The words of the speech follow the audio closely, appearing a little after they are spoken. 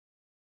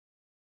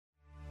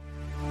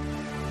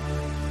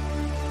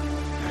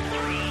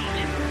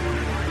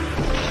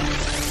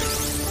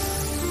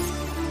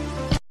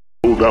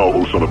Know thou,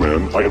 O son of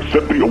man, I have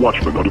set thee a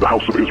watchman unto the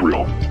house of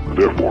Israel.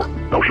 Therefore,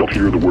 thou shalt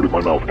hear the word of my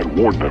mouth, and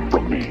warn them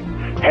from me.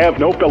 Have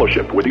no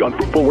fellowship with the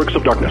unfruitful works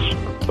of darkness,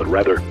 but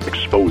rather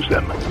expose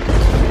them.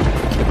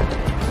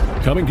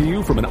 Coming to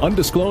you from an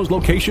undisclosed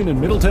location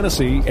in Middle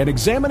Tennessee and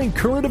examining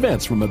current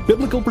events from a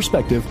biblical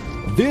perspective,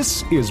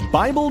 this is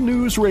Bible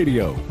News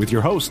Radio with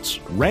your hosts,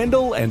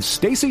 Randall and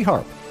Stacy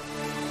Harp.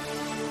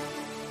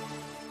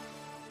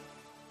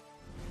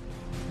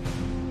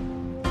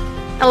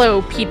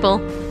 Hello,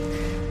 people.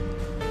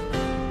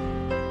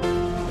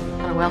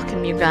 I want to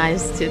welcome you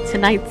guys to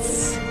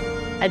tonight's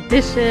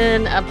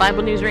edition of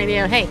Bible News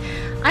Radio. Hey,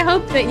 I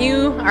hope that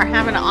you are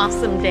having an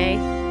awesome day.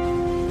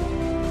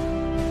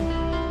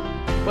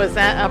 Was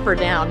that up or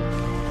down?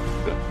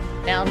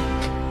 Down.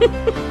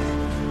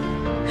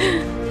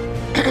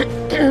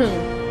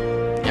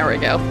 There we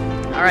go.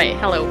 All right.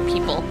 Hello,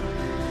 people.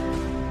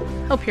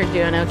 Hope you're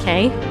doing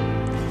okay.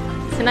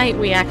 Tonight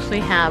we actually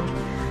have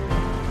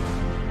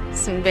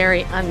some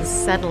very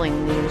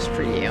unsettling news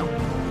for you.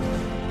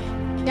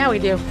 Yeah, we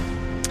do.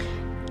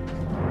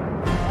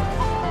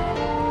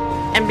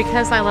 And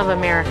because I love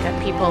America,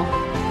 people,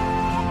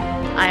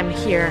 I'm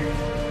here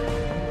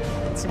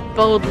to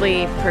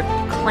boldly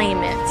proclaim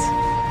it.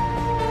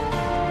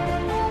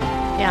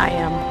 Yeah, I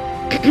am.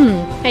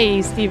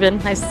 Hey, Stephen,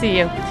 nice to see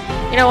you.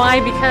 You know why?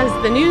 Because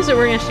the news that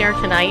we're going to share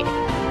tonight,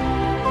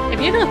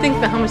 if you don't think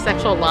the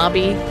homosexual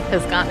lobby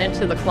has gotten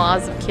into the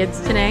claws of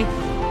kids today,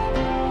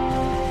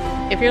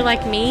 if you're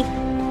like me,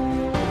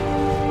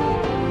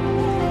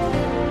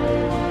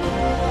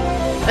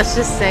 let's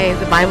just say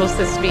the Bible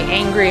says to be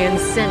angry and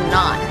sin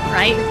not,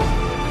 right?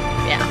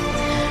 Yeah.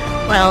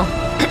 Well,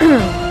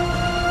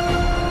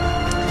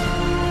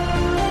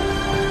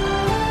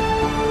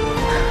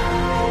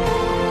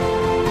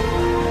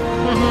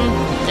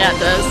 yeah, it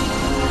does.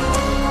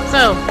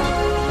 So,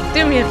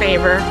 do me a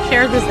favor,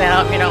 share this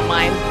out if you don't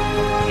mind,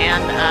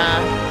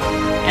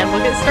 and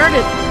we'll get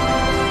started.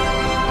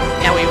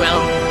 Yeah, we will.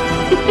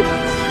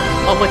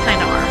 Well, we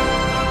kind of are.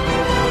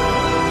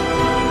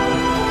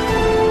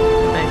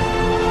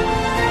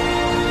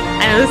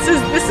 I know this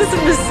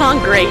isn't this song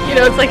great. You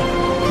know, it's like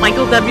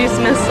Michael W.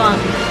 Smith's song.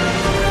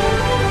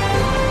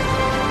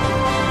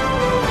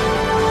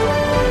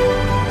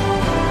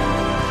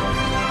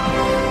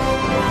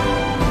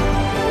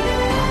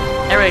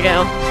 There we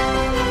go.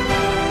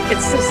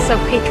 It's just so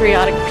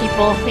patriotic,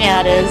 people.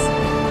 Yeah, it is.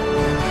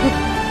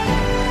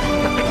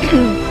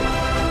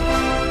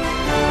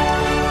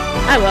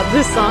 I love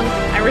this song.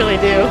 I really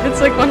do.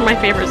 It's like one of my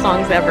favorite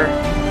songs ever.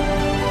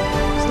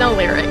 There's no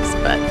lyrics,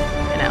 but,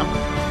 you know.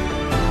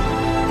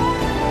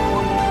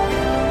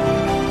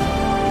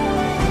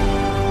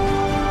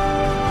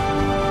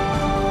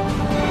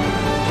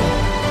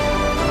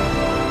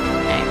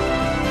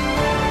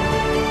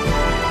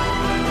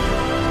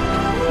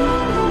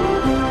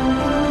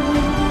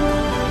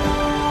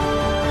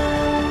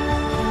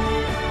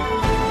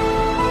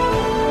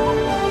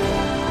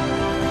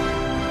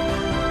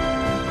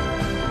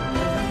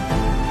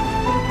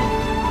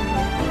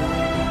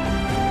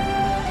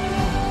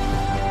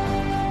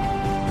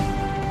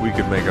 We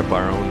could make up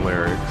our own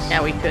lyrics.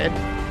 Yeah, we could.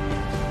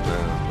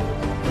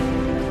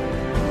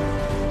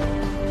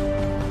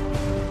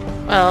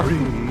 Well,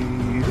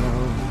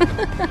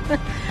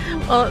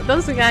 well,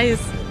 those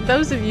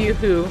of you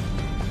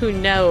who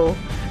know,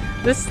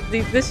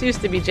 this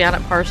used to be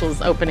Janet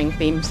Parcel's opening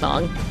theme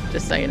song,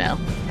 just so you know.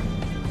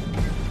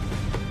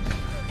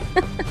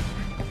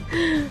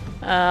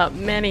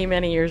 Many,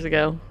 many years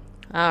ago.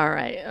 All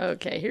right,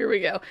 okay, here we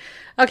go.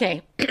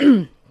 Okay.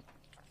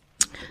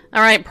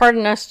 All right,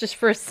 pardon us just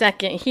for a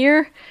second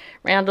here.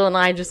 Randall and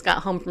I just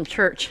got home from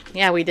church.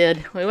 Yeah, we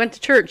did. We went to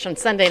church on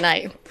Sunday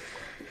night.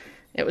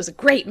 It was a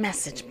great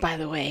message, by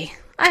the way.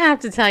 I have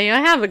to tell you,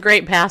 I have a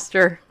great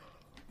pastor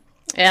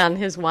and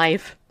his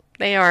wife.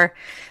 They are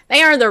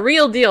the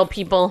real deal,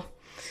 people.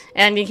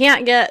 And you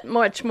can't get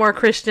much more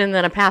Christian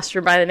than a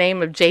pastor by the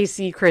name of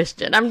J.C.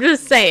 Christian. I'm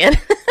just saying.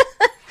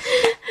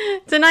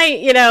 Tonight,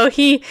 you know,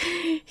 he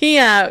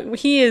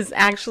is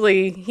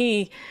actually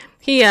he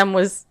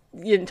was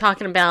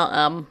talking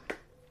about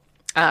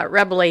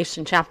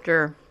Revelation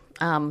chapter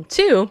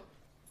 2,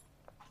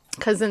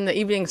 because in the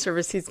evening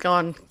service he's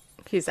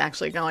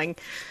actually going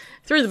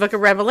through the book of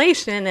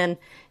Revelation,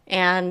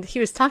 and he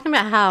was talking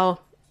about how,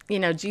 you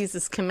know,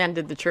 Jesus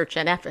commended the church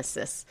at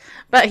Ephesus,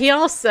 but he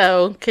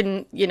also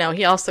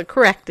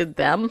corrected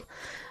them,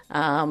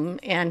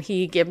 and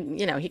he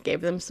gave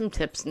them some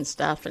tips and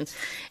stuff,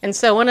 and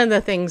so one of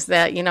the things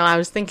that, you know, I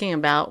was thinking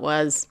about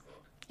was,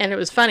 and it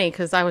was funny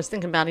because I was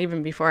thinking about it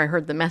even before I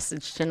heard the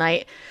message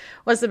tonight,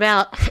 was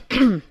about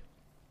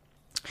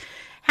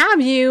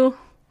have you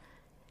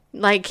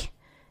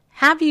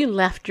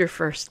left your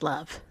first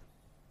love?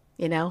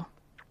 You know?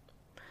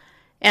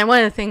 And one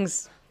of the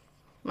things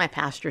my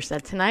pastor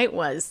said tonight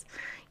was,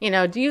 you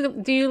know, do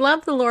you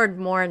love the Lord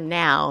more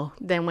now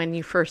than when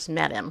you first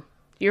met him?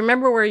 Do you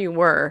remember where you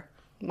were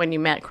when you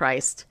met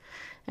Christ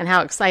and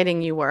how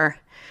exciting you were?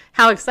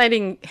 How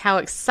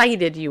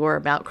excited you were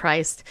about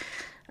Christ?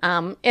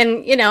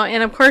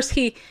 And of course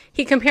he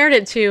compared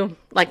it to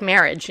like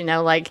marriage,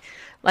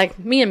 like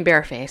me and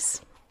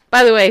Bareface.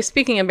 By the way,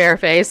 speaking of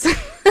Bareface,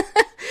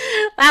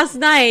 last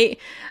night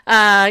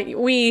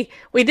we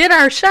did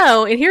our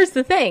show, and here's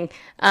the thing: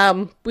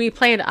 we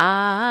played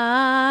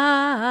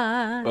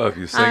Well, if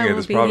you sing it,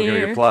 it's probably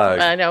going to get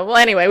flagged. I know. Well,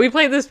 anyway, we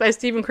played this by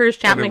Stephen Curtis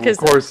Chapman because,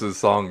 of course, the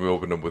song we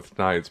opened up with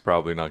tonight is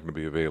probably not going to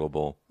be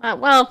available.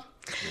 Well,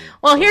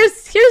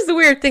 here's the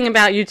weird thing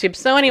about YouTube.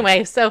 So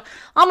anyway,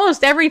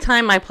 almost every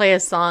time I play a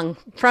song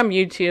from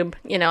YouTube,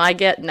 I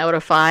get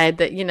notified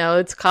that,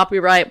 it's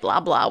copyright, blah,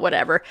 blah,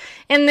 whatever.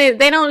 And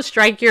they don't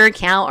strike your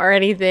account or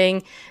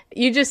anything.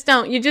 You just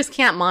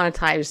can't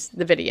monetize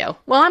the video.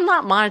 Well, I'm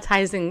not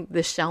monetizing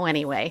the show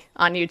anyway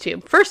on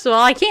YouTube. First of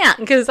all, I can't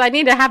because I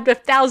need to have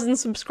 1,000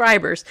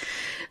 subscribers.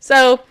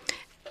 So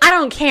I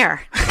don't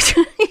care.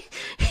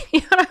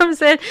 You know what I'm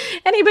saying?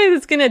 Anybody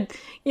that's going to,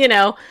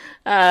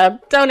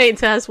 donate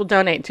to us will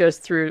donate to us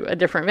through a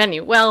different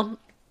venue. Well,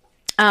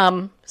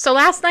 so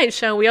last night's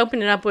show, we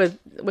opened it up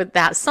with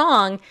that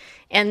song,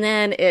 and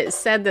then it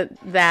said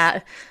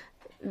that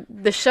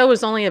the show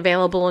is only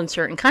available in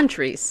certain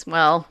countries.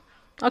 Well,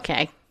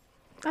 okay,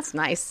 that's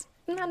nice.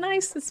 Isn't that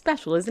nice? It's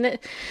special, isn't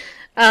it?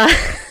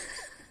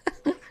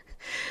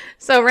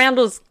 So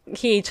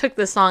he took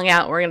the song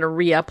out. We're going to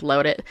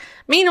re-upload it.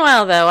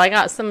 Meanwhile, though, I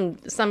got some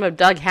of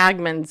Doug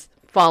Hagman's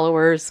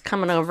followers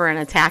coming over and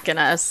attacking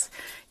us,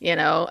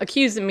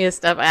 accusing me of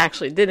stuff I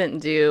actually didn't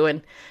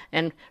do,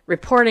 and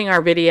reporting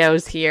our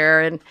videos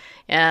here,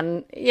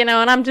 and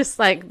I'm just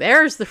like,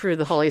 there's the fruit of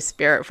the Holy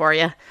Spirit for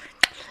you.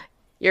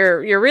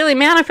 You're really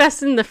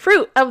manifesting the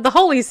fruit of the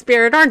Holy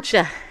Spirit, aren't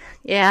you?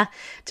 Yeah.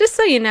 Just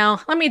so you know,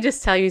 let me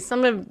just tell you if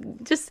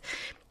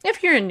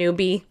you're a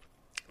newbie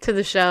to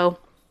the show,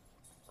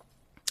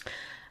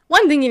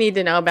 one thing you need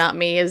to know about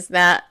me is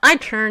that I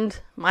turned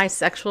my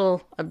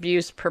sexual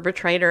abuse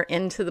perpetrator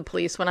into the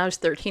police when I was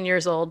 13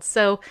 years old.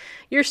 So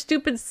your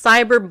stupid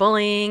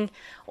cyberbullying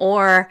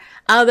or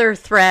other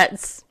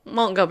threats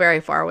won't go very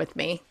far with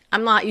me.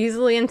 I'm not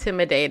easily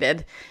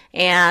intimidated,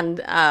 and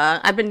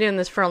I've been doing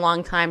this for a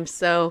long time,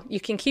 so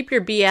you can keep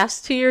your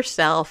BS to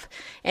yourself,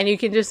 and you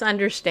can just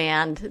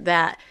understand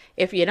that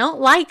if you don't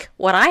like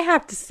what I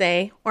have to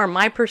say or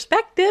my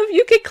perspective,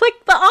 you could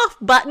click the off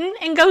button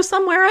and go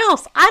somewhere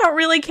else. I don't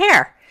really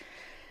care.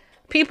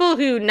 People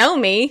who know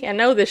me and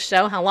know this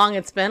show, how long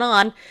it's been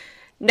on,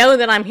 know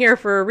that I'm here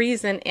for a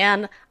reason,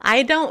 and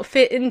I don't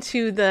fit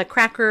into the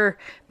Cracker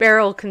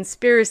Barrel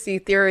conspiracy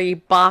theory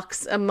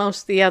box of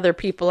most of the other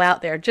people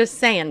out there. Just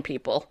saying,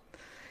 people.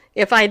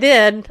 If I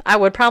did, I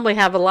would probably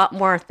have a lot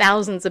more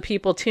thousands of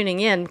people tuning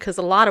in, because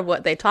a lot of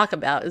what they talk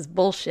about is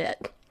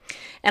bullshit.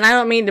 And I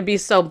don't mean to be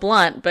so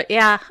blunt, but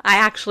yeah, I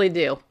actually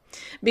do.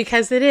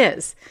 Because it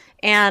is.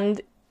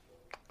 And,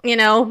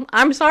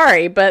 I'm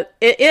sorry, but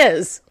it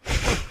is.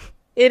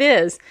 It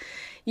is.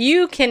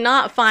 You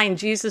cannot find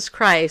Jesus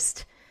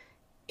Christ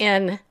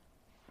in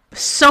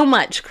so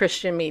much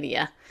Christian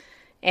media.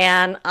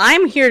 And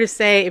I'm here to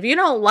say, if you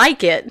don't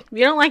like it, if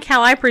you don't like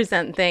how I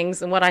present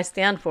things and what I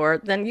stand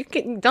for, then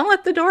don't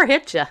let the door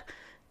hit you.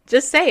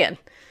 Just saying,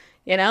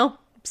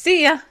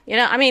 see ya.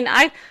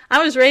 I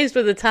was raised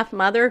with a tough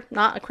mother,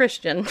 not a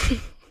Christian.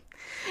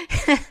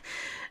 I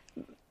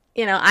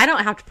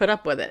don't have to put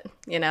up with it.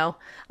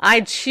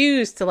 I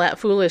choose to let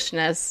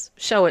foolishness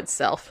show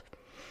itself.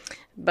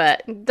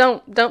 But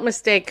don't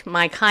mistake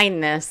my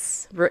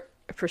kindness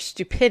for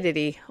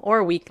stupidity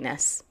or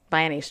weakness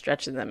by any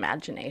stretch of the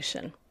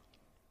imagination.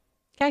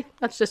 Okay,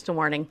 that's just a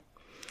warning.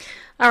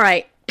 All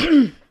right.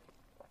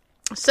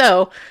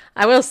 So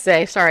I will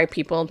say, sorry,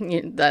 people,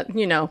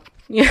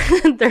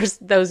 there's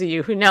those of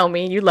you who know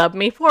me, you love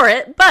me for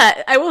it.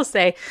 But I will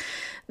say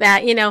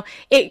that,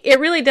 it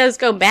really does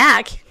go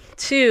back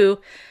to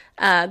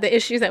the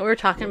issue that we were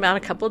talking about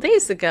a couple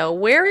days ago.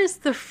 Where is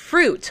the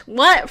fruit?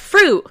 What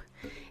fruit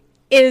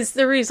is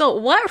the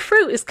result? What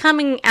fruit is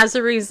coming as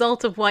a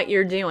result of what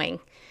you're doing?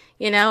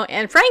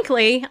 And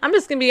frankly, I'm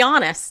just going to be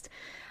honest.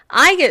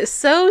 I get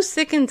so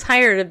sick and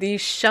tired of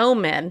these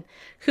showmen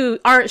who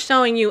aren't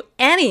showing you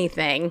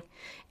anything,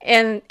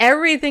 and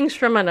everything's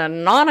from an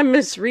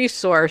anonymous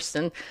resource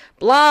and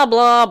blah,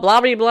 blah,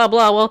 blah, blah, blah,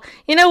 blah. Well,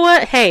 you know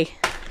what? Hey,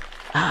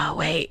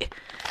 wait.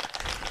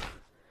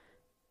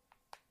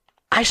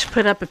 I should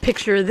put up a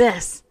picture of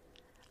this.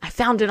 I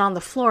found it on the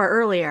floor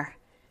earlier.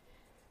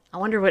 I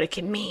wonder what it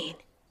could mean.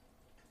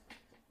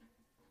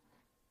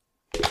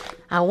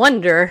 I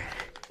wonder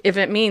if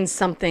it means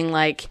something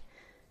like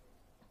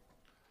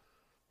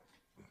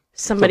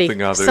somebody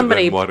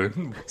planted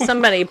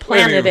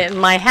it in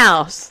my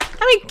house.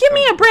 Give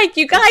me a break,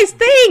 you guys.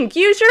 Think.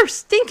 Use your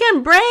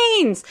stinking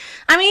brains.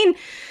 I know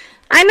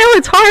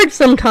it's hard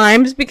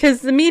sometimes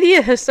because the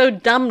media has so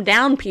dumbed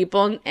down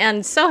people,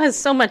 and so has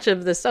so much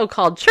of the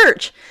so-called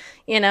church.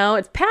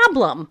 It's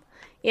pablum.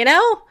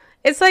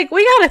 It's like,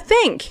 we gotta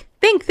think.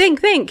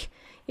 Think.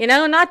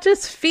 Not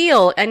just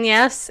feel. And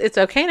yes, it's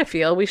okay to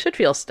feel. We should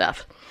feel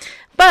stuff.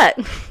 But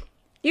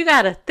you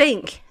gotta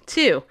think,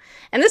 too.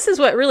 And this is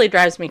what really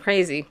drives me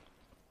crazy.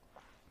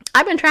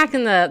 I've been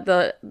tracking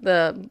the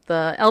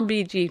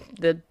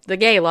LBG, the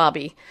gay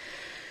lobby.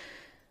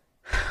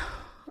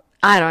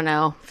 I don't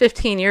know,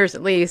 15 years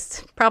at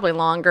least, probably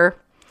longer.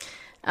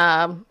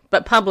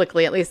 But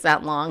publicly, at least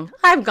that long.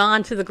 I've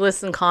gone to the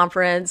GLSEN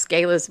conference,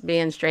 Gay,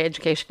 Lesbian, Straight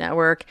Education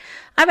Network.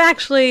 I've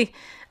actually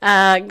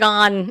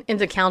gone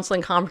into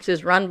counseling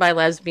conferences run by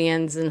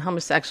lesbians and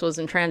homosexuals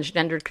and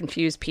transgender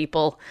confused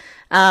people.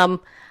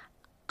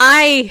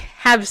 I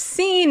have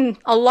seen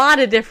a lot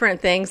of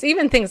different things,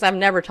 even things I've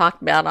never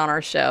talked about on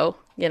our show,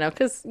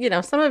 because,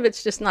 some of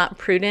it's just not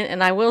prudent.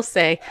 And I will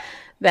say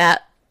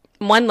that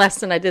one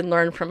lesson I did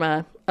learn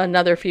from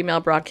another female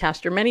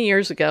broadcaster many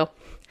years ago,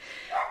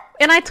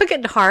 and I took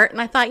it to heart, and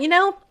I thought,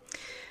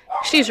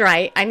 she's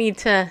right. I need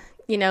to,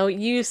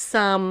 use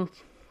some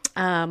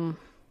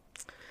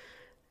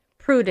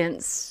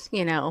prudence,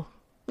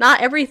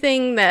 Not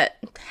everything that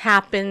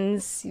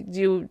happens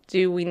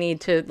do we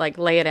need to,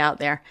 lay it out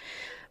there.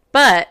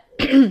 But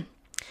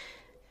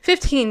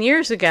 15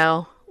 years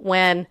ago,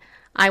 when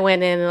I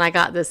went in and I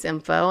got this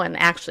info and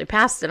actually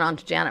passed it on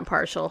to Janet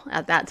Parshall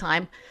at that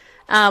time,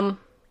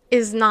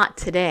 is not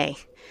today.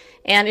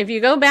 And if you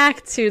go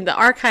back to the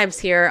archives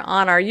here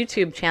on our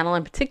YouTube channel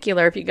in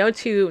particular, if you go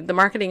to the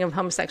Marketing of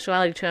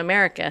Homosexuality to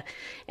America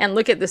and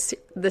look at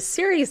the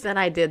series that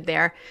I did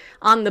there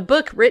on the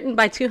book written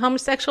by two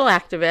homosexual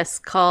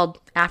activists called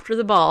After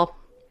the Ball.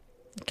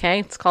 Okay,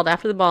 it's called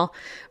After the Ball,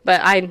 but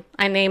I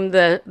named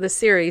the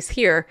series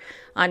here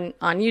on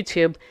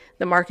YouTube,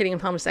 The Marketing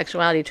of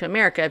Homosexuality to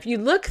America. If you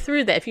look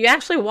through that, if you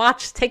actually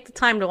take the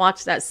time to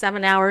watch that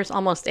 7 hours,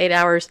 almost 8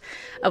 hours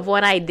of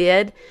what I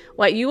did,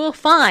 what you will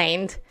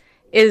find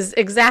is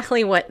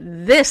exactly what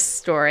this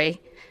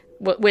story,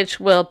 which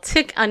will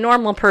tick a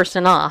normal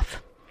person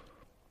off,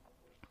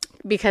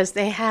 because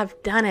they have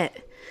done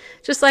it.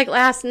 Just like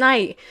last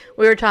night,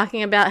 we were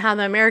talking about how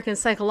the American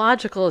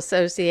Psychological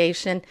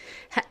Association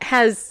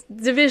has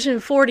Division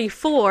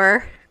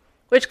 44,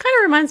 which kind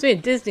of reminds me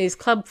of Disney's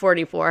Club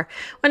 44. I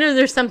wonder if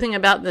there's something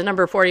about the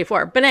number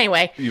 44. But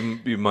anyway.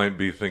 You might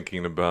be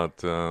thinking about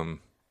Club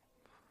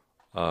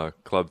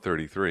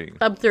 33.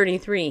 Club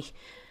 33.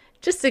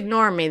 Just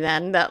ignore me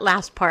then, that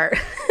last part.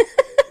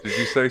 Did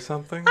you say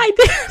something? I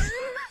did.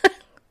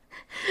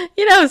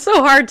 It's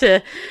so hard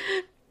to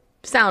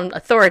sound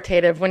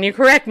authoritative when you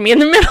correct me in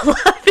the middle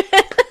of it.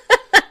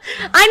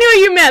 I knew what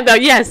you meant, though.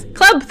 Yes,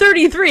 Club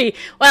 33.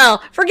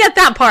 Well, forget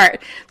that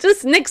part.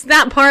 Just nix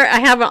that part. I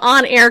have an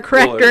on-air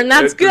corrector, and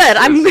that's good.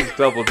 It's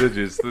double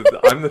digits.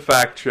 I'm the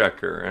fact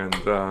checker, and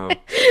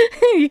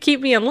you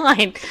keep me in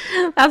line.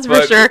 That's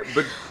for sure.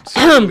 But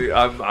certainly,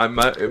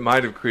 it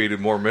might have created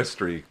more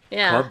mystery.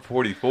 Yeah. Club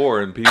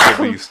 44, and people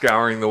be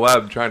scouring the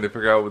web trying to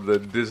figure out what the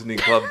Disney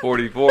Club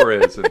 44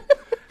 is, and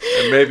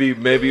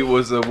maybe it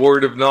was a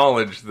word of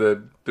knowledge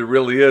that there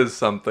really is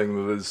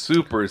something that is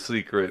super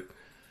secret.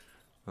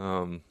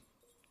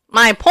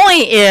 My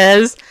point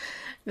is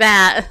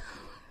that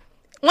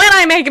when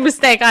I make a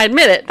mistake, I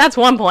admit it. That's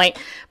one point.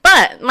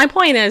 But my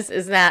point is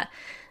that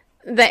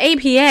the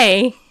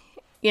APA,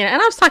 and I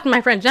was talking to my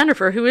friend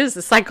Jennifer, who is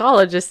a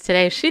psychologist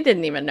today. She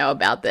didn't even know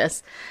about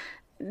this.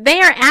 They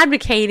are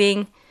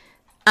advocating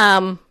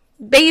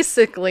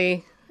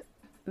basically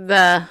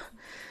the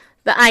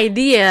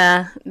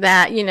idea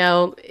that,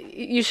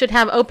 you should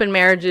have open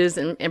marriages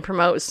and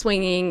promote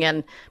swinging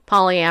and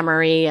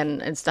polyamory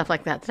and stuff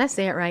like that. Did I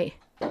say it right?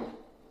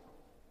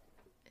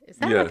 Is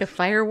that like a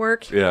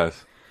firework?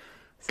 Yes.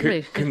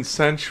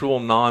 Consensual,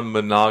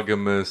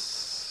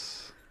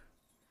 non-monogamous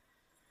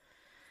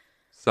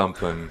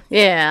something.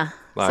 Yeah.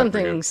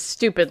 Something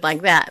stupid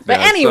like that.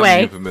 But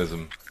anyway. Some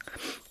euphemism.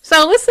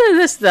 So listen to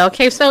this, though.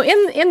 Okay, so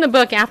in the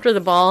book, After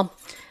the Ball,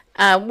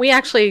 we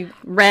actually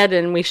read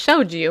and we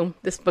showed you,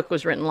 this book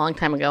was written a long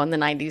time ago in the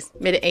 90s,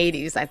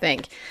 mid-80s, I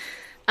think,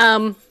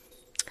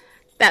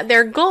 that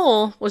their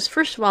goal was,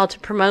 first of all, to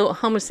promote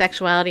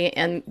homosexuality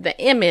and the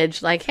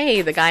image, like,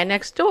 hey, the guy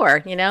next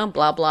door,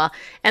 blah, blah.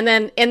 And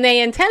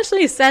they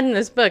intentionally said in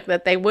this book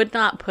that they would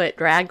not put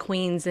drag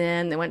queens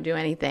in, they wouldn't do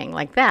anything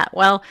like that.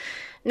 Well,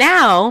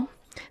 now,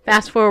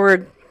 fast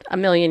forward a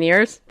million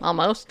years,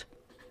 almost,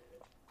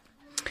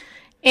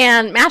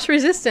 and Mass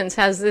Resistance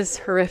has this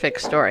horrific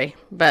story,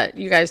 but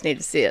you guys need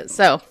to see it.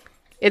 So,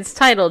 it's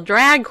titled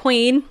Drag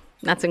Queen,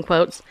 that's in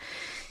quotes,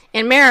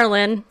 in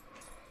Maryland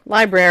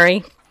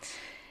Library,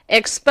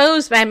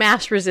 exposed by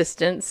Mass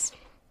Resistance.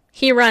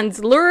 He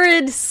runs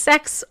lurid,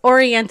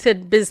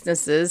 sex-oriented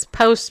businesses,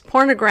 posts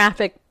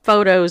pornographic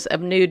photos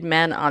of nude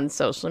men on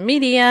social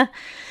media.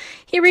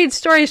 He reads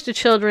stories to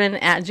children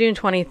at June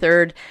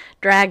 23rd,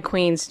 Drag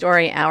Queen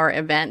Story Hour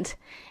event.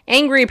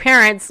 Angry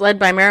parents, led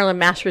by Maryland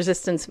Mass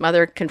Resistance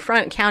mother,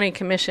 confront county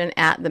commission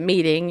at the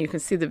meeting. You can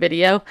see the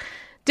video.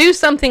 Do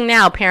something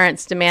now,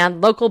 parents demand.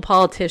 Local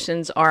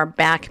politicians are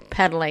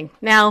backpedaling.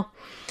 Now,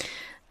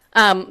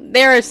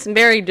 there are some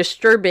very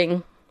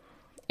disturbing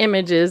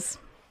images,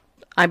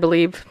 I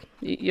believe.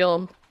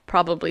 You'll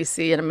probably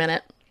see in a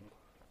minute.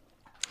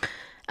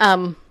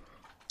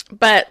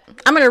 But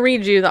I'm going to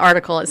read you the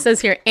article. It says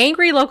here,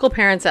 angry local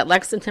parents at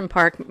Lexington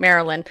Park,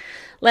 Maryland,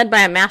 led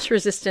by a mass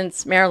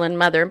resistance Maryland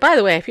mother. And by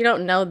the way, if you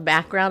don't know the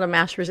background of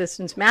mass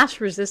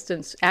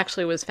resistance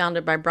actually was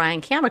founded by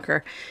Brian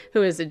Kamaker,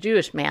 who is a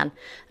Jewish man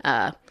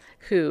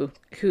who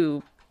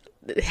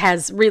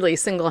has really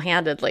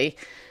single-handedly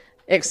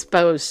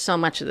exposed so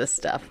much of this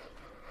stuff.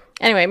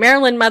 Anyway,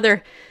 Maryland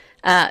mother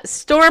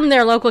stormed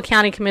their local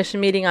county commission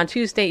meeting on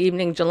Tuesday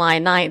evening, July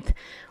 9th.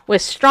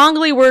 With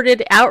strongly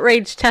worded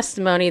outrage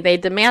testimony, they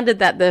demanded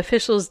that the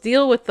officials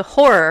deal with the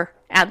horror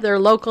at their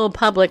local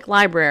public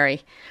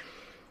library.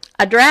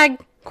 A drag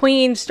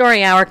queen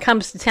story hour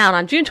comes to town.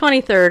 On June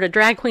 23rd, a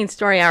drag queen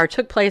story hour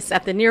took place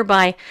at the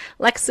nearby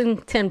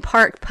Lexington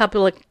Park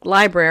Public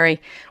Library,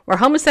 where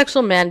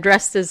homosexual men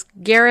dressed as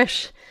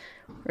garish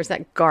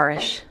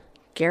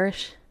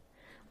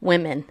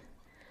women.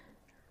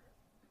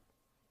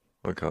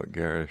 We'll call it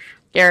garish.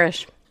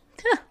 Garish.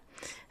 Huh.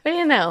 But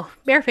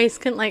Bareface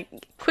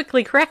couldn't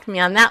quickly correct me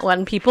on that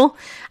one, people.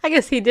 I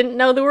guess he didn't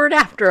know the word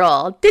after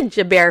all. Did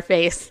you,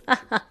 Bareface?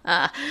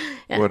 Yeah.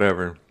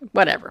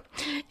 Whatever.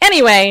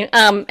 Anyway,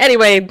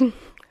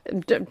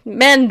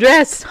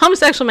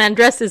 homosexual men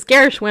dressed as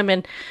garish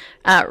women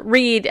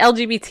read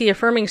LGBT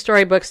affirming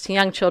storybooks to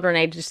young children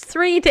ages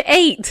 3 to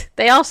 8.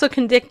 They also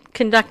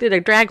conducted a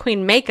drag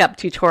queen makeup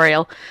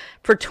tutorial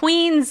for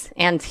tweens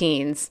and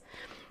teens.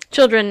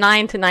 Children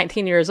 9 to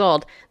 19 years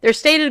old. Their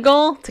stated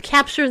goal, to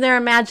capture their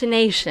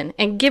imagination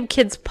and give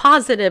kids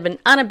positive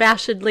and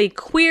unabashedly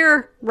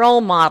queer role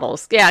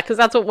models. Yeah, because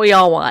that's what we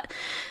all want.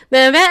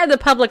 The event at the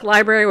public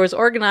library was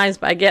organized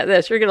by, get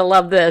this, you're going to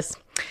love this,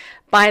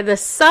 by the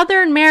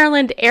Southern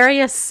Maryland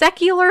area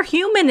secular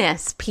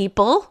humanists,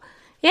 people.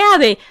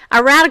 Yeah,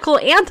 a radical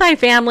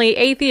anti-family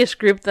atheist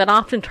group that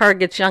often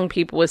targets young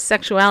people with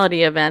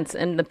sexuality events,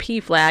 and the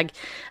PFLAG,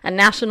 a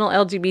national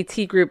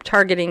LGBT group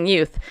targeting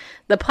youth.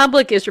 The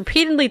public is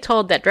repeatedly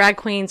told that drag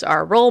queens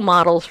are role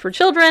models for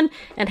children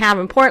and have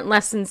important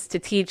lessons to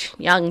teach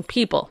young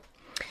people.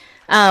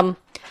 The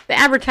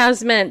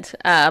advertisement,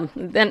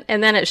 then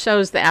it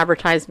shows the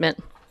advertisement,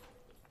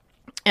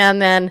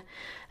 and then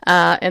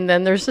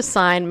there's a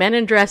sign: "Men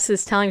in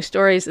dresses telling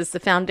stories is the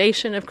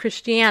foundation of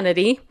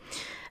Christianity."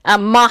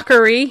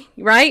 Mockery,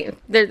 right?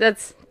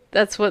 That's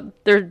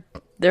what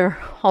they're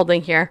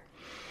holding here.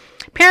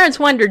 Parents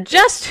wondered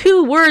just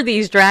who were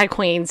these drag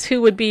queens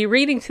who would be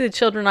reading to the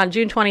children on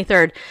June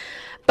 23rd.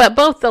 But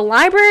both the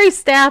library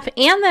staff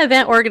and the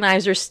event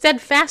organizers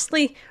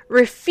steadfastly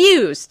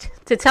refused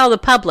to tell the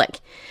public.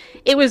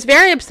 It was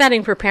very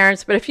upsetting for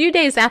parents, but a few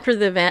days after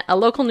the event, a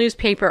local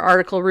newspaper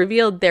article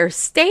revealed their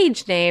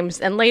stage names,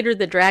 and later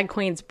the drag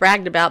queens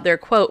bragged about their,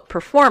 quote,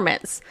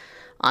 performance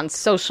on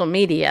social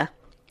media.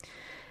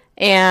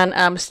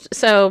 And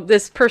so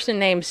this person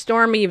named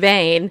Stormy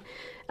Vane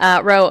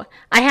wrote,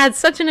 "I had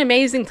such an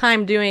amazing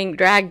time doing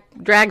drag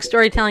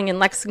storytelling in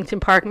Lexington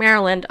Park,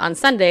 Maryland on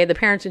Sunday. The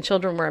parents and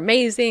children were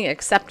amazing.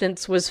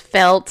 Acceptance was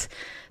felt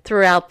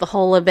throughout the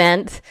whole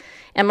event.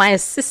 And my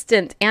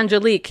assistant,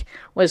 Angelique,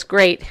 was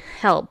great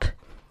help."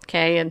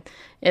 Okay, and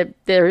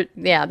there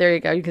you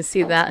go. You can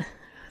see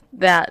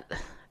that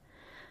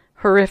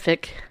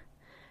horrific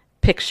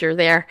picture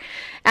there.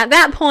 At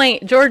that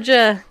point,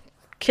 Georgia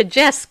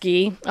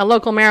Kajeski, a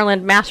local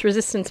Maryland mass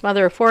resistance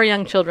mother of 4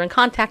 young children,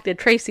 contacted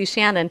Tracy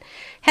Shannon,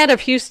 head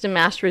of Houston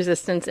Mass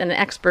Resistance and an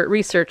expert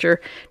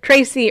researcher.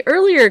 Tracy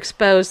earlier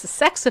exposed the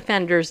sex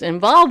offenders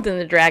involved in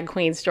the drag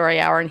queen story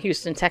hour in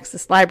Houston,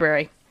 Texas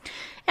Library.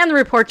 And the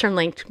reports are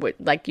linked,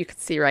 like you can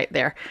see right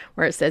there,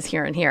 where it says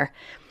here and here.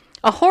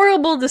 A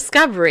horrible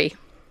discovery.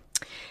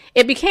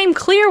 It became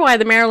clear why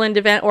the Maryland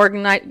event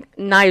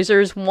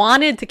organizers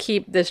wanted to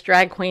keep this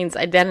drag queen's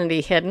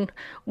identity hidden.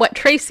 What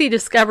Tracy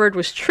discovered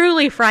was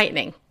truly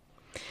frightening.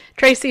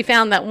 Tracy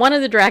found that one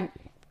of the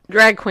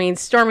drag queens,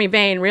 Stormy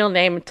Vane, real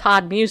name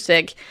Todd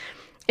Music,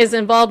 is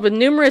involved with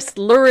numerous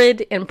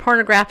lurid and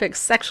pornographic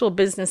sexual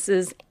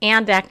businesses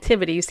and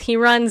activities. He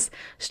runs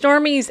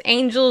Stormy's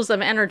Angels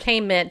of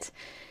Entertainment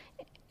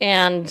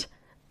and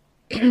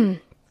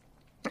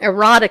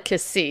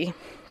Eroticacy.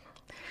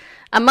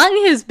 Among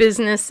his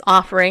business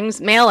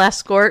offerings, male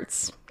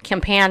escorts,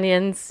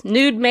 companions,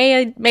 nude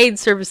maid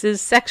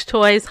services, sex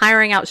toys,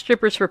 hiring out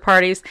strippers for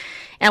parties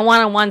and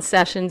one-on-one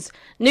sessions,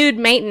 nude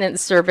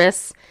maintenance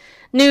service,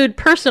 nude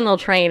personal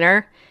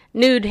trainer,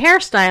 nude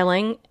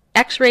hairstyling,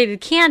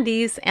 X-rated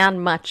candies,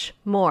 and much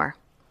more.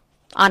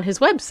 On his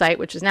website,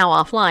 which is now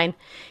offline,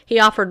 he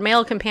offered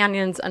male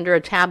companions under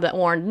a tab that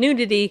warned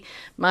nudity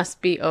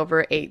must be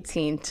over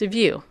 18 to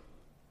view.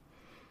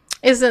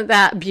 Isn't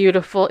that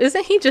beautiful?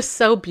 Isn't he just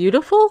so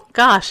beautiful?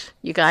 Gosh,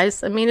 you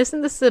guys. I mean,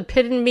 isn't this the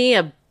epitome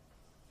of...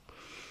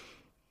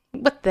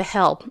 What the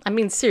hell? I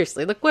mean,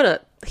 seriously, look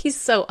he's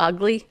so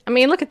ugly. I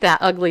mean, look at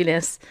that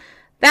ugliness.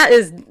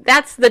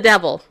 That's the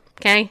devil,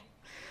 okay?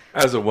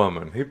 As a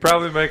woman. He'd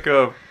probably make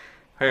a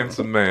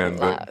handsome man,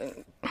 but...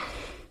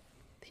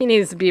 he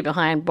needs to be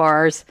behind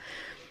bars.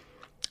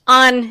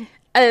 Then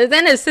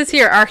it says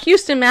here, our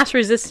Houston mass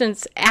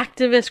resistance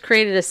activist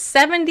created a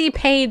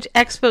 70-page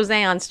expose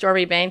on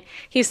Stormy Vane.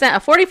 He sent a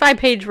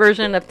 45-page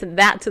version of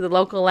that to the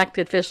local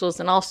elected officials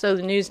and also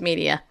the news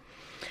media.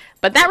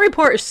 But that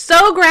report is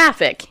so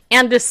graphic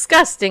and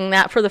disgusting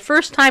that for the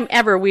first time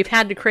ever, we've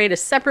had to create a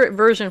separate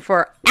version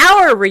for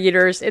our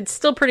readers. It's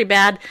still pretty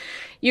bad.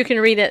 You can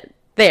read it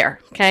there,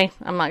 okay?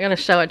 I'm not going to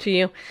show it to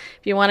you.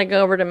 If you want to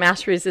go over to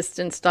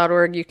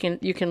massresistance.org, you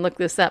can look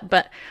this up.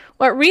 But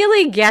what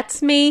really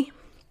gets me,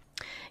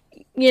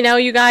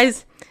 you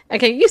guys,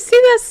 okay, you see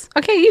this?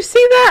 Okay, you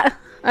see that?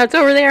 Oh, it's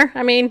over there.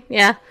 I mean,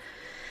 yeah.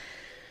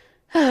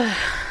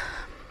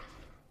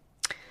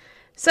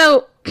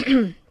 So,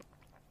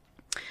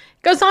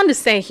 goes on to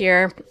say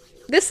here,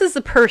 this is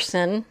a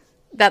person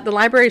that the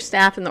library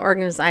staff and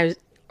the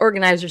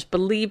organizers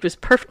believed was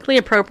perfectly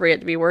appropriate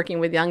to be working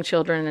with young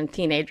children and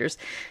teenagers.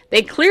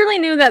 They clearly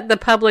knew that the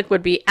public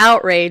would be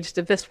outraged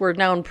if this were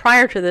known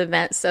prior to the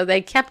event, so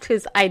they kept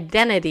his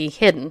identity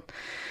hidden.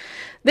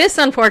 This,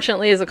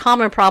 unfortunately, is a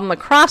common problem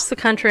across the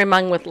country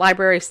among with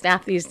library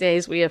staff these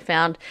days. We have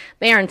found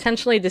they are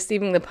intentionally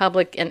deceiving the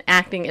public and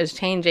acting as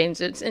change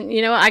agents. And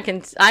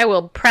I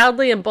will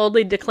proudly and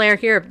boldly declare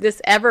here, if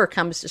this ever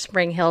comes to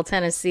Spring Hill,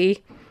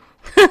 Tennessee,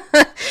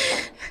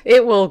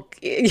 it will.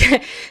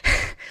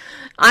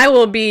 I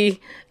will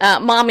be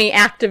mommy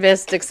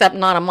activist, except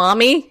not a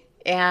mommy,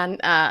 and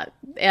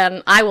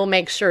I will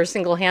make sure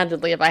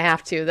single-handedly, if I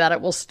have to, that it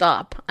will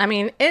stop. I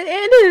mean,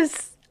 it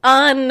is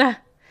unbelievable.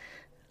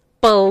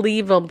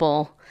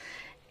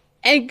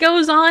 It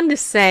goes on to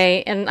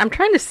say, and I'm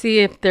trying to see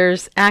if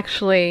there's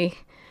actually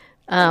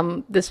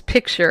this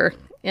picture,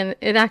 and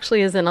it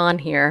actually isn't on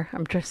here.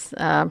 I'm just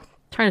trying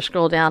to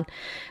scroll down,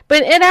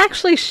 but it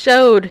actually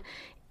showed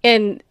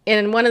in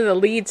one of the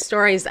lead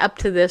stories up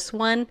to this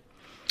one,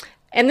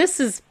 and this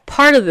is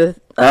part of the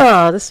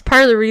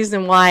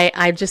reason why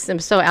I just am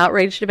so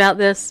outraged about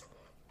this.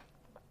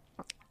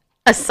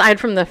 Aside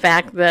from the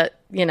fact that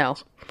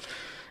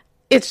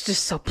it's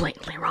just so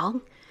blatantly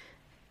wrong.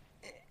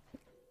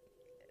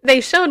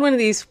 They showed one of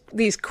these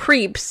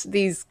creeps,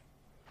 these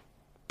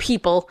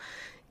people,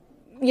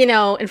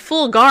 in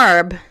full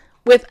garb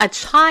with a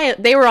child.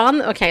 They were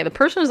the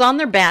person was on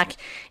their back,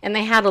 and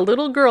they had a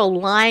little girl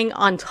lying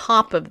on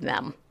top of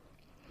them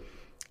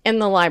in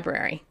the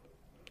library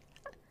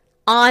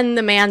on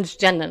the man's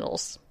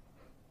genitals.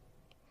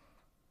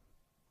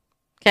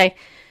 Okay.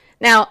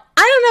 Now,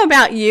 I don't know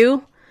about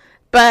you,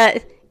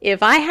 but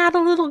if I had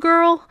a little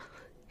girl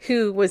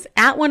who was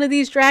at one of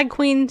these drag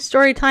queen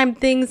story time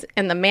things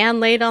and the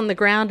man laid on the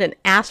ground and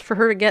asked for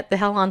her to get the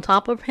hell on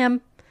top of him,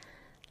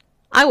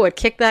 I would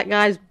kick that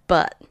guy's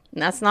butt.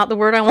 And that's not the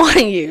word I want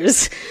to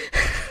use.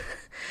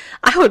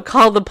 I would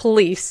call the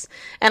police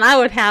and I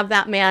would have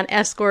that man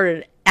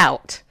escorted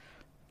out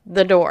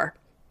the door.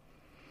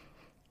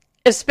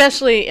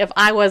 Especially if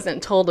I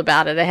wasn't told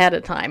about it ahead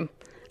of time.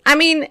 I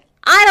mean,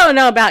 I don't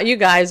know about you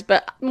guys,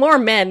 but more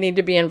men need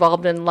to be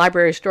involved in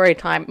library story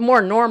time.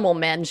 More normal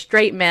men,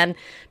 straight men,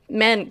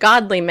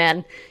 godly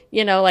men,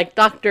 like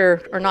but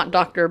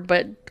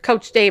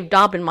Coach Dave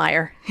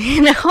Daubenmire,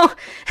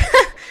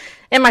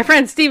 and my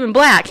friend Stephen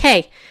Black.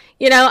 Hey,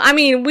 I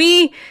mean,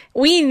 we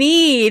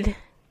need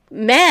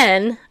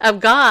men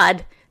of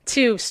God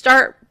to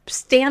start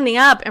standing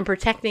up and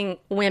protecting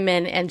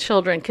women and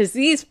children, because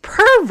these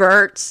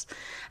perverts,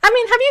 I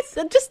mean, have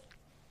you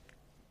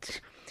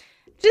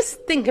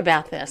just think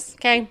about this,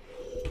 okay?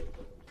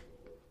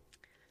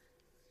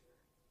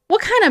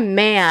 What kind of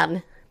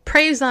man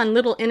preys on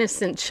little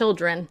innocent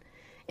children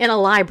in a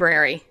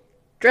library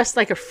dressed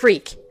like a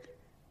freak?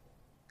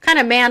 What kind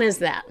of man is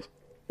that?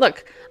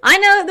 Look, I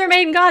know that they're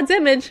made in God's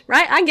image,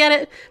 right? I get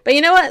it. But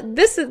you know what?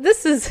 This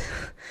is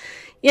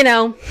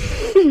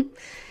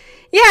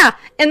yeah,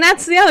 and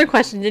that's the other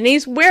question,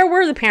 Denise. Where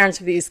were the parents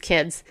of these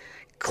kids?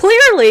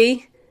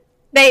 Clearly,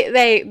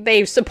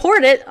 they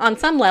support it on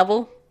some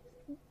level.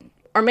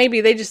 Or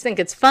maybe they just think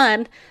it's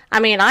fun.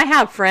 I mean, I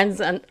have friends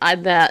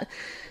that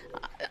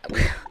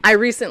I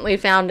recently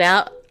found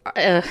out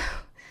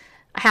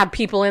have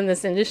people in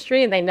this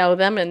industry, and they know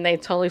them, and they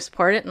totally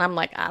support it. And I'm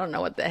like, I don't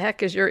know what the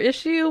heck is your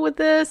issue with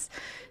this.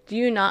 Do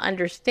you not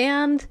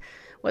understand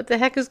what the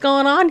heck is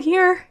going on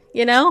here?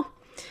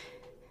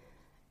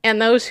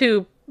 And those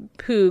who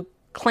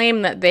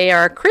claim that they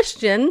are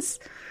Christians,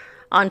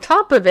 on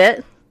top of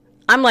it,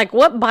 I'm like,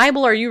 what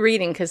Bible are you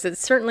reading? Because it's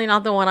certainly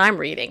not the one I'm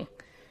reading.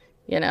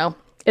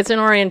 It's an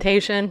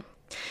orientation.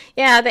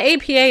 Yeah, the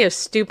APA is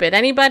stupid.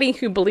 Anybody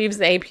who believes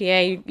the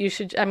APA, you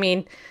should, I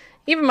mean,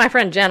 even my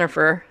friend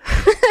Jennifer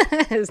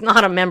is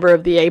not a member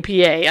of the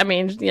APA. I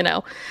mean,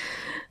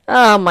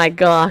 oh my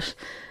gosh.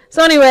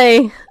 So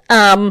anyway,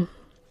 I'll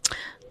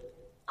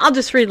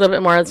just read a little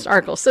bit more of this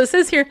article. So it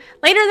says here,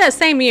 later that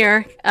same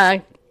year,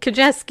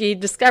 Kajeski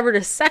discovered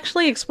a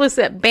sexually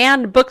explicit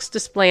banned books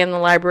display in the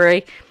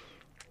library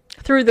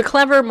through the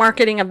clever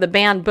marketing of the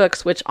banned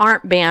books, which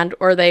aren't banned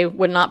or they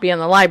would not be in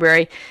the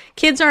library.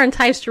 Kids are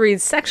enticed to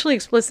read sexually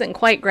explicit and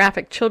quite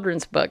graphic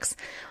children's books.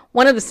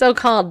 One of the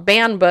so-called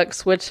banned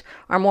books, which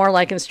are more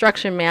like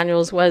instruction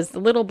manuals, was The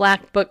Little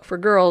Black Book for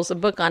Girls, a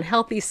book on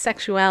healthy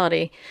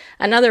sexuality.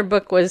 Another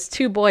book was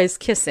Two Boys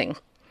Kissing.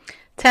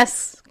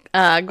 Tess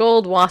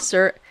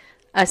Goldwasser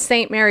a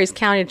St. Mary's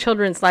County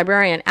children's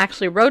librarian,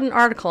 actually wrote an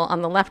article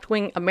on the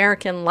left-wing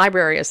American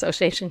Library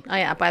Association. Oh,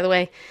 yeah, by the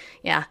way,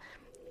 yeah.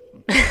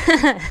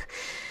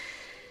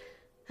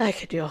 I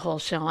could do a whole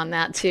show on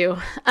that, too.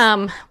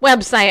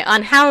 Website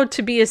on how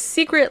to be a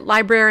secret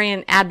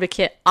librarian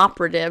advocate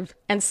operative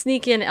and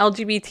sneak in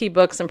LGBT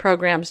books and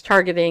programs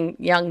targeting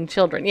young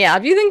children. Yeah,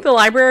 if you think the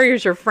library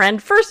is your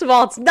friend, first of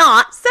all, it's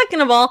not.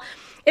 Second of all,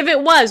 if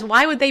it was,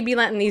 why would they be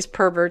letting these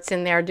perverts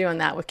in there doing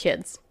that with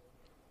kids?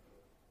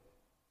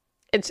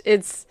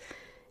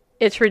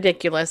 It's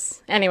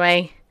ridiculous.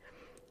 Anyway,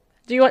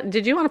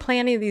 did you want to play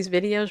any of these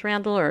videos,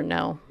 Randall, or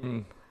no?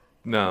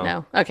 No.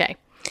 No. Okay.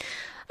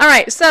 All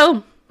right.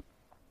 So,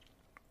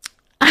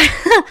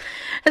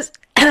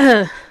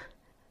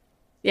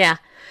 yeah.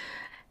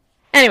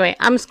 Anyway,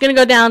 I'm just going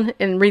to go down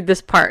and read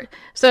this part.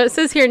 So it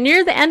says here,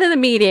 near the end of the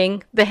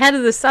meeting, the head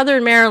of the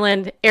Southern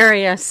Maryland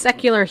area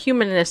secular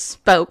humanist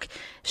spoke.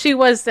 She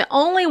was the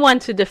only one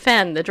to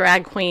defend the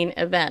drag queen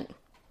event.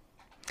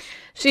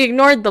 She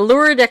ignored the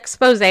lurid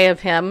expose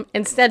of him.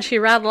 Instead, she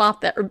rattled off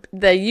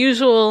the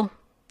usual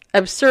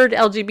absurd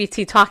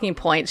LGBT talking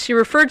points. She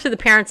referred to the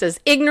parents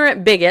as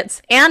ignorant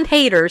bigots and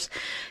haters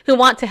who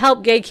want to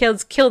help gay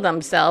kids kill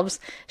themselves.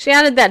 She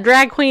added that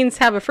drag queens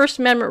have a First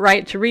Amendment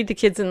right to read to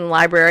kids in the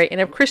library,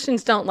 and if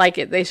Christians don't like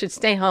it, they should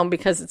stay home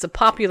because it's a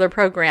popular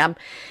program.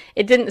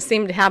 It didn't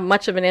seem to have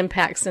much of an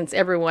impact since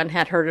everyone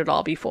had heard it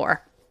all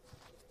before.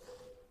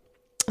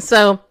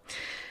 So,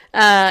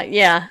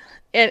 yeah.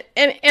 And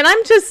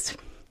I'm just...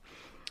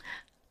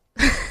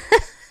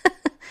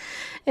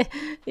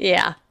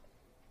 yeah.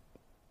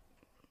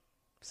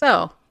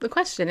 So, the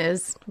question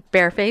is,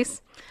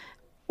 Bareface,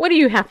 what do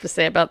you have to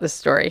say about this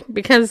story?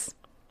 Because,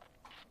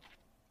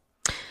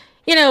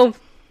 you know,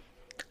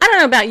 I don't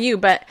know about you,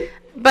 but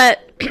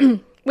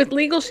with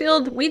Legal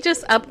Shield, we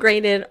just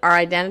upgraded our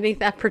identity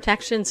theft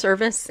protection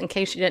service. In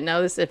case you didn't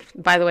know this,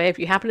 by the way, if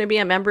you happen to be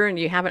a member and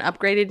you haven't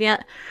upgraded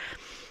yet,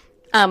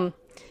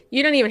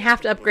 you don't even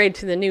have to upgrade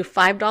to the new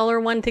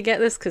 $5 one to get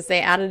this because they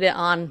added it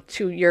on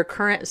to your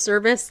current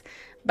service.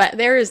 But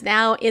there is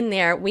now in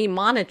there, we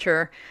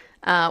monitor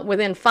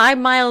within 5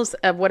 miles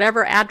of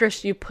whatever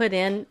address you put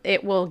in,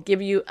 it will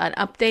give you an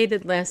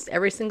updated list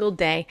every single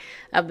day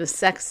of the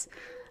sex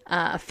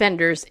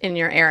offenders in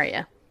your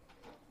area.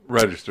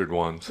 Registered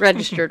ones.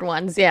 Registered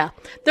ones, yeah.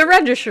 The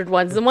registered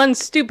ones, the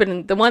ones stupid,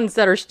 and the ones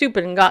that are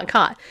stupid and got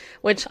caught,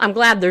 which I'm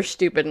glad they're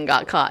stupid and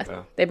got caught.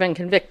 Yeah. They've been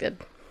convicted.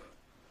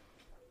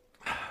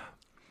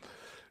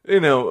 You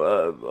know,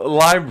 a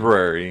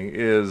library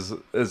is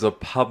a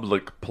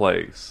public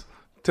place.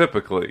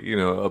 Typically, you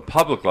know, a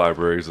public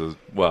library is a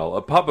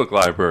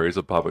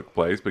public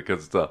place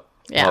because it's a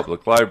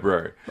public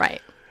library.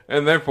 Right.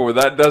 And therefore,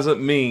 that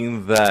doesn't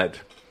mean that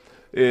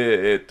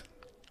it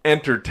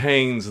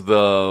entertains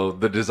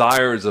the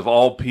desires of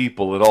all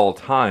people at all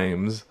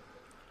times.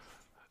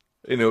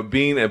 You know,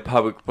 being a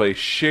public place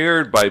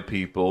shared by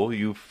people,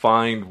 you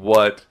find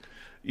what,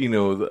 you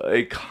know,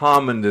 a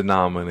common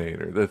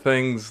denominator, the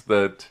things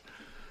that,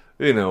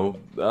 you know,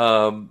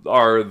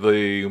 are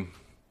the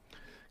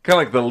kind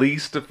of like the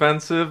least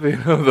offensive, you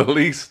know, the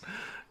least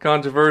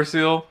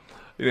controversial,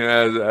 you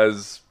know,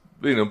 as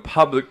you know,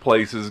 public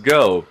places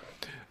go.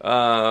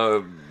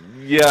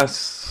 Yes,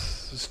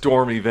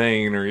 Stormy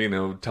Vane or, you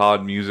know,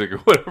 Todd Music or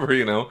whatever,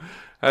 you know,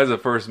 has a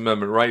First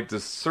Amendment right to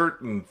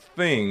certain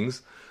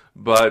things,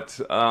 but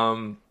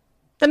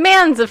the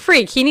man's a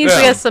freak. He needs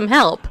to get some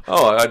help.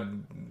 Oh,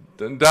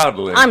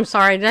 undoubtedly. I'm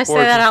sorry. Did I say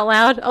that out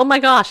loud? Oh my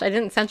gosh, I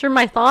didn't censor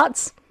my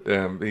thoughts.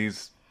 Yeah,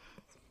 he's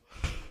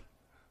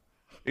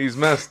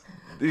involved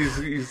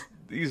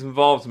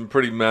in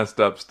pretty messed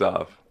up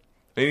stuff.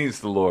 He needs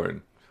the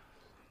Lord.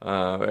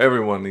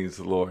 Everyone needs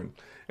the Lord.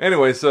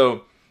 Anyway,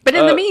 so... But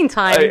in the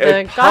meantime,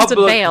 the gods of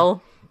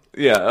Baal...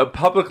 Yeah, a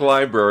public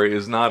library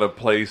is not a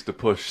place to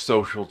push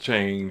social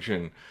change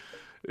and,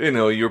 you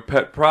know, your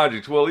pet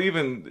projects. Well,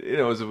 even, you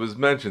know, as it was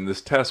mentioned,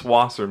 this Tess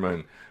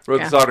Wasserman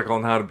wrote this article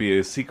on how to be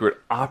a secret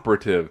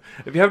operative.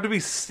 If you have to be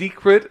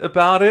secret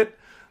about it,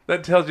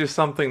 that tells you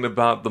something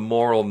about the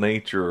moral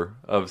nature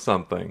of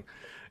something.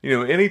 You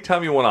know,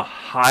 anytime you want to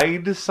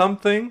hide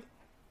something,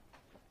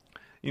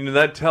 you know,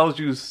 that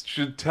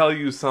should tell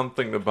you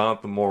something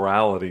about the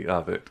morality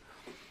of it.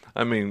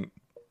 I mean,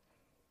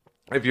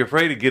 if you're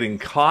afraid of getting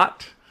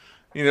caught,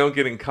 you know,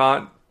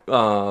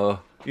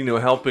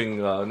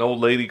 helping an old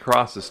lady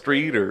cross the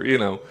street or, you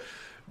know,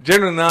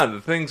 generally not.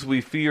 The things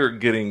we fear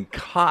getting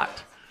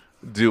caught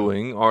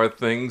doing are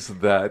things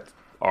that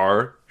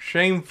are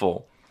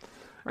shameful.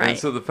 Right. And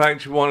so the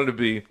fact you wanted to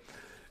be,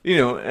 you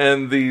know,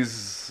 and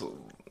these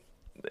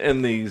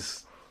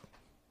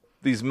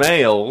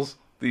males,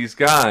 these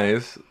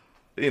guys,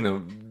 you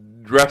know,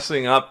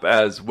 dressing up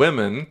as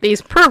women.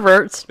 These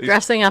perverts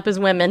dressing up as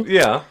women.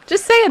 Yeah.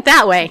 Just say it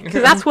that way,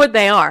 because that's what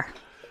they are.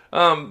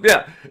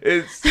 Yeah.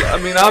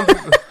 I'm...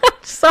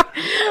 Sorry.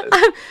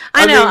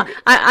 I know.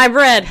 I've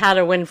read How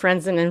to Win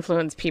Friends and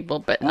Influence People,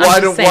 but why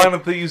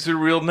don't they use their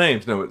real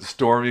names? No, it's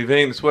Stormy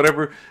Vane, it's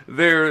whatever.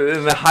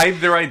 They hide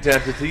their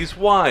identities.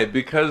 Why?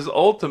 Because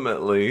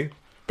ultimately...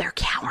 They're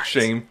cowards.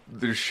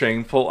 They're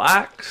shameful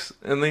acts,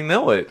 and they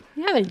know it.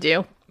 Yeah, they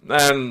do.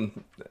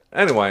 And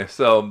anyway,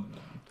 so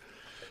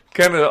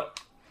kind of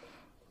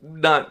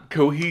not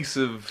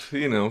cohesively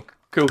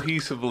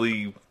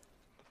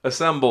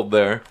assembled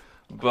there.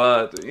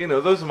 But,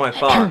 those are my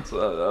thoughts.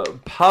 A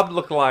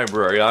public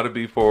library ought to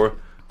be for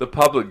the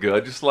public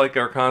good, just like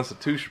our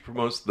Constitution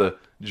promotes the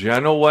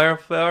general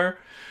welfare.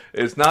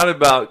 It's not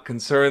about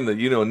concern that,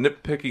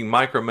 nitpicking,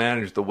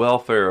 micromanage the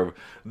welfare of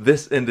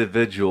this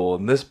individual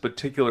and this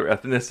particular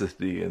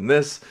ethnicity and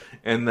this,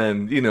 and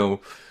then,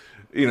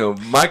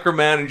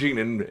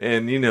 micromanaging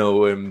and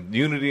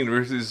unity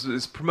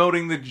is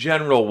promoting the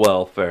general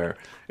welfare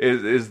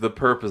is the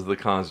purpose of the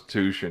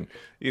Constitution.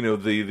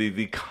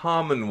 The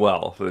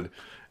commonwealth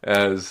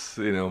as,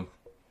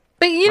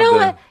 But you know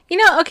what?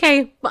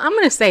 Okay, well, I'm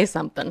going to say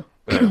something.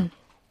 Yeah.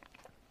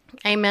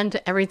 Amen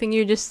to everything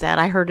you just said.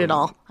 I heard it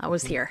all. I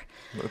was here.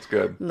 That's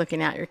good.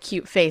 Looking at your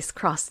cute face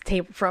across the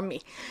table from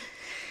me.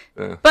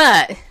 Yeah.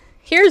 But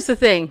here's the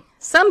thing.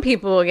 Some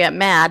people will get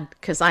mad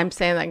because I'm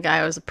saying that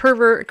guy was a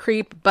pervert, a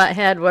creep,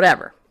 butthead,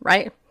 whatever.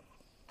 Right?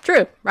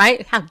 True,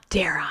 right? How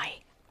dare I?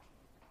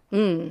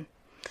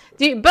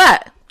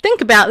 But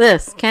think about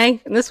this, okay?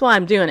 And this is why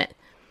I'm doing it.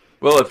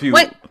 Well, if you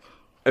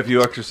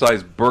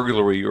exercise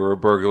burglary, you're a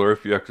burglar.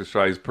 If you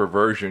exercise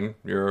perversion,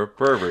 you're a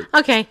pervert.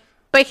 Okay,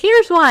 but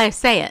here's why I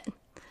say it.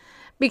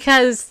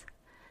 Because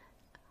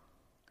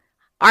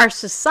our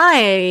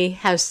society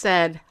has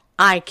said,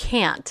 I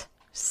can't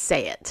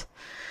say it.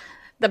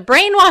 The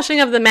brainwashing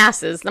of the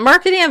masses, the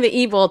marketing of the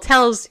evil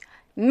tells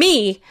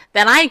me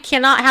that I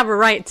cannot have a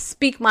right to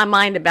speak my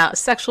mind about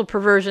sexual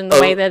perversion the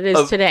way that it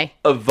is today.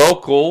 A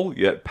vocal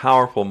yet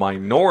powerful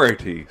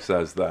minority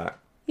says that.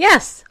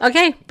 Yes,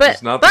 okay, but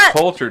it's not the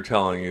culture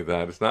telling you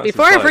that. It's not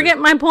before society. I forget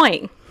my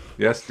point.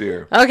 Yes,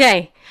 dear.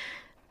 Okay,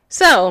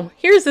 so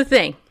here's the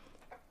thing.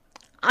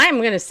 I'm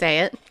going to say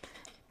it,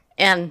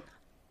 and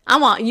I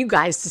want you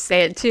guys to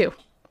say it too.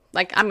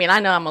 I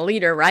know I'm a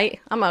leader, right?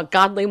 I'm a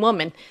godly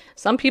woman.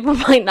 Some people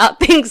might not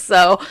think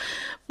so,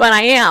 but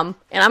I am.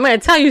 And I'm going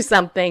to tell you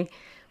something.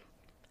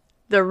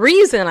 The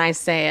reason I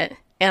say it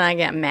and I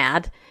get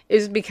mad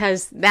is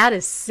because that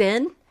is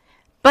sin,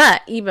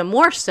 but even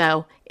more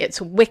so,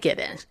 it's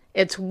wickedness.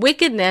 It's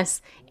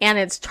wickedness, and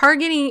it's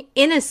targeting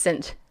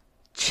innocent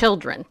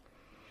children.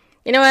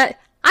 You know what?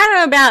 I don't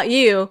know about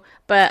you,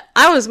 but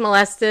I was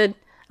molested.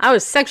 I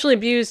was sexually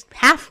abused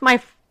half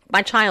my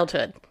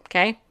childhood,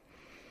 okay?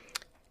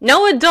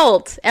 No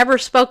adult ever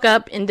spoke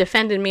up and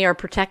defended me or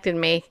protected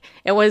me.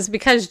 It was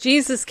because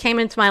Jesus came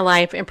into my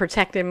life and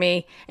protected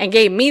me and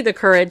gave me the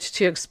courage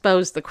to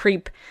expose the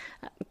creep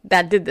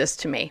that did this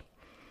to me,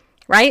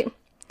 right?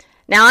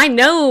 Now, I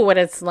know what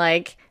it's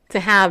like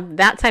to have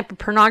that type of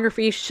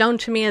pornography shown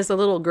to me as a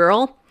little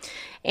girl,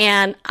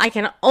 and I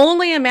can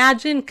only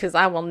imagine, because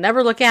I will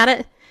never look at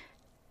it,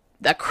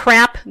 the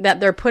crap that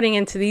they're putting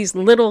into these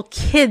little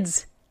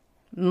kids'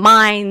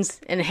 minds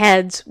and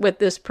heads with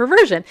this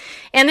perversion.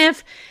 And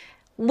if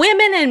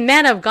women and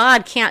men of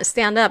God can't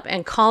stand up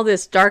and call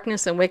this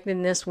darkness and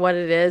wickedness what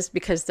it is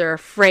because they're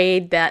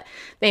afraid that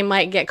they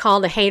might get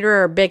called a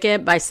hater or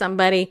bigot by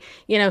somebody,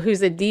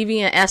 who's a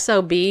deviant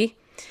SOB,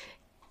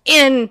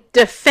 in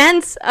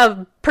defense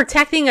of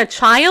protecting a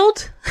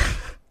child,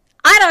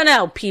 I don't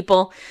know,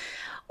 people.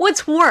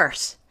 What's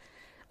worse?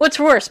 What's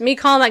worse, me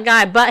calling that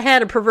guy a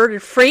butthead, a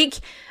perverted freak,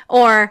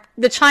 or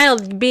the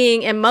child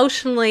being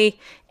emotionally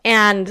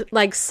and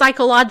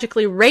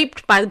psychologically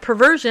raped by the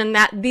perversion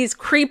that these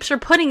creeps are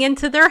putting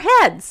into their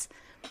heads?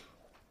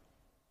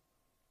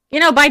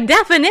 By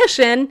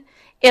definition,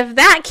 if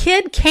that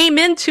kid came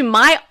into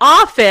my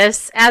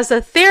office as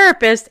a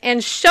therapist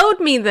and showed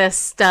me this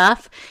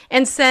stuff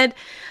and said,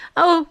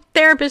 oh,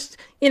 therapist,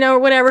 or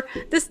whatever,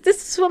 this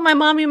is what my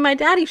mommy and my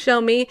daddy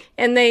show me,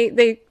 and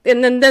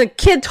and then the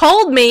kid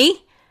told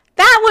me,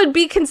 that would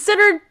be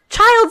considered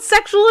child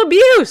sexual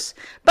abuse.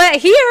 But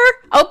here,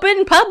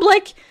 open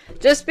public,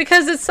 just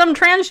because it's some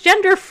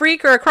transgender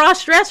freak or a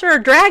cross-dresser or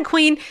a drag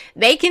queen,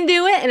 they can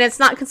do it and it's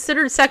not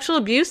considered sexual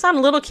abuse on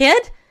a little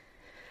kid?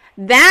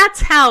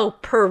 That's how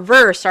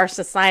perverse our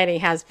society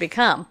has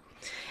become.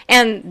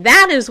 And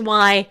that is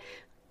why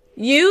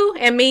you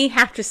and me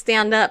have to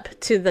stand up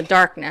to the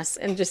darkness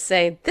and just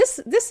say,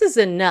 this is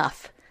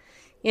enough.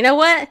 You know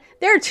what?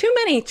 There are too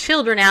many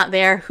children out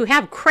there who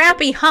have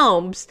crappy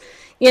homes,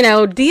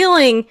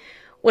 dealing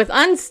with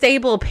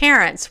unstable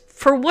parents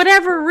for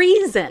whatever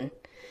reason,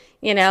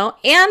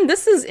 and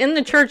this is in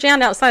the church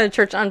and outside the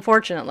church,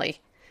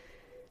 unfortunately.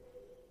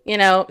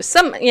 And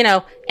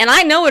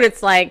I know what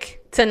it's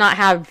like to not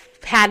have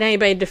had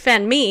anybody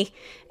defend me,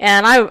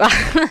 and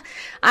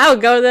I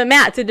would go to the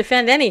mat to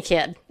defend any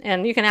kid,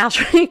 and you can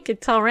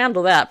tell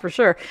Randall that for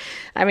sure.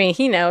 I mean,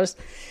 he knows.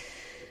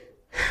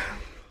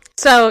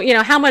 So,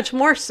 how much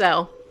more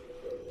so,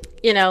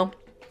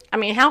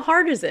 how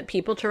hard is it,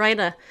 people, to write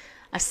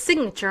a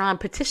signature on a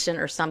petition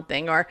or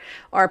something, or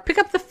pick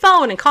up the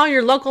phone and call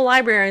your local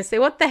library and say,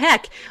 what the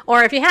heck?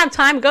 Or if you have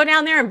time, go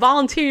down there and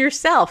volunteer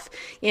yourself,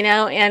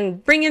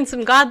 and bring in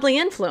some godly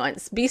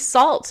influence. Be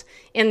salt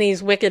in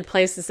these wicked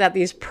places that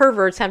these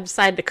perverts have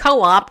decided to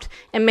co-opt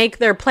and make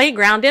their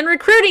playground and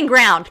recruiting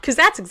ground, because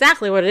that's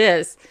exactly what it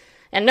is.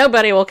 And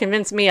nobody will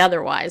convince me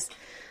otherwise.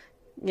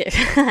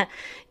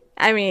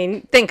 I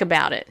mean, think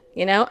about it,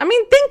 think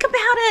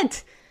about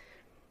it.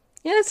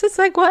 It's just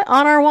like, what?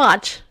 On our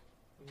watch.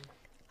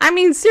 I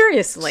mean,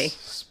 seriously.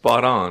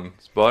 Spot on.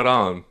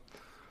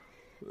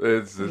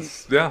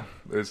 It's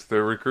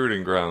their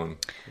recruiting ground.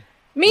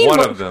 Meanwhile,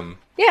 one of them.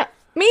 Yeah.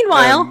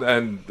 Meanwhile,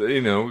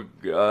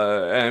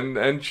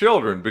 and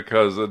children,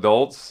 because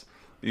adults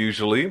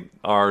usually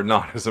are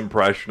not as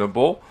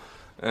impressionable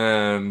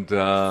and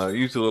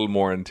usually a little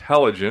more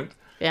intelligent.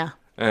 Yeah.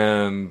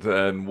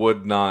 And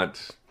would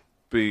not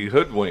be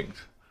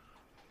hoodwinked,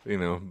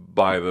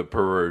 by the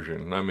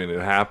perversion. I mean,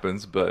 it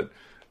happens, but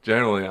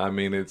generally, I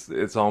mean, it's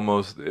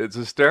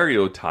a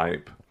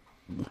stereotype.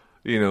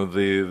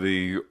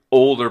 The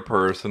older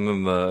person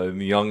and the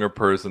younger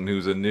person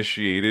who's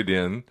initiated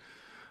in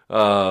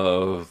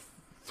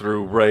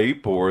through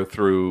rape or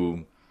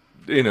through,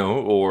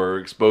 or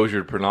exposure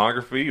to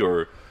pornography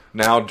or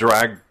now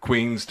drag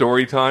queen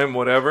story time,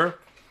 whatever.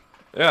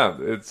 Yeah,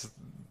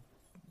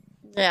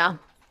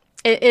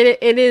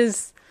 it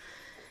is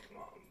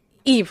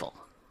evil.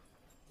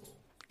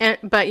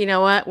 But you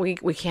know what?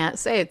 We can't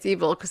say it's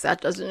evil because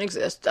that doesn't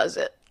exist, does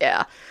it?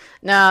 Yeah.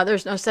 No,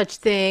 there's no such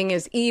thing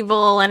as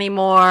evil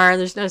anymore.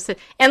 There's no such...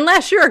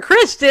 Unless you're a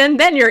Christian,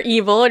 then you're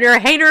evil and you're a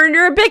hater and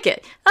you're a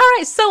bigot. All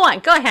right, so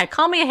what? Go ahead.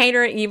 Call me a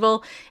hater,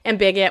 evil, and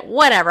bigot.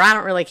 Whatever. I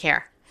don't really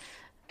care.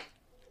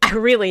 I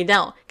really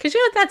don't. Because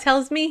you know what that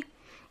tells me?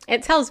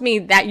 It tells me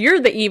that you're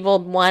the evil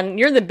one,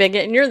 you're the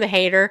bigot, and you're the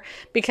hater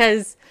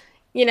because,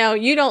 you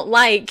don't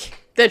like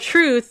the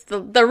truth,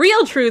 the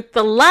real truth,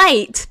 the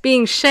light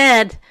being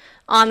shed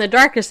on the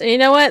darkness. And you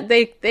know what?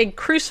 They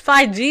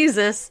crucified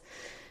Jesus,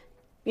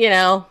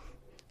 and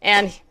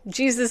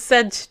Jesus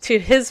said to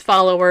his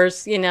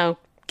followers,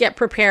 get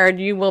prepared,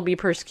 you will be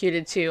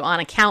persecuted too on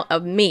account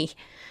of me.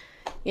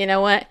 You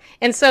know what?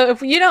 And so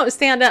if you don't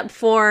stand up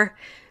for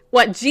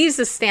what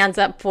Jesus stands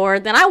up for,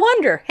 then I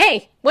wonder,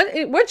 hey,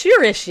 what's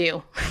your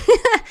issue?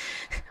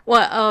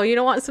 What? Oh, you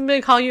don't want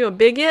somebody to call you a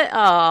bigot?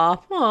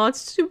 Oh,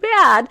 it's too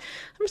bad.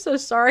 I'm so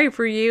sorry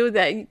for you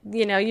that,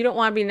 you don't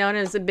want to be known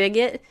as a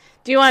bigot.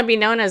 Do you want to be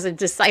known as a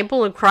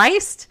disciple of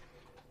Christ?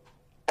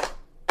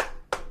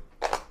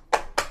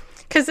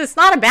 Because it's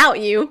not about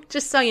you,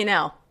 just so you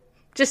know.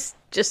 Just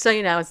so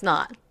you know, it's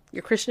not.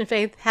 Your Christian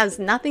faith has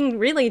nothing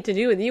really to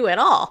do with you at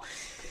all.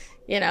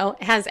 It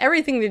has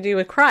everything to do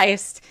with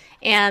Christ.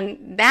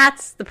 And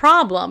that's the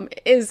problem,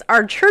 is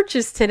our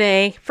churches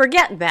today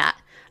forget that.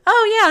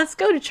 Oh, yeah, let's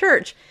go to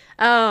church.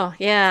 Oh,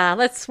 yeah,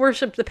 let's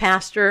worship the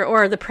pastor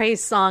or the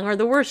praise song or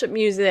the worship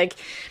music,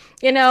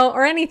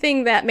 or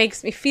anything that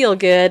makes me feel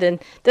good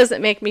and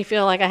doesn't make me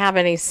feel like I have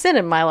any sin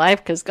in my life,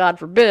 because God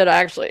forbid I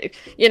actually,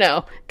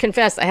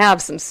 confess I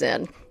have some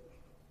sin.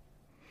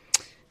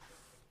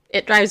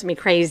 It drives me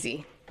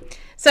crazy.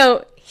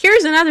 So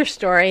here's another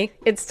story.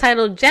 It's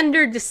titled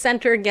Gender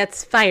Dissenter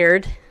Gets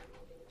Fired.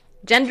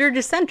 Gender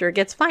Dissenter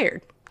Gets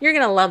Fired. You're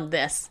going to love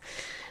this.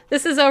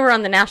 This is over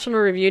on the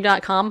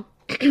nationalreview.com.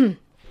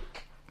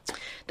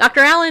 Dr.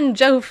 Alan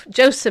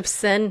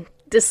Josephson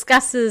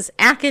discusses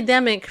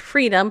academic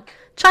freedom,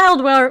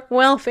 child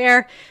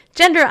welfare,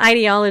 gender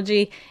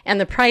ideology, and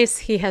the price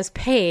he has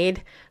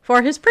paid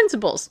for his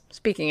principles.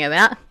 Speaking of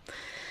that,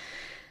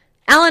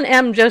 Alan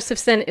M.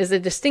 Josephson is a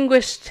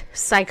distinguished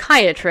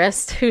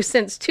psychiatrist who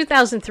since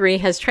 2003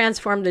 has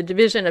transformed the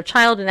Division of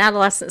Child and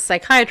Adolescent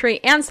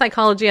Psychiatry and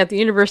Psychology at the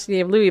University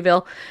of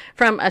Louisville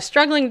from a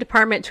struggling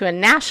department to a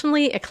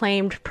nationally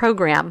acclaimed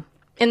program.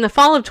 In the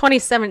fall of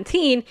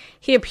 2017,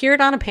 he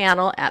appeared on a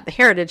panel at the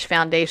Heritage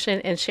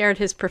Foundation and shared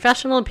his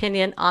professional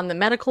opinion on the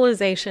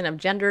medicalization of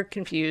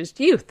gender-confused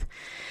youth.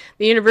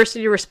 The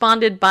university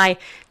responded by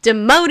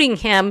demoting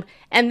him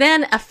and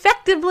then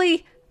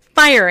effectively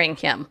firing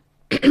him.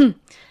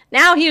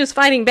 Now he was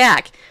fighting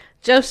back.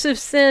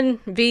 Josephson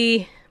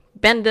v.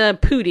 Benda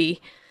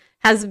Pudi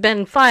has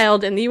been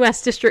filed in the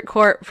U.S. District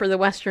Court for the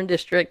Western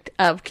District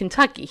of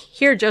Kentucky.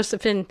 Here,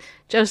 Josephson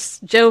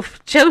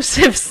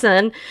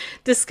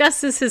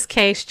discusses his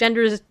case,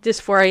 gender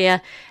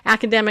dysphoria,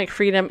 academic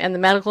freedom, and the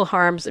medical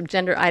harms of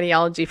gender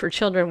ideology for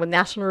children with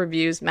National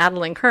Review's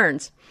Madeline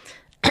Kearns.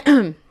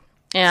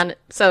 And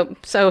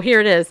so here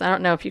it is. I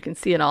don't know if you can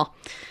see it all.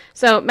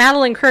 So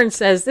Madeline Kearns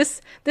says,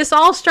 this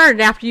all started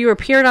after you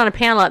appeared on a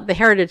panel at the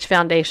Heritage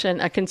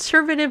Foundation, a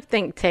conservative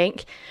think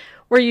tank.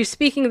 Were you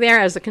speaking there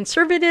as a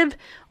conservative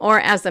or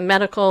as a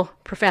medical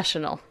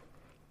professional?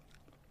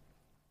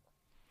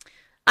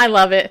 I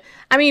love it.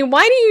 I mean,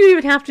 why do you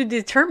even have to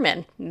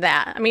determine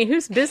that? I mean,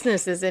 whose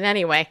business is it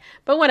anyway?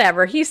 But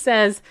whatever. He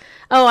says,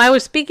 oh, I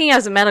was speaking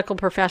as a medical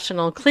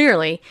professional,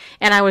 clearly,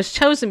 and I was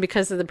chosen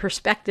because of the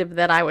perspective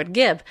that I would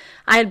give.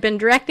 I had been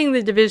directing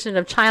the Division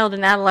of Child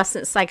and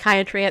Adolescent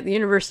Psychiatry at the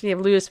University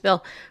of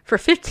Louisville for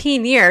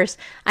 15 years.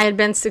 I had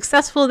been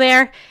successful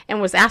there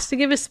and was asked to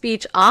give a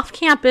speech off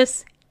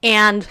campus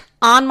and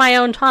on my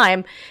own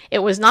time. It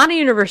was not a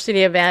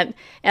university event,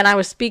 and I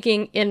was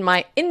speaking in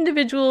my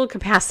individual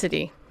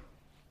capacity.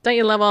 Don't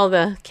you love all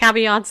the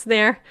caveats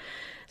there?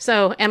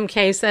 So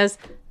MK says,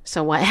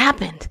 so what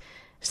happened?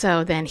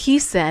 So then he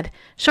said,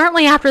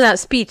 shortly after that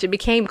speech, it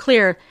became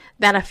clear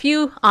that a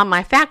few on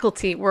my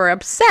faculty were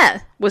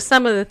upset with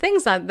some of the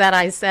things that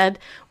I said.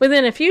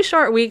 Within a few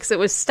short weeks, it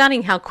was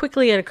stunning how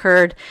quickly it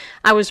occurred.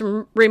 I was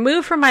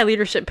removed from my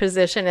leadership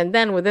position, and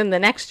then within the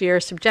next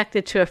year,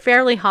 subjected to a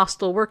fairly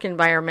hostile work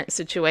environment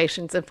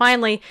situations. And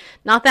finally,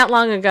 not that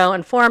long ago,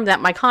 informed that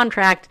my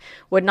contract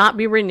would not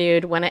be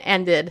renewed when it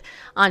ended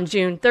on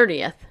June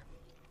 30th.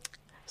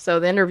 So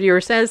the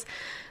interviewer says,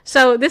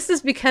 so this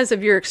is because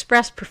of your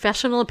expressed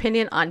professional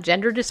opinion on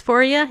gender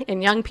dysphoria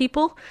in young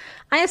people.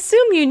 I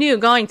assume you knew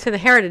going to the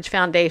Heritage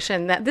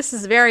Foundation that this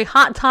is a very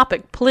hot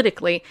topic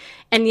politically,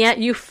 and yet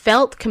you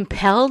felt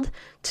compelled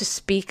to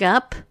speak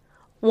up?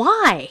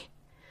 Why?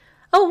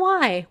 Oh,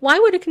 why? Why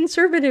would a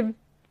conservative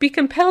be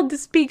compelled to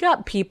speak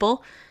up,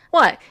 people?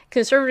 What?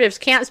 Conservatives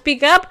can't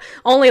speak up?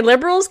 Only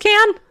liberals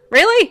can?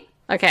 Really?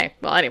 Okay,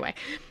 well, anyway.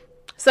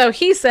 So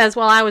he says,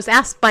 well, I was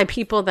asked by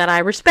people that I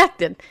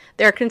respected.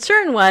 Their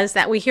concern was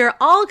that we hear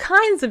all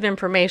kinds of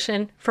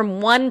information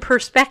from one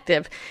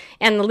perspective,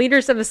 and the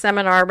leaders of the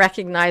seminar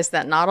recognized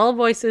that not all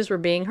voices were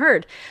being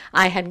heard.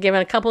 I had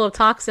given a couple of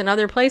talks in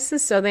other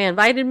places, so they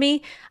invited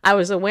me. I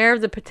was aware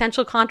of the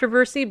potential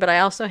controversy, but I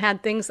also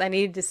had things I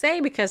needed to say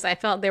because I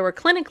felt they were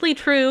clinically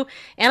true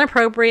and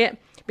appropriate,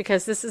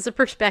 because this is a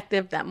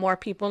perspective that more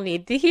people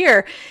need to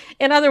hear.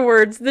 In other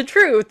words, the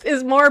truth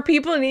is more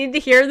people need to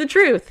hear the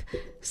truth.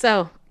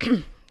 So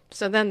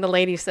then the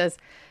lady says,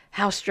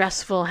 how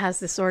stressful has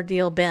this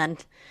ordeal been?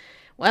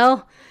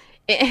 Well,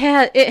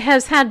 it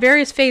has had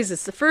various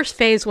phases. The first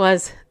phase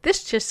was,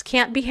 this just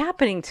can't be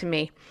happening to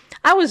me.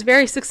 I was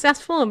very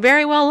successful and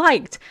very well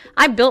liked.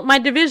 I built my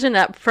division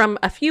up from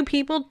a few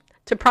people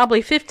to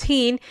probably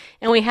 15,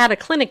 and we had a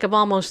clinic of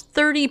almost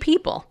 30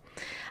 people.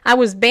 I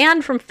was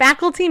banned from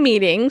faculty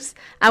meetings.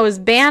 I was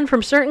banned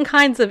from certain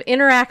kinds of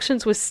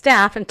interactions with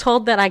staff and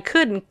told what I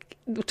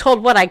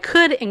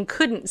could and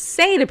couldn't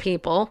say to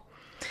people.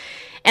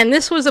 And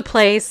this was a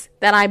place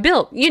that I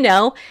built,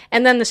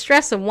 and then the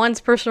stress of one's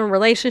personal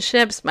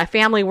relationships, my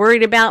family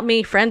worried about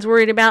me, friends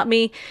worried about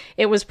me.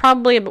 It was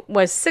probably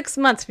 6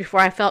 months before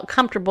I felt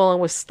comfortable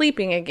and was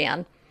sleeping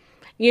again.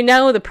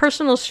 The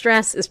personal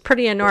stress is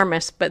pretty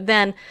enormous, but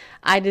then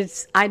I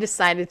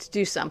decided to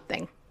do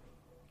something.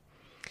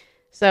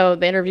 So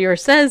the interviewer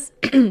says,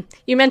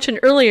 you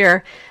mentioned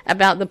earlier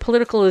about the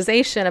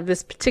politicalization of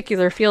this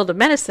particular field of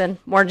medicine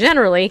more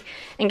generally,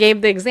 and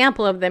gave the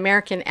example of the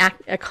American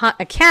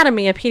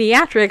Academy of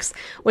Pediatrics,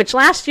 which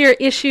last year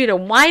issued a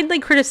widely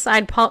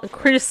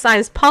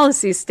criticized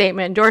policy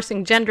statement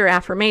endorsing gender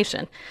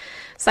affirmation,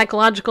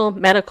 psychological,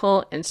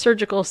 medical, and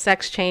surgical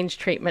sex change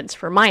treatments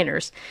for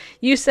minors.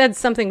 You said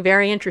something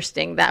very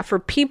interesting, that for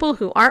people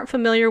who aren't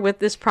familiar with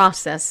this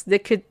process,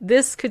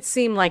 this could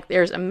seem like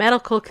there's a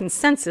medical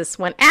consensus,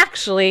 when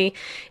actually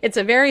it's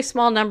a very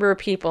small number of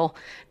people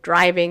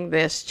driving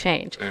this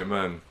change.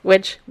 Amen.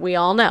 Which we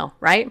all know,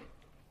 right?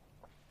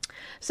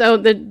 So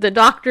the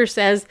doctor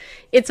says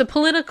it's a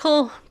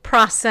political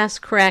process,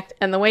 correct,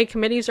 and the way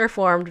committees are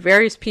formed,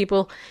 various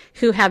people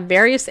who have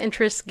various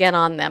interests get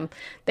on them.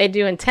 They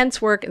do intense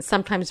work and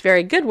sometimes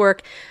very good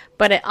work,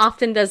 but it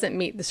often doesn't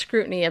meet the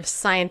scrutiny of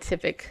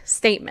scientific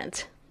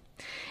statement.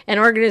 An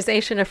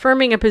organization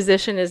affirming a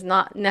position is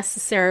not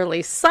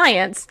necessarily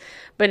science,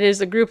 but it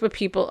is a group of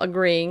people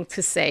agreeing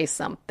to say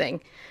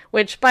something,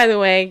 which, by the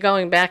way,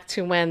 going back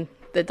to when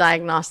the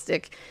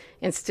Diagnostic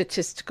and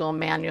Statistical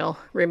Manual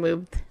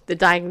removed the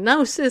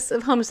diagnosis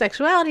of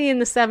homosexuality in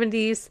the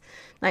 70s,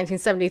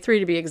 1973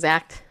 to be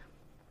exact.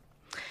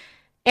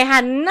 It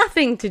had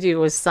nothing to do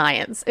with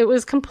science. It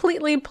was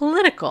completely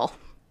political.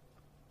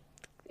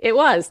 It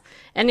was.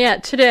 And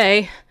yet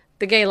today,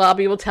 the gay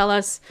lobby will tell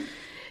us,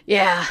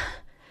 yeah,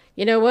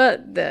 you know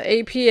what? The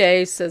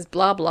APA says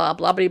blah, blah,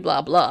 blah, blah,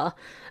 blah, blah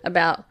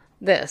about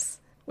this,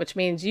 which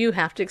means you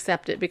have to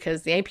accept it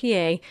because the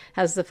APA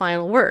has the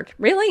final word.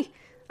 Really?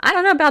 I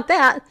don't know about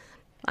that.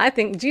 I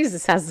think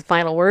Jesus has the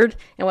final word,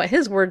 and what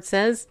his word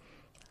says,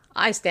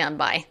 I stand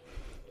by.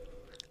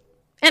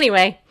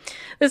 Anyway,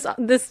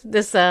 this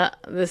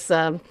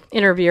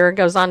interviewer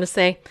goes on to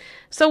say,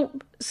 so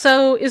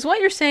is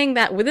what you're saying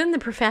that within the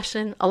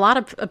profession, a lot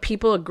of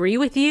people agree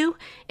with you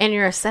and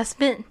your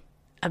assessment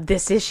of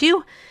this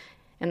issue?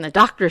 And the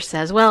doctor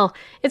says, well,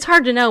 it's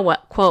hard to know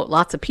what, quote,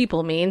 lots of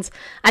people means.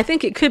 I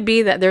think it could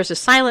be that there's a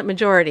silent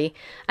majority.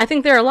 I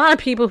think there are a lot of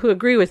people who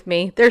agree with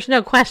me. There's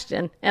no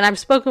question. And I've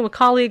spoken with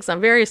colleagues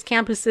on various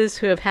campuses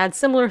who have had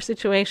similar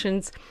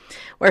situations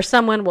where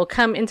someone will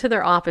come into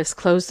their office,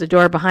 close the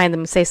door behind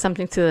them, and say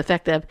something to the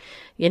effect of,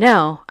 you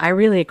know, I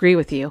really agree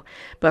with you,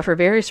 but for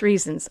various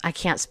reasons, I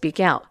can't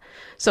speak out.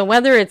 So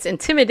whether it's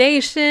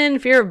intimidation,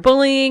 fear of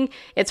bullying,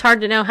 it's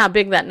hard to know how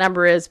big that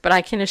number is, but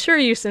I can assure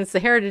you since the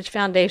Heritage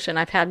Foundation,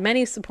 I've had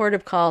many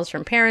supportive calls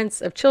from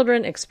parents of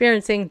children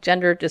experiencing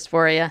gender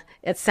dysphoria,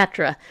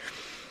 etc.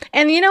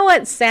 And you know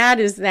what's sad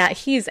is that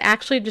he's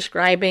actually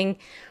describing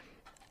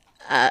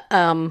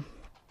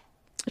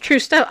true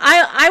stuff.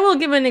 I will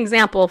give an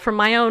example from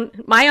my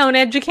own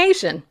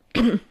education.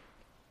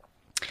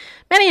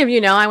 Many of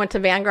you know I went to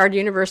Vanguard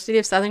University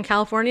of Southern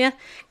California,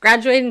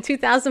 graduated in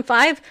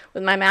 2005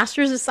 with my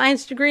Master's of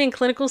Science degree in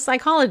clinical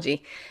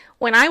psychology.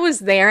 When I was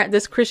there at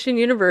this Christian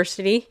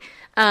university,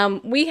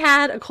 we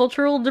had a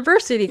cultural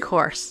diversity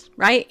course,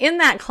 right? In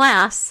that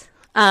class,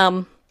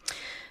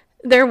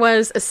 there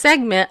was a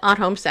segment on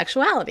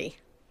homosexuality.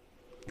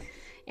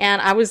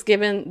 And I was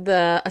given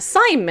the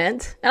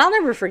assignment, and I'll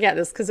never forget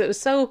this because it was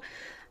so,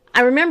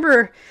 I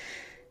remember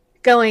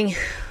going,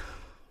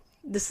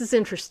 this is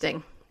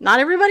interesting. Not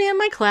everybody in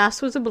my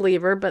class was a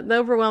believer, but the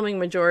overwhelming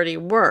majority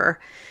were.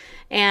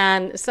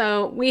 And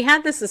so we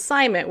had this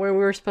assignment where we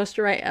were supposed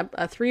to write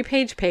a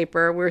 3-page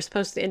paper. We were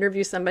supposed to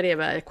interview somebody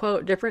about a,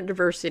 quote, different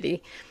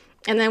diversity.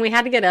 And then we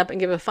had to get up and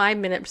give a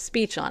 5-minute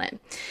speech on it.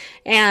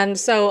 And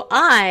so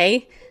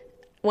I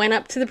went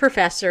up to the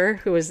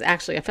professor, who was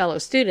actually a fellow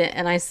student,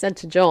 and I said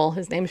to Joel,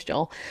 his name's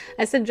Joel,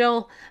 I said,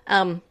 Joel,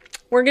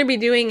 we're going to be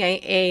doing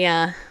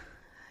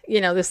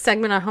this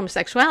segment on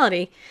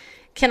homosexuality.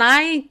 Can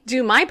I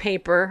do my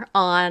paper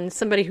on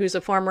somebody who's a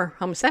former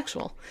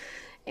homosexual?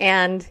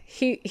 And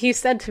he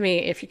said to me,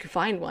 if you could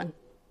find one.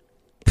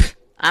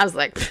 I was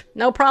like,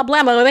 no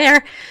problemo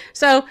there.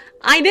 So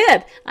I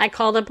did. I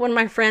called up one of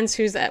my friends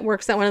who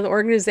works at one of the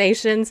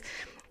organizations.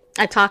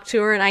 I talked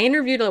to her and I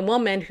interviewed a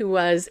woman who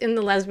was in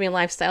the lesbian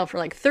lifestyle for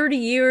like 30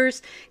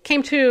 years,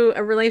 came to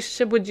a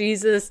relationship with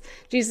Jesus.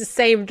 Jesus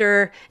saved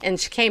her and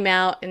she came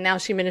out and now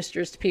she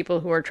ministers to people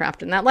who are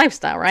trapped in that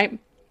lifestyle, right?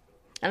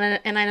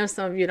 And I know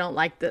some of you don't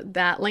like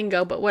that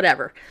lingo, but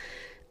whatever.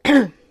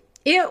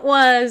 It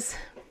was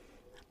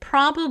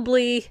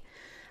probably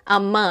a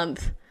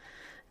month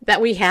that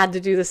we had to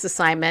do this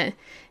assignment.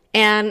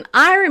 And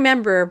I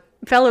remember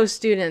fellow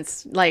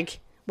students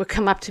would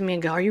come up to me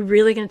and go, are you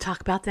really going to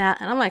talk about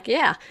that? And I'm like,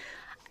 yeah.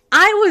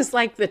 I was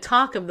like the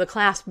talk of the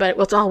class, but it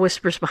was all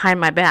whispers behind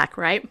my back,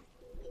 right?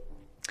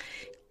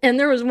 And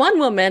there was one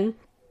woman,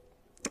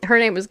 her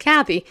name was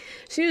Kathy.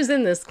 She was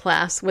in this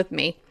class with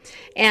me.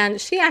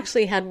 And she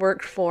actually had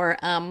worked for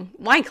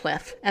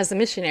Wycliffe as a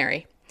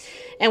missionary.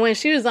 And when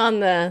she was on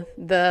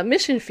the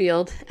mission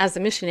field as a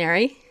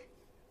missionary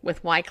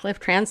with Wycliffe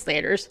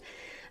translators,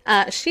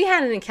 she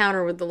had an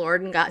encounter with the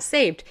Lord and got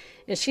saved.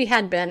 And she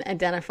had been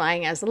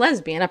identifying as a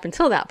lesbian up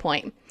until that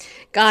point.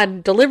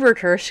 God delivered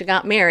her. She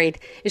got married.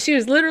 And she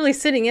was literally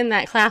sitting in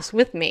that class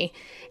with me.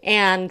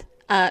 And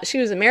she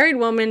was a married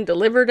woman,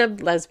 delivered of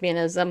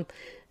lesbianism,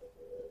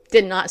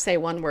 did not say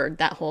one word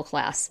that whole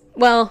class.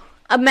 Well,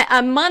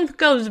 a month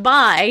goes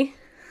by,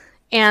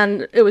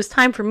 and it was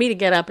time for me to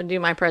get up and do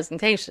my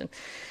presentation.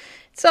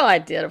 So I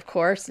did, of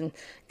course, and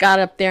got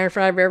up there in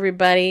front of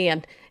everybody,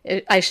 and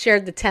I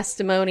shared the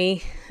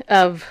testimony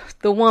of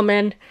the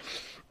woman,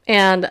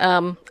 and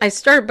I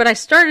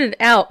started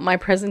out my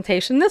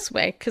presentation this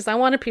way, because I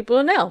wanted people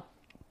to know.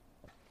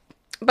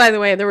 By the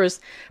way, there was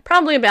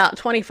probably about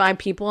 25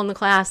 people in the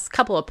class, a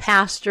couple of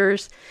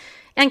pastors,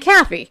 and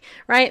Kathy,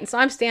 right? And so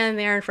I'm standing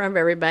there in front of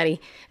everybody.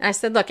 And I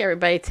said, look,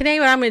 everybody, today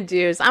what I'm going to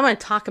do is I'm going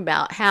to talk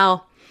about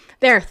how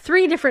there are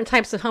 3 different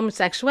types of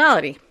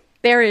homosexuality.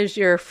 There is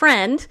your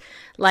friend,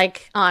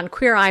 like on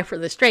Queer Eye for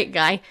the Straight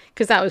Guy,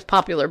 because that was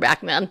popular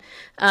back then.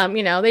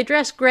 They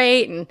dress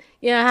great and,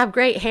 have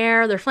great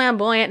hair. They're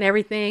flamboyant and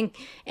everything.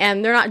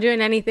 And they're not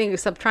doing anything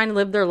except trying to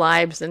live their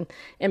lives and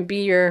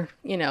be your,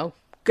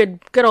 good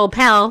old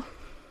pal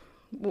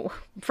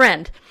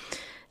friend.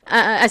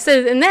 I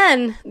said, and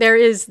then there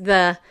is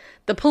the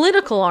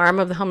political arm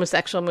of the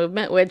homosexual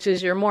movement, which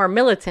is your more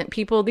militant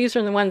people. These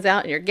are the ones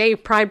out in your gay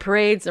pride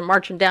parades and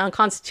marching down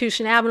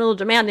Constitution Avenue,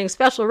 demanding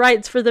special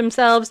rights for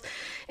themselves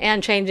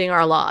and changing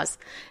our laws.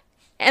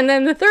 And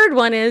then the third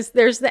one is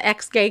there's the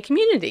ex-gay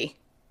community.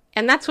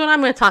 And that's what I'm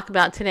going to talk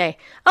about today.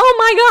 Oh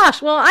my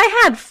gosh. Well,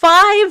 I had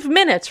 5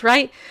 minutes,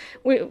 right?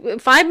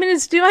 5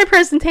 minutes to do my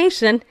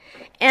presentation.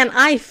 And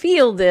I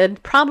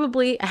fielded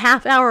probably a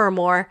half hour or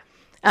more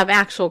of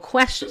actual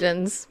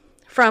questions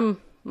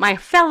from my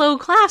fellow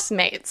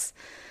classmates.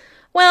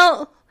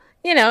 Well,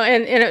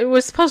 and it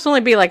was supposed to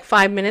only be like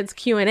 5 minutes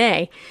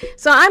Q&A.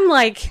 So I'm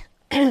like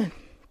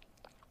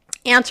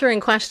answering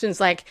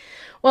questions like,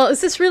 well, is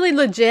this really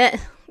legit?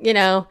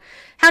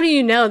 How do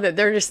you know that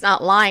they're just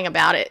not lying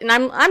about it? And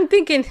I'm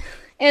thinking,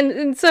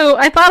 and so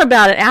I thought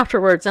about it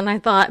afterwards and I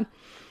thought,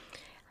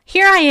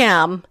 here I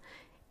am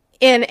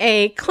in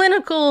a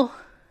clinical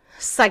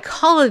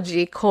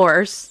psychology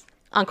course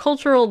on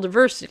cultural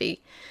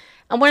diversity.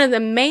 And one of the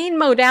main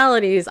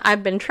modalities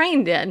I've been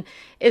trained in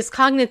is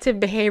cognitive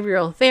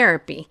behavioral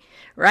therapy,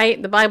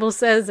 right? The Bible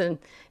says in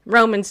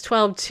Romans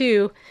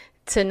 12:2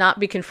 to not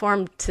be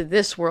conformed to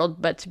this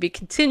world, but to be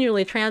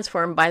continually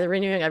transformed by the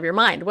renewing of your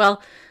mind.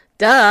 Well,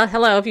 duh,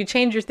 hello, if you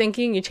change your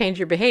thinking, you change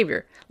your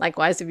behavior.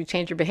 Likewise, if you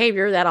change your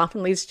behavior, that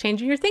often leads to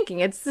changing your thinking.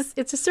 It's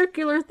a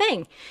circular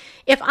thing.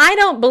 If I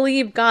don't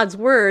believe God's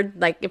word,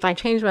 like if I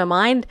change my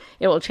mind,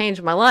 it will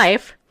change my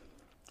life,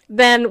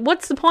 then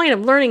what's the point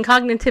of learning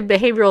cognitive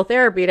behavioral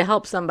therapy to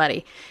help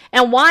somebody?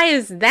 And why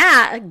is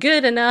that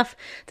good enough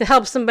to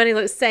help somebody,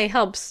 let's say,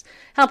 help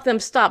them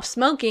stop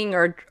smoking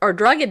or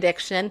drug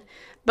addiction,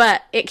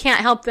 but it can't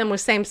help them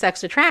with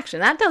same-sex attraction?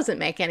 That doesn't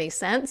make any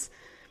sense,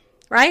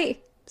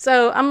 right?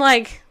 So I'm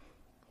like,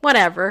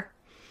 whatever.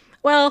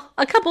 Well,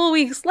 a couple of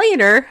weeks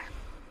later,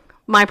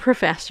 my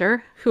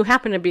professor, who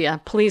happened to be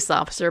a police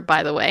officer,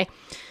 by the way,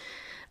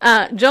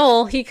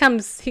 Joel, he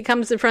comes in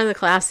front of the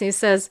class and he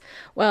says,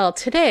 well,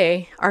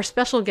 today our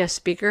special guest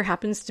speaker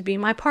happens to be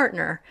my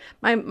partner,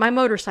 my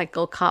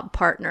motorcycle cop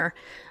partner.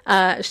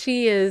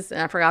 She is,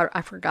 I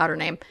forgot her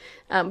name,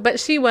 but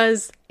she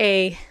was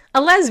a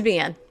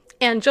lesbian,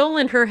 and Joel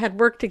and her had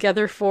worked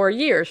together for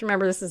years.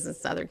 Remember, this is in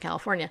Southern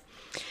California.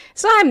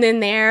 So I'm in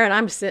there and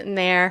I'm sitting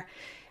there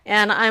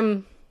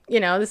and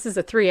this is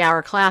a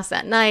 3-hour class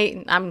at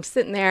night. I'm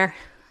sitting there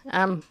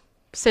and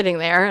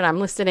I'm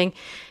listening.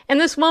 And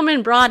this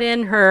woman brought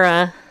in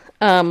her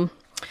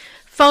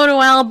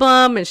photo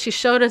album, and she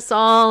showed us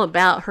all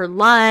about her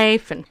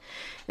life and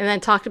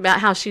then talked about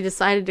how she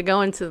decided to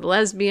go into the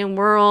lesbian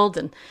world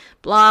and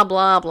blah,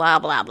 blah, blah,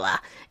 blah, blah.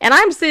 And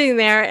I'm sitting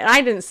there and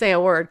I didn't say a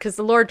word because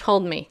the Lord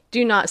told me,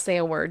 do not say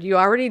a word. You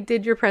already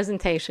did your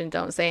presentation.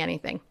 Don't say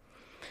anything.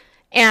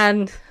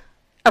 And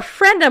a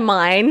friend of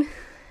mine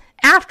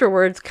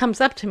afterwards comes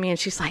up to me and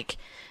she's like,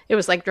 it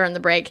was like during the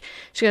break.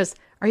 She goes,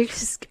 Are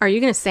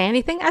you going to say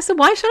anything? I said,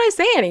 why should I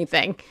say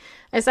anything?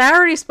 I said, I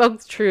already spoke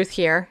the truth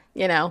here,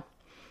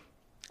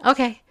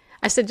 Okay.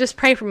 I said, just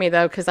pray for me,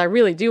 though, because I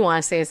really do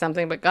want to say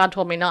something, but God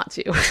told me not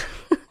to.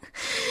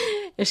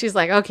 And she's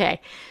like,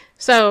 okay.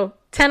 So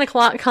 10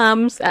 o'clock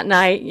comes at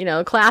night,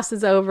 class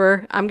is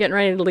over. I'm getting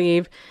ready to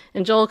leave.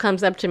 And Joel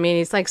comes up to me and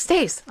he's like,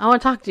 Stace, I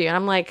want to talk to you. And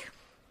I'm like,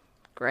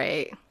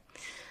 great.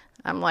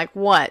 I'm like,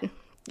 what?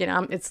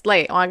 It's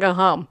late. I want to go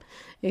home.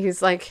 And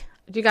he's like,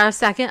 do you got a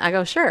second? I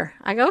go, sure.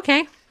 I go,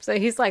 okay. So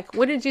he's like,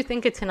 what did you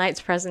think of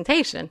tonight's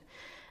presentation?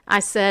 I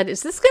said,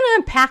 is this going to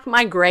impact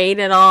my grade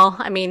at all?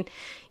 I mean,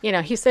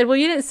 he said, well,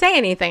 you didn't say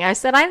anything. I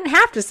said, I didn't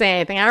have to say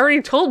anything. I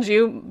already told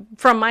you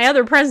from my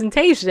other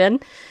presentation,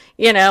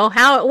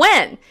 how it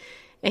went.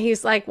 And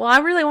he's like, well, I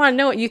really want to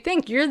know what you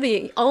think. You're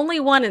the only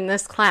one in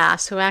this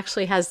class who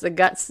actually has the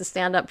guts to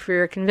stand up for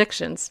your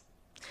convictions.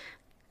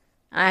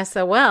 And I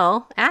said,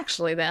 well,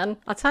 actually then,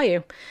 I'll tell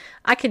you,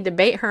 I could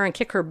debate her and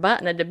kick her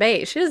butt in a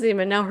debate. She doesn't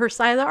even know her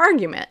side of the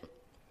argument.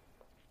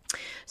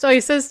 So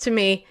he says to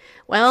me,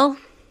 well,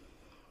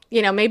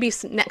 maybe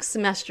next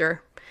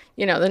semester,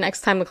 the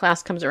next time the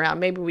class comes around,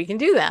 maybe we can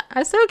do that.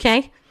 I said,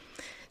 okay.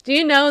 Do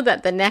you know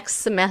that the next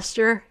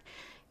semester,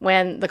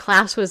 when the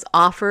class was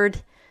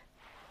offered,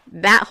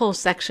 that whole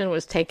section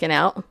was taken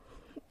out?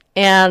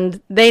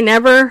 And they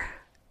never,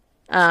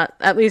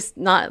 at least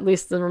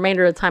the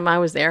remainder of the time I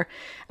was there,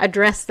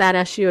 addressed that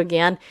issue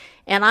again.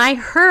 And I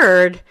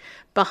heard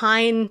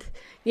behind,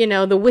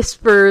 the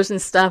whispers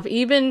and stuff,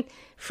 even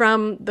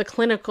from the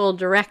clinical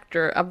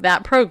director of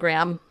that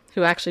program,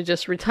 who actually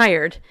just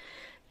retired,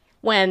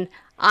 when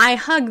I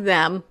hugged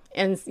them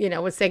and,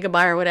 would say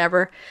goodbye or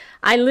whatever,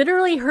 I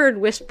literally heard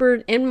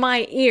whispered in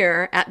my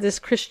ear at this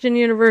Christian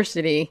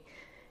university,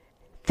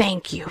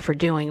 thank you for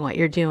doing what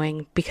you're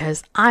doing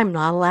because I'm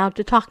not allowed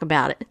to talk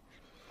about it.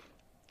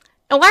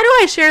 And why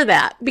do I share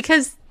that?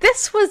 Because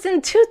this was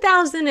in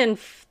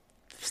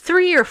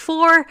 2003 or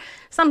 4,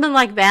 something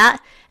like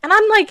that. And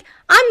I'm like,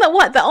 I'm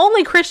the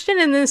only Christian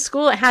in this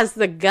school that has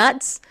the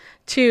guts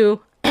to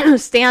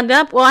stand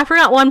up? Well, I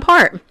forgot one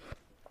part.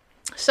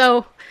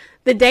 So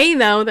the day,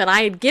 though, that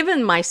I had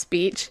given my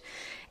speech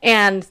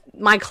and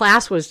my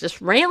class was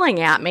just railing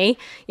at me,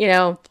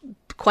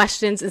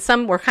 questions, and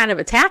some were kind of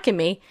attacking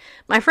me,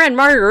 my friend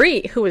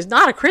Marguerite, who was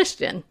not a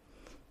Christian,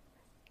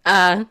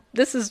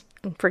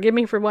 forgive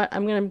me for what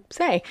I'm going to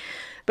say,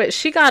 but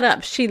she got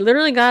up. She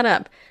literally got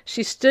up.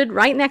 She stood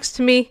right next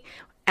to me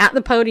at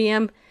the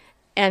podium,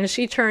 and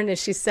she turned and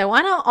she said,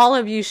 why don't all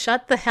of you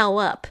shut the hell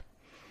up?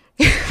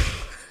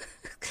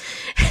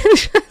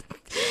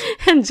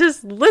 And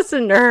just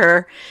listen to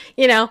her.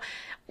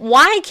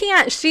 Why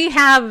can't she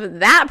have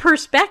that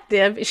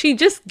perspective? She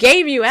just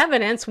gave you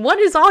evidence. What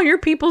is all your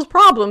people's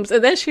problems?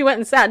 And then she went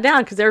and sat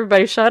down because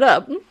everybody shut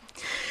up.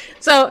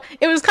 So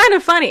it was kind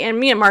of funny. And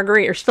me and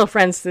Marguerite are still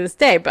friends to this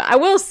day. But I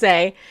will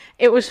say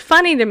it was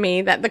funny to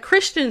me that the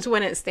Christians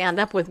wouldn't stand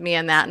up with me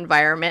in that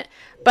environment,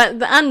 but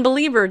the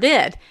unbeliever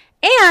did.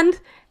 And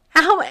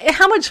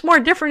how much more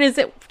different is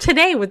it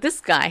today with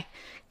this guy?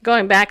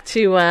 Going back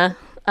to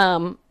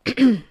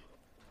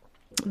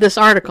this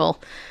article.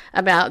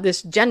 about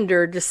this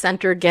gender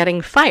dissenter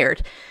getting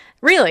fired.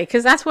 Really,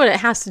 because that's what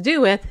it has to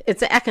do with.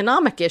 It's an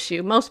economic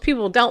issue. Most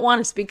people don't want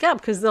to speak up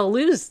because they'll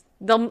lose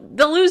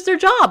their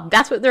job.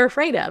 That's what they're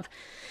afraid of.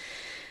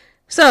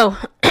 So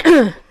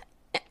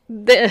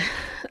the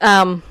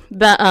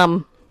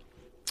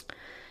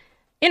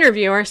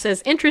interviewer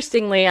says,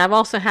 interestingly, I've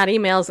also had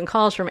emails and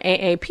calls from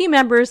AAP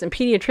members and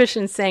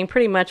pediatricians saying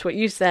pretty much what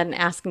you said and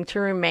asking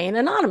to remain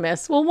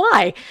anonymous. Well,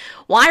 why?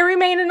 Why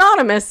remain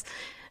anonymous?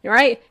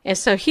 Right? And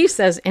so he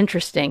says,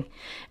 interesting.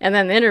 And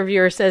then the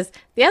interviewer says,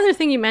 the other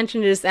thing you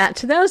mentioned is that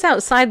to those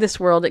outside this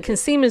world, it can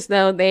seem as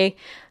though there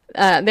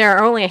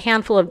are only a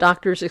handful of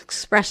doctors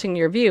expressing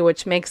your view,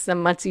 which makes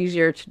them much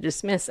easier to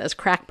dismiss as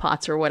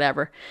crackpots or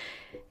whatever.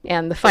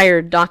 And the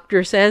fired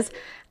doctor says,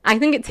 I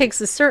think it takes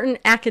a certain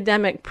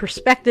academic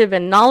perspective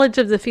and knowledge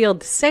of the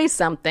field to say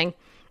something.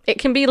 It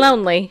can be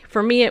lonely.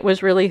 For me, it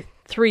was really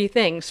three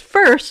things.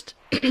 First,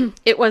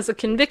 it was a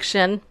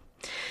conviction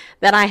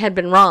that I had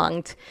been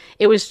wronged.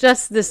 It was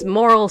just this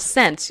moral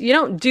sense. You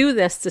don't do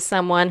this to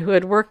someone who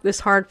had worked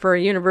this hard for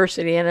a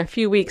university and in a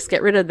few weeks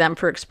get rid of them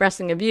for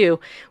expressing a view,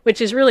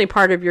 which is really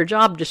part of your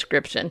job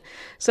description.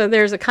 So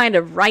there's a kind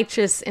of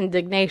righteous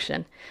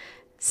indignation.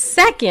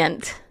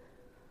 Second,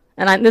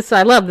 and I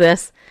love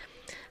this,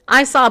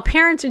 I saw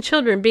parents and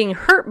children being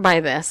hurt by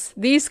this.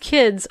 These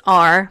kids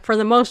are, for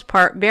the most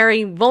part,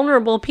 very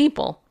vulnerable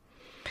people.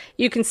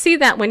 You can see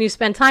that when you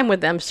spend time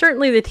with them.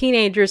 Certainly the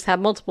teenagers have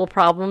multiple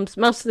problems.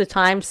 Most of the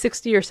time,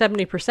 60 or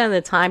 70% of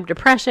the time,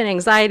 depression,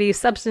 anxiety,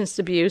 substance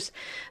abuse.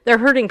 They're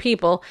hurting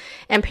people.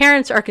 And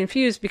parents are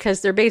confused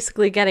because they're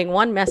basically getting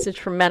one message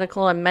from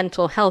medical and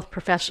mental health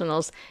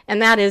professionals.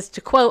 And that is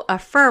to, quote,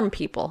 affirm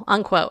people,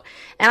 unquote.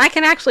 And I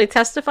can actually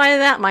testify to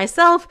that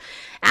myself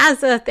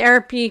as a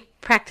therapy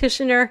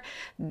practitioner.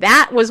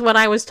 That was what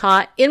I was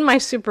taught in my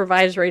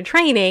supervisory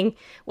training,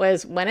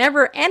 was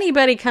whenever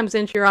anybody comes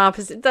into your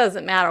office, it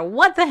doesn't matter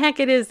what the heck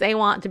it is they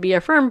want to be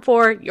affirmed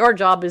for, your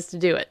job is to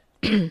do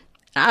it.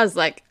 I was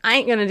like, I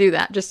ain't going to do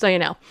that, just so you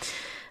know.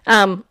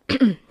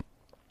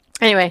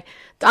 Anyway,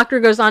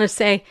 doctor goes on to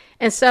say,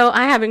 and so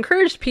I have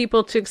encouraged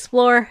people to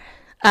explore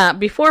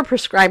before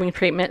prescribing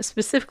treatment,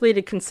 specifically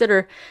to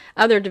consider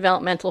other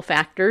developmental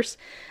factors,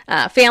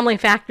 family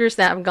factors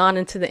that have gone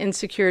into the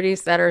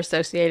insecurities that are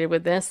associated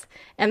with this.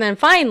 And then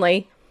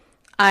finally,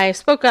 I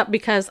spoke up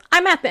because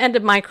I'm at the end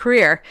of my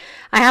career.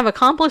 I have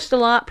accomplished a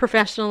lot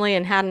professionally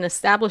and had an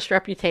established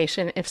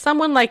reputation. If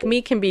someone like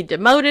me can be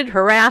demoted,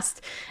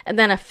 harassed, and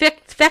then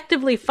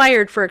effectively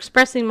fired for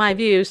expressing my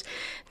views,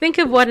 think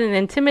of what an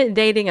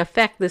intimidating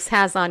effect this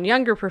has on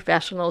younger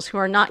professionals who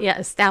are not yet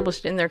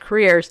established in their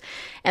careers.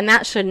 And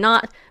that should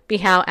not be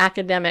how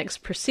academics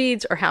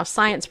proceeds or how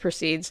science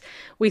proceeds.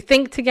 We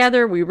think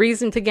together, we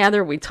reason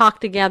together, we talk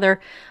together.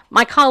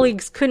 My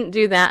colleagues couldn't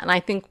do that, and I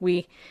think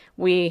we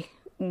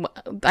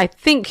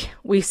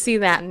see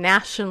that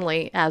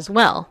nationally as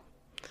well.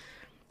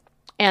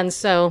 And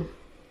so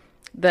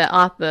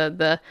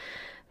the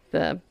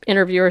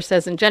interviewer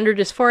says, and gender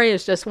dysphoria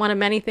is just one of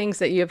many things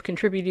that you have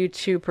contributed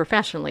to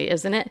professionally,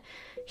 isn't it?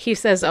 He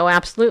says, oh,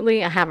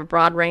 absolutely. I have a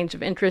broad range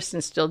of interests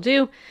and still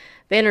do.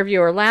 The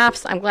interviewer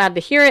laughs. I'm glad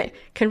to hear it.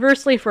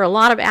 Conversely, for a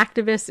lot of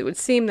activists, it would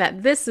seem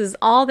that this is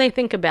all they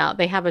think about.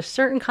 They have a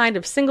certain kind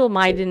of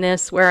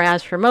single-mindedness,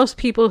 whereas for most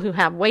people who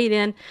have weighed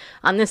in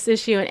on this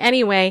issue in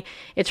any way,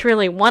 it's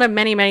really one of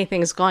many, many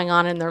things going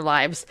on in their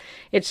lives.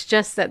 It's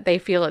just that they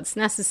feel it's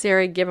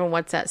necessary, given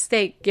what's at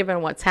stake,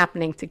 given what's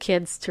happening to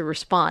kids, to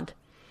respond.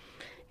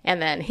 And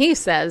then he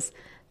says,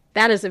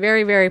 that is a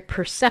very, very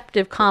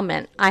perceptive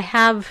comment. I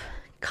have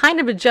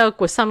kind of a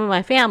joke with some of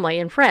my family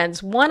and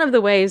friends. One of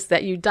the ways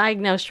that you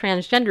diagnose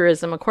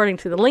transgenderism, according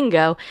to the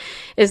lingo,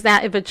 is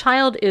that if a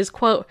child is,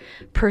 quote,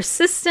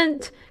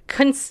 persistent,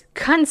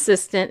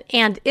 consistent,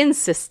 and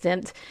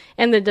insistent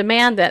in the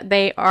demand that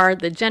they are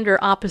the gender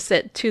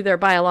opposite to their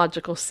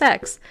biological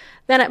sex,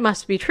 then it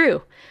must be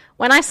true.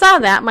 When I saw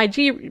that, my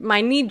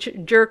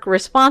knee-jerk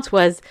response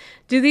was,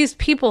 do these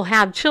people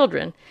have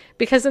children?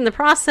 Because in the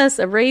process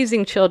of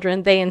raising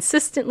children, they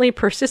insistently,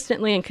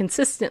 persistently, and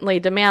consistently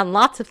demand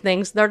lots of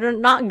things that are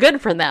not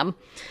good for them.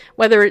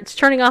 Whether it's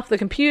turning off the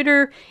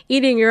computer,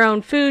 eating your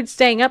own food,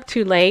 staying up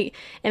too late,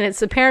 and it's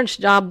the parent's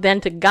job then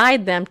to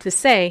guide them to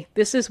say,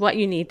 this is what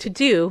you need to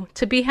do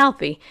to be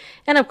healthy.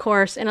 And of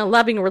course, in a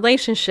loving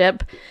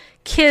relationship,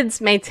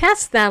 kids may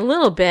test that a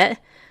little bit,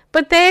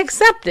 but they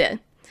accept it.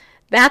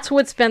 That's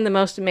what's been the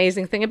most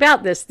amazing thing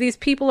about this. These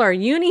people are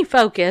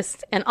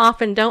uni-focused and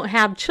often don't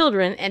have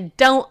children and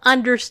don't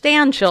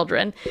understand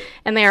children.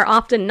 And they are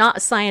often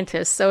not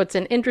scientists. So it's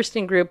an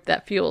interesting group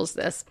that fuels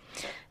this.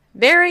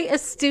 Very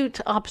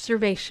astute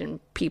observation,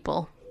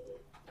 people.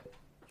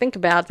 Think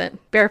about it.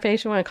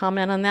 Bareface, you want to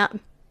comment on that?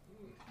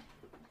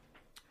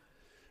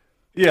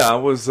 Yeah, I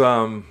was,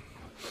 I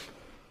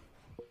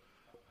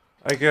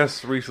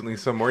guess recently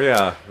somewhere,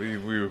 yeah,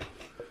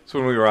 so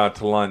when we were out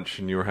to lunch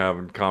and you were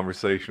having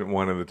conversation at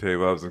one of the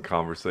table, I was in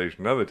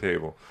conversation at another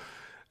table,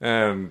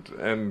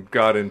 and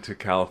got into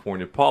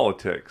California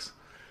politics,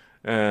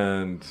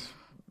 and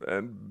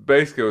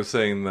basically I was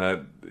saying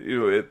that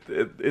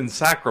in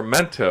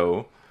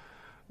Sacramento,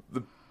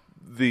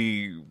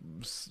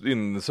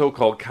 in the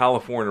so-called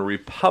California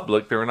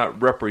Republic, there are not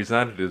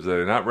representatives that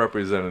are not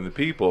representing the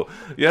people.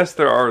 Yes,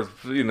 there are,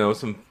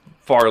 some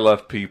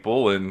far-left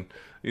people in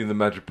the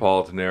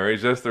metropolitan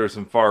areas. Yes, there are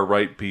some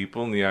far-right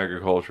people in the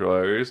agricultural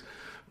areas.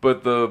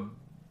 But the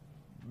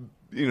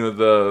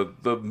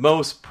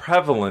most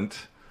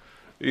prevalent,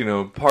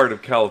 part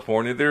of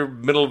California, they're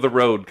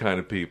middle-of-the-road kind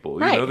of people.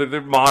 Right. They're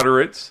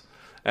moderates,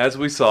 as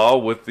we saw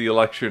with the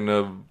election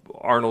of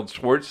Arnold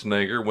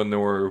Schwarzenegger when there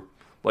were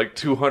like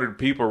 200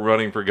 people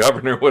running for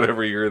governor,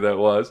 whatever year that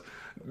was.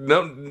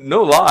 No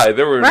lie.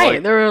 There were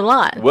there were a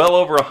lot. Well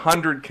over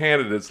 100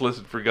 candidates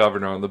listed for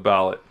governor on the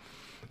ballot.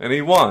 And he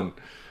won.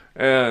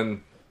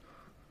 And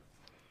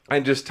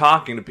just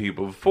talking to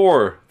people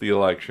before the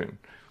election,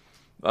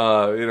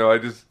 I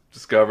just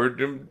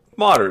discovered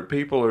moderate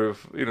people are,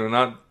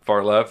 not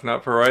far left,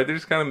 not far right. They're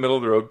just kind of middle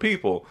of the road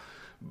people.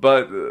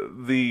 But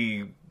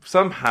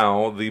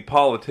somehow the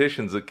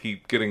politicians that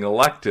keep getting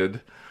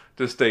elected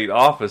to state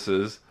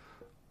offices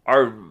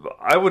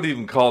I wouldn't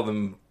even call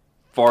them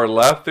far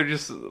left. They're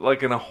just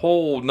like in a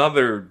whole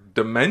nother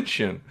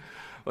dimension.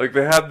 Like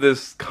they have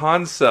this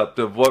concept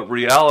of what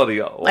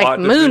reality like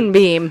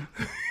Moonbeam.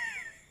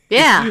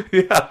 Yeah.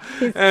 Yeah.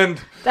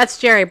 And that's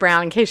Jerry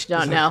Brown, in case you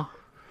don't know.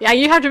 Yeah,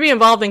 you have to be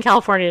involved in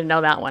California to know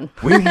that one.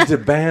 We need to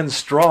ban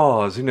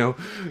straws, That's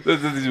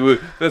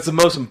the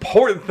most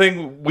important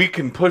thing we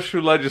can push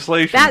through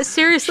legislation. That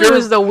seriously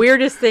was the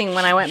weirdest thing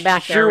when I went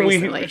back there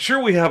recently.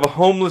 We have a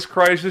homeless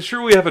crisis.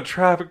 Sure, we have a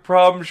traffic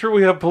problem. Sure,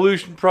 we have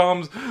pollution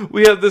problems.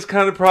 We have this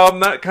kind of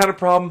problem, that kind of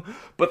problem.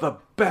 But the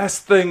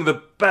best thing,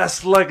 the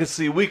best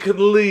legacy we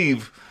can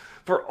leave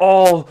for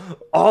all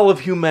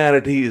of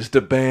humanity is to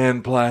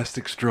ban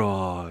plastic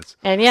straws.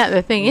 And yet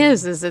the thing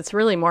is it's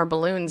really more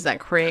balloons that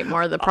create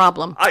more of the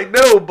problem. I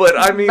know, but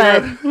I mean,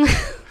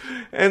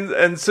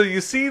 and so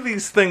you see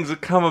these things that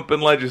come up in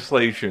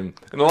legislation,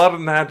 and a lot of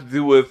them have to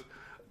do with,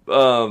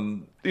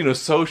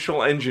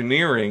 social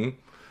engineering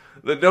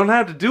that don't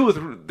have to do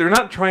with. They're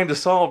not trying to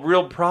solve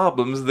real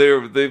problems.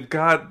 They've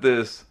got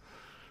this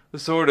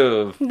sort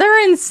of.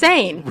 They're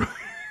insane.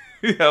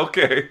 Yeah.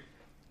 Okay.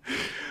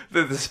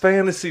 This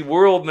fantasy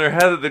world in their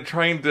head that they're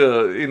trying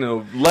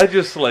to,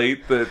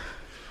 legislate that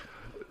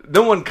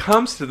no one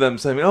comes to them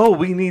saying, oh,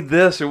 we need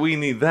this or we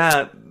need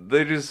that.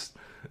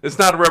 It's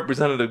not a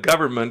representative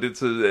government.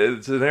 It's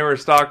an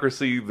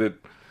aristocracy that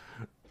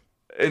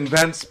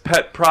invents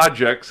pet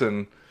projects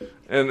and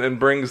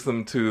brings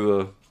them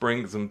to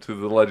the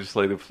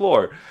legislative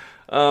floor.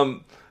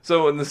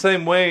 So in the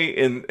same way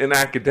in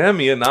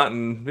academia, not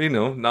in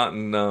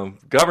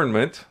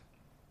government,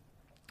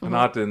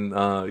 not in,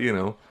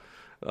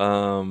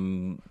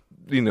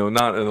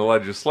 not in the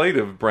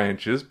legislative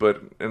branches,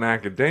 but in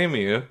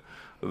academia,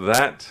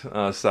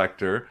 that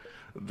sector,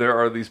 there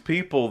are these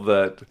people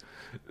that,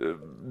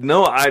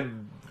 I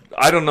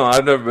don't know,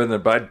 I've never been there,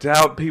 but I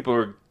doubt people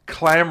are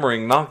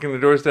clamoring, knocking the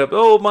doorstep,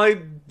 oh, my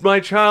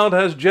child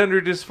has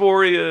gender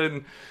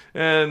dysphoria,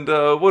 and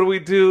what do we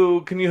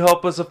do? Can you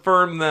help us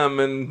affirm them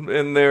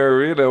in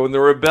their, in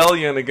their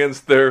rebellion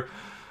against their,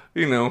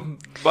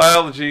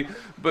 biology?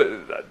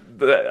 But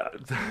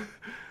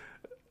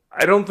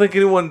I don't think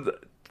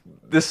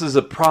this is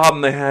a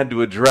problem they had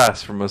to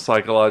address from a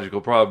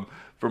psychological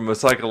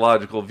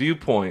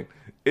viewpoint.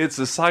 It's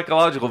a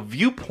psychological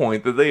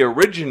viewpoint that they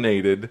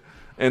originated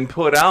and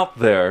put out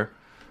there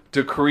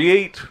to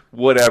create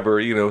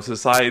whatever,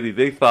 society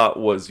they thought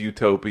was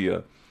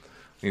utopia.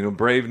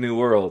 Brave new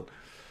world.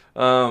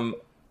 So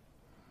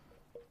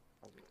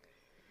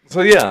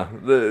yeah,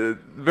 the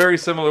very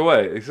similar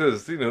way. It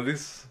says,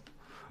 these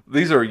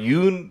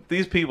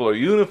people are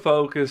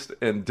unifocused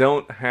and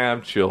don't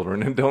have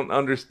children and don't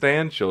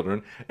understand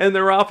children, and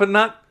they're often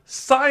not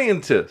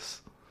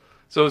scientists.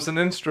 So it's an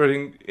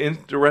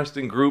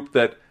interesting group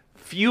that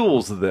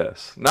fuels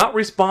this, not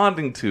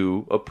responding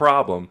to a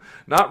problem,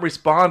 not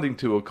responding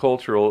to a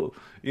cultural,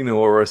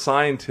 or a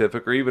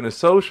scientific or even a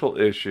social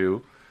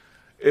issue.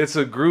 It's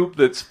a group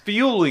that's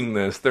fueling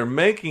this. They're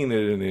making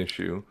it an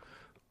issue,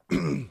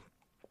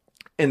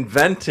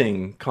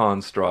 inventing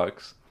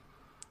constructs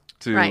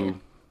to... Right.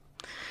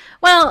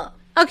 Well,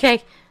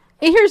 okay.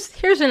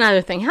 Here's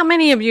another thing. How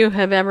many of you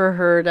have ever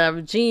heard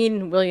of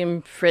Jean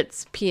William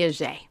Fritz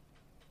Piaget?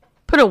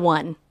 Put a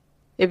 1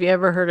 if you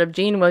ever heard of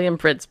Jean William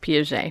Fritz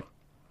Piaget.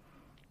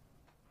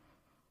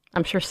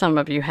 I'm sure some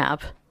of you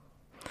have.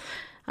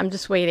 I'm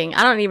just waiting.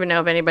 I don't even know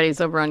if anybody's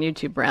over on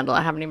YouTube, Randall.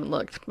 I haven't even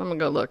looked. I'm going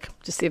to go look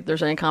to see if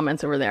there's any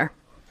comments over there.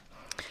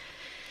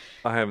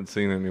 I haven't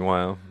seen any in a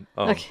while.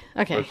 Oh,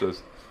 okay.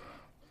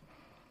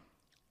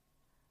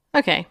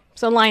 Okay,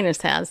 so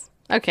Linus has.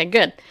 Okay,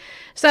 good.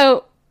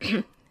 So,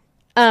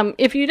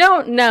 if you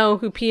don't know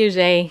who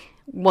Piaget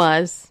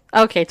was...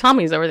 Okay,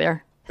 Tommy's over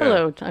there.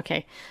 Hello. Yeah.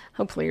 Okay,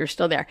 hopefully you're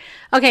still there.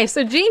 Okay,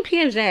 so Jean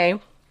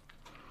Piaget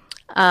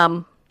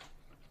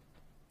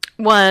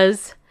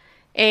was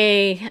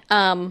a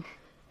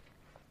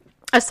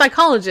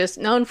psychologist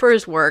known for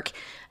his work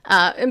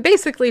and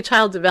basically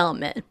child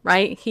development,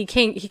 right? He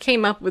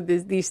came up with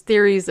these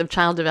theories of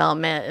child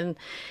development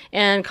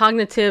and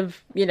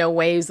cognitive,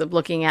 ways of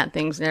looking at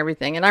things and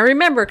everything. And I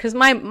remember because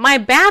my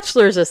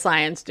bachelor's of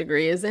science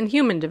degree is in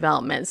human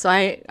development, so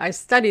I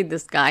studied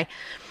this guy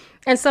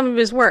and some of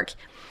his work.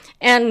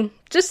 And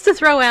just to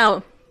throw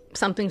out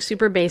something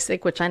super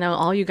basic, which I know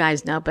all you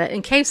guys know, but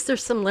in case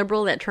there's some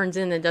liberal that turns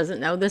in and doesn't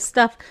know this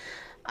stuff,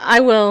 I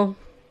will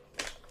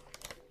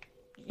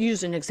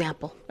use an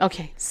example.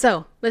 Okay,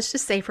 so let's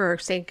just say for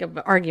sake of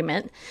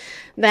argument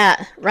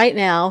that right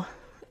now,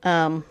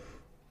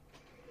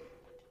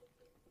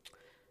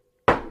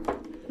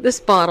 this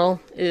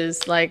bottle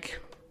is like,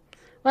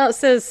 well, it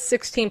says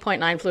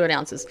 16.9 fluid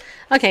ounces.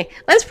 Okay,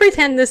 let's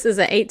pretend this is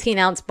an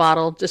 18-ounce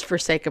bottle just for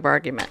sake of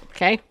argument,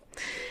 okay?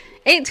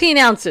 18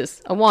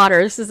 ounces of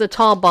water. This is a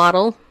tall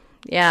bottle.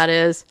 Yeah, it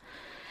is.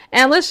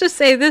 And let's just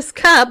say this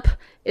cup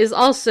is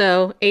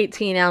also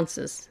 18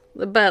 ounces.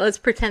 But let's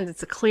pretend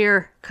it's a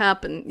clear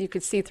cup and you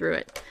could see through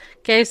it.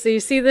 Okay, so you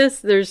see this?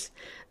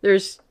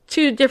 There's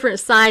two different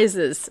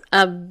sizes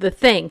of the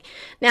thing.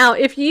 Now,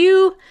 if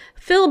you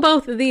fill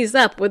both of these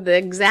up with the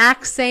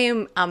exact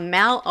same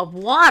amount of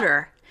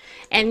water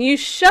and you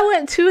show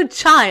it to a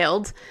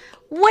child,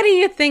 what do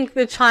you think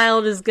the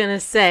child is going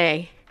to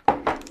say?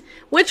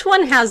 Which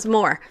one has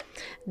more?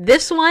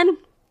 This one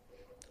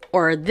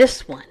or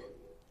this one?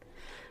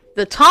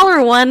 The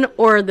taller one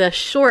or the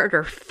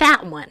shorter,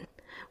 fat one?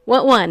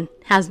 What one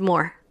has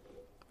more?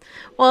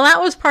 Well, that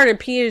was part of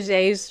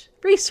Piaget's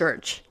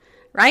research,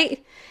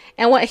 right?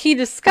 And what he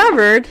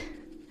discovered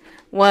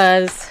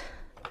was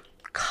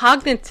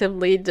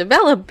cognitively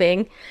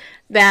developing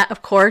that,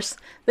 of course,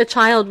 the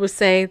child would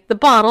say, the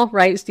bottle,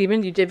 right,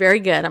 Stephen, you did very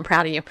good. I'm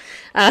proud of you.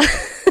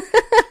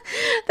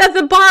 That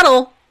the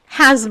bottle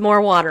has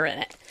more water in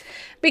it.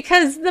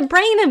 Because the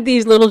brain of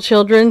these little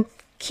children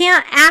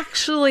can't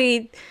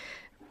actually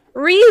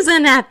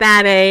reason at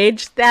that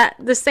age that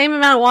the same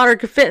amount of water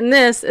could fit in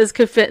this as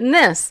could fit in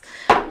this.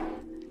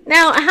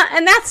 Now,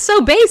 and that's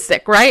so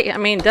basic, right? I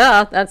mean,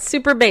 duh, that's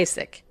super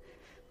basic.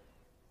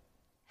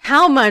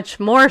 How much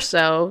more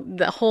so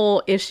the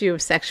whole issue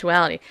of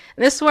sexuality?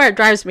 And this is where it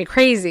drives me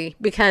crazy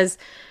because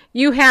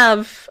you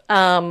have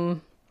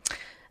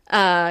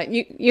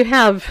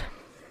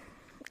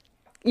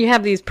you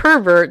have these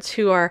perverts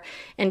who are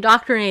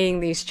indoctrinating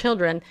these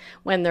children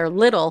when they're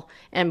little,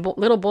 and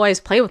little boys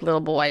play with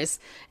little boys,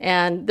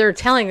 and they're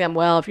telling them,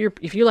 well, if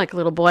you like a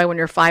little boy when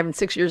you're 5 and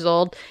 6 years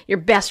old, your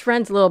best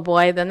friend's a little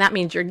boy, then that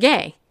means you're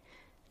gay.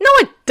 No,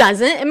 it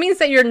doesn't. It means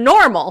that you're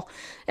normal.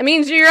 It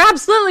means you're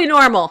absolutely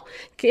normal.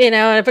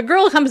 If a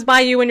girl comes by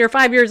you when you're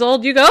 5 years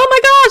old, you go, oh my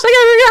gosh,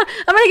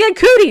 I'm going to get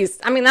cooties.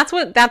 I mean, that's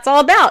what that's all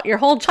about. Your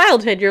whole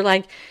childhood, you're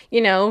like,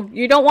 you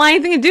don't want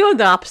anything to do with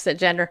the opposite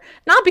gender.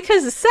 Not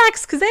because of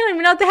sex, because they don't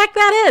even know what the heck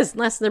that is,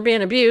 unless they're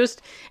being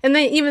abused. And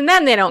even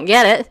then, they don't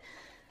get it.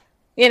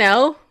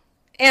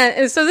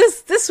 And so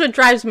this is what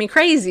drives me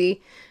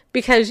crazy,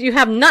 because you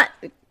have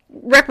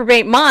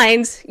reprobate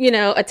minds,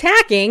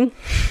 attacking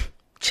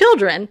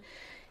children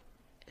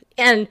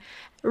and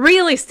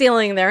really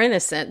stealing their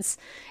innocence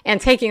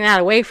and taking that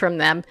away from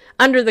them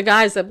under the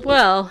guise of,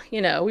 well,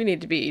 we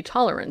need to be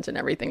tolerant and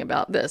everything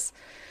about this.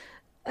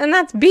 And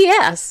that's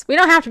BS. We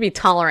don't have to be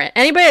tolerant.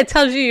 Anybody that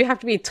tells you have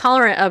to be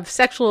tolerant of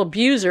sexual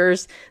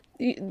abusers,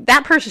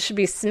 that person should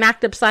be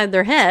smacked upside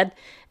their head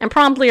and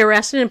promptly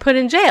arrested and put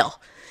in jail,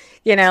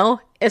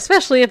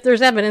 especially if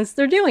there's evidence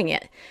they're doing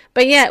it.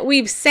 But yet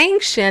we've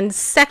sanctioned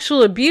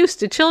sexual abuse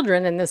to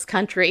children in this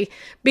country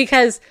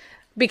because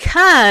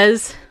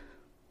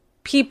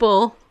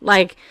people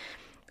like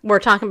we're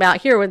talking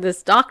about here with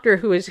this doctor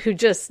who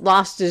just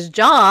lost his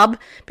job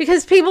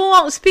because people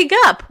won't speak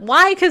up.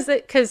 Why?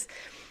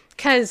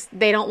 Because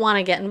they don't want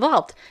to get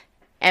involved.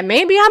 And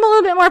maybe I'm a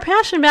little bit more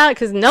passionate about it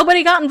because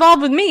nobody got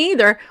involved with me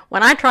either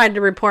when I tried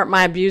to report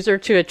my abuser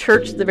to a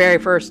church the very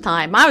first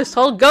time. I was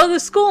told, go to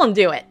school and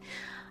do it.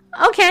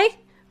 Okay,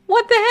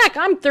 what the heck?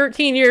 I'm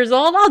 13 years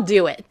old. I'll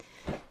do it.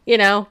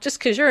 Just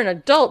because you're an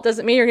adult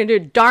doesn't mean you're going to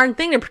do a darn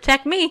thing to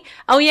protect me.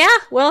 Oh, yeah?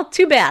 Well,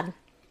 too bad.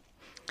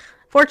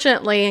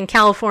 Fortunately, in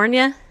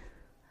California,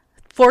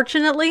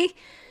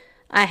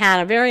 I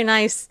had a very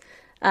nice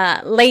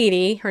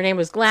lady, her name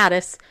was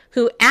Gladys,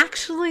 who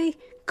actually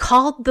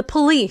called the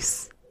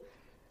police.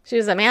 She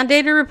was a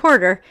mandated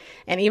reporter,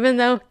 and even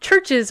though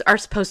churches are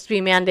supposed to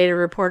be mandated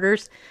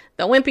reporters,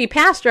 the wimpy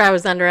pastor I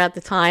was under at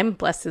the time,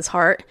 bless his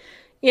heart,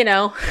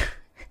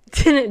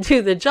 didn't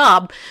do the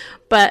job,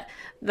 but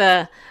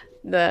the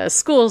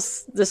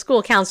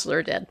school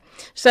counselor did.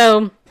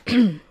 So,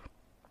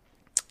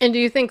 and do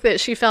you think that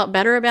she felt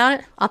better about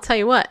it? I'll tell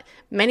you what,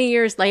 many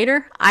years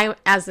later, I,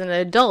 as an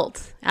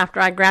adult, after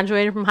I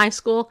graduated from high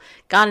school,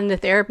 got into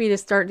therapy to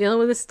start dealing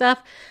with this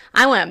stuff,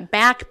 I went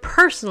back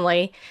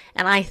personally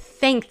and I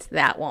thanked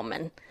that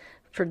woman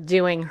for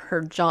doing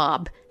her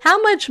job.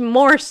 How much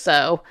more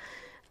so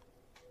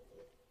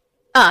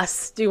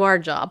us do our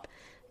job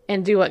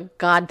and do what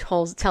God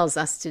tells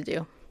us to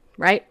do,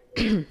 right?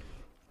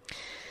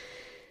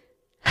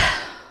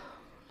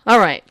 All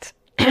right.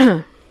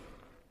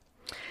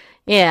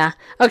 Yeah.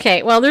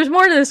 Okay. Well, there's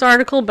more to this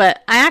article,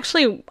 but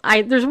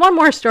there's one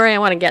more story I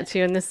want to get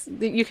to, and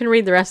you can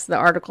read the rest of the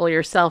article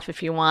yourself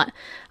if you want.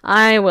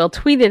 I will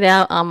tweet it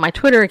out on my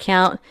Twitter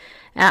account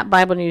at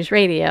Bible News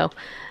Radio.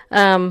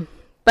 But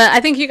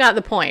I think you got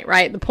the point,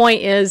 right? The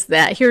point is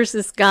that here's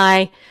this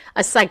guy,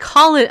 a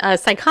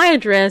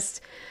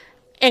psychiatrist,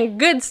 in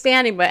good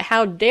standing, but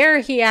how dare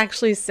he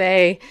actually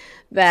say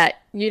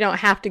that you don't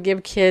have to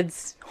give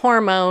kids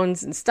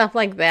hormones and stuff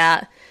like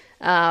that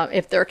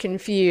if they're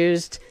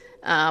confused.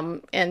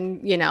 And,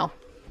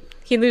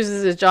 he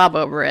loses his job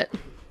over it.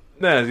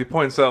 Now, as he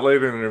points out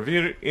later in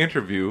an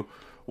interview,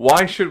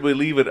 why should we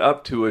leave it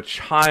up to a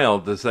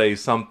child to say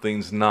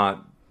something's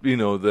not,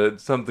 that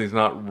something's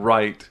not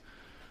right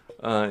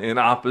in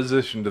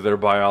opposition to their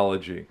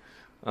biology?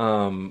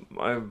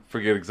 I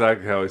forget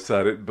exactly how he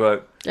said it,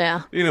 but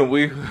yeah,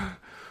 we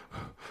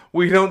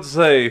don't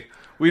say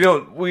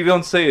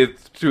it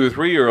to a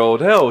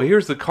 3-year-old. Oh,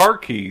 here's the car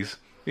keys.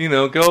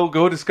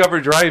 Go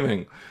discover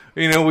driving.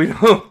 We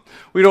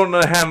don't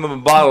hand them a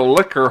bottle of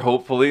liquor,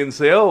 hopefully, and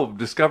say, oh,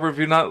 discover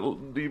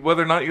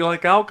whether or not you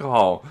like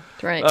alcohol.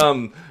 That's right.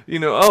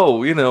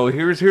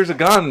 Here's a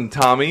gun,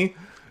 Tommy.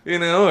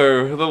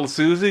 Or little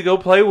Susie, go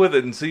play with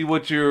it and see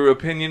what your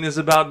opinion is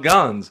about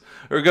guns.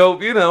 Or go,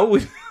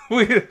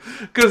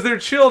 because they're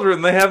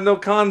children, they have no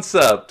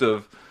concept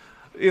of,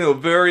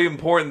 very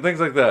important things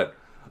like that.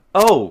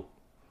 Oh,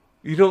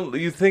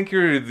 you think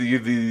you're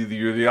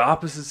the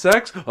opposite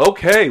sex?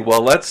 Okay,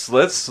 well let's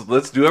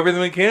do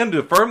everything we can to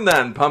affirm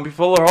that and pump you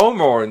full of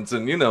hormones,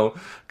 and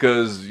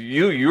because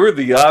you're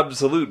the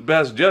absolute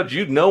best judge.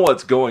 You know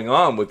what's going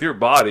on with your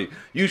body.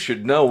 You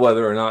should know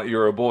whether or not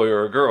you're a boy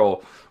or a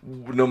girl,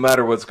 no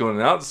matter what's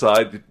going on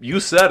outside. You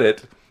said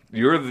it.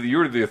 You're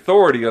the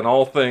authority on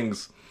all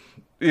things,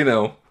 and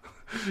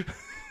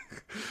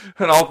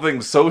all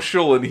things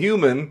social and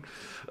human.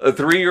 A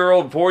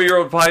 3-year-old,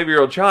 4-year-old,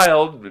 5-year-old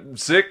child,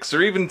 6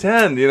 or even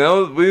 10,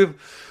 you're the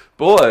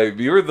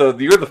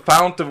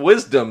fount of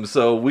wisdom.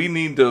 So we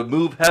need to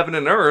move heaven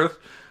and earth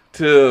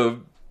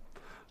to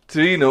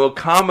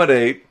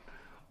accommodate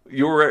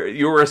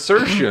your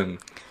assertion.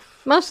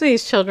 Most of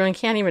these children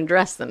can't even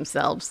dress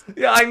themselves.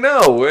 Yeah, I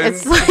know. And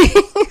it's like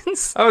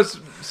I was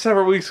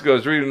several weeks ago. I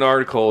was reading an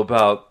article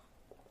about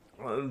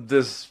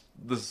this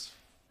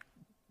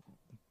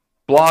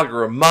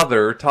blogger, a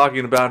mother,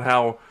 talking about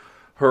how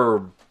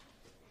her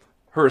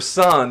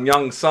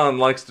young son,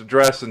 likes to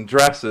dress in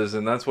dresses,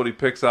 and that's what he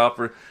picks out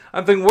for.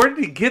 I'm thinking, where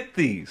did he get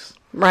these?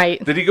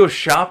 Right. Did he go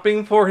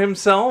shopping for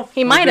himself?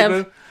 He might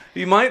have.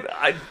 He might.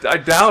 I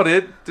doubt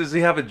it. Does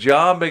he have a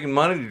job making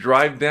money to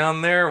drive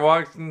down there?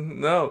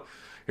 No.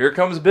 Here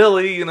comes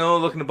Billy,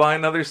 looking to buy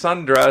another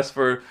sundress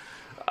for.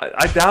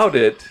 I doubt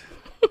it.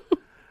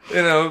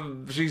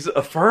 She's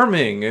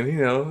affirming,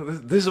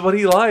 and this is what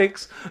he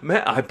likes.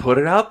 Man, I put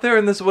it out there,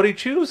 and this is what he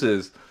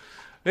chooses.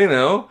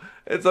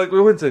 It's like we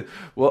wouldn't say,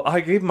 well,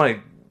 I gave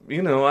my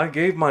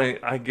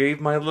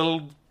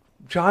little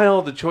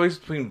child the choice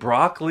between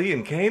broccoli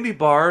and candy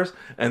bars,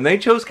 and they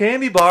chose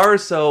candy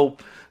bars, so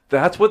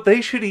that's what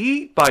they should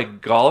eat, by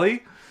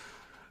golly.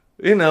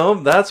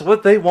 That's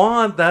what they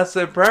want. That's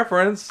their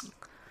preference.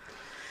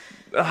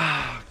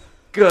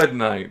 Good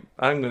night.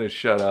 I'm going to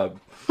shut up.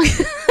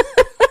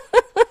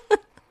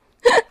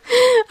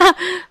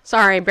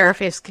 Sorry,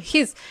 Bareface.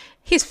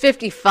 He's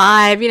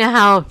 55. You know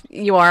how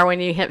you are when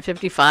you hit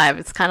 55.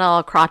 It's kind of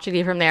all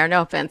crotchety from there.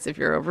 No offense if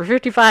you're over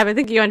 55. I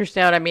think you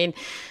understand what I mean.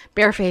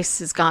 Bareface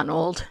has gotten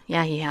old.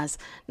 Yeah, he has.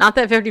 Not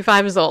that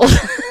 55 is old.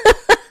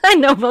 I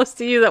know most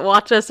of you that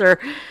watch us are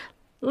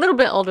a little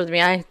bit older than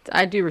me.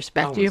 I do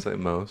respect you. I wouldn't say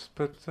most,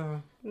 but...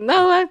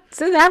 No,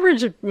 the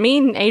average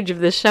mean age of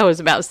this show is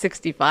about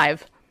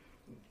 65.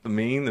 The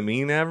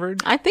mean average?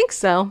 I think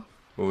so.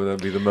 What would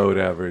that be, the mode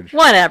average?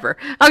 Whatever.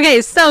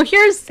 Okay, so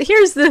here's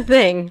the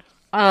thing.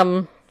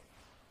 Ariel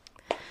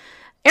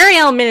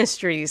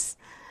Ministries,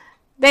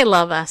 they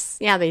love us.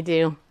 Yeah, they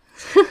do.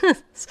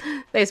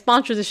 They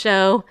sponsor the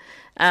show.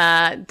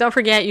 Don't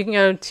forget, you can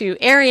go to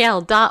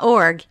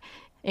ariel.org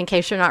in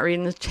case you're not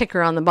reading the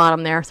ticker on the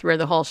bottom there through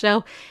the whole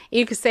show.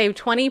 You can save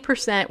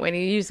 20% when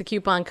you use the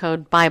coupon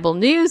code Bible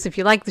News. If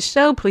you like the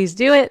show, please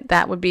do it.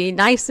 That would be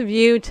nice of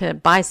you to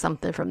buy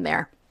something from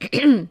there.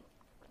 Because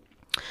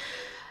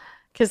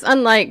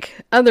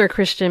unlike other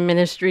Christian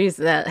ministries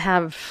that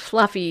have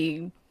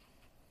fluffy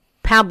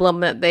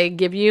pablum that they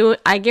give you,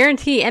 I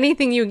guarantee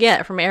anything you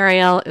get from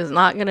Ariel is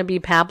not going to be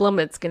pablum.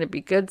 It's going to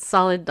be good,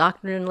 solid,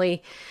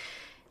 doctrinally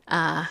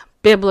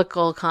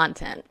biblical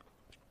content.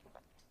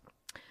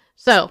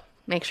 So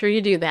make sure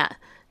you do that.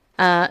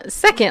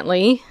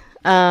 Secondly,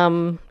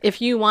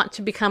 if you want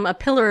to become a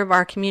pillar of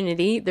our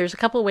community, there's a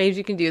couple ways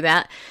you can do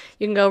that.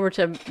 You can go over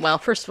to, well,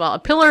 first of all, a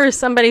pillar is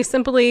somebody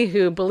simply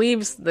who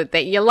believes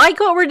that you like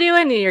what we're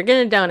doing and you're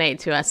going to donate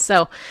to us.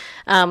 So,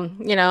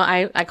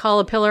 I call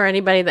a pillar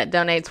anybody that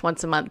donates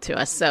once a month to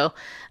us. So,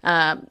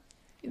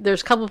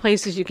 there's a couple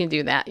places you can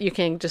do that. You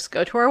can just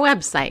go to our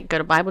website, go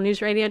to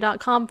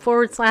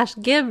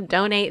BibleNewsRadio.com/give,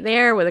 donate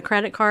there with a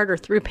credit card or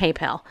through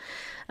PayPal.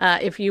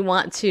 If you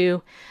want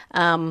to,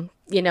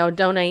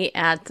 donate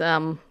at,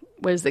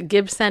 what is it,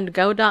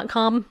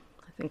 givesendgo.com?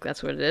 I think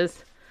that's what it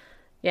is.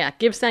 Yeah,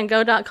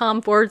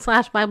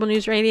 givesendgo.com/Bible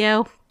News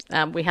Radio.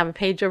 We have a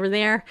page over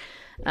there.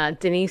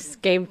 Denise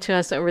gave to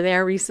us over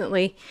there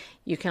recently.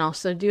 You can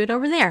also do it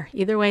over there.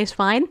 Either way is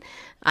fine.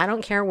 I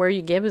don't care where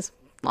you give, as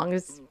long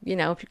as,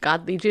 if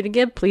God leads you to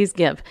give, please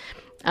give.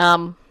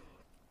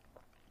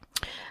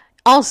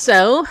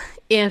 Also,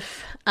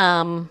 if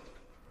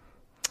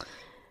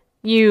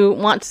you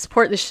want to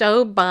support the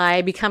show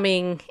by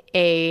becoming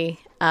a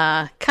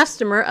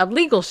customer of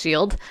Legal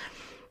Shield,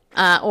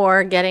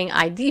 or getting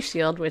ID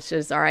Shield, which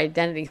is our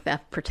identity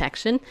theft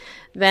protection,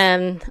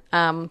 then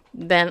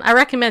I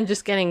recommend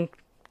just getting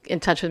in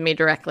touch with me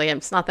directly.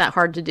 It's not that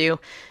hard to do.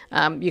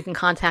 You can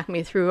contact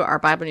me through our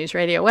Bible News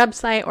Radio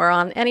website or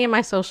on any of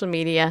my social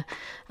media.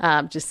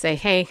 Just say,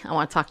 hey, I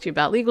want to talk to you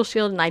about Legal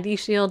Shield and ID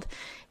Shield,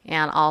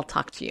 and I'll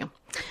talk to you.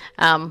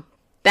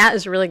 That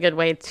is a really good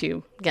way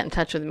to get in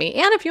touch with me.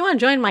 And if you want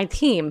to join my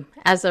team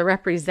as a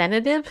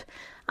representative,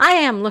 I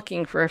am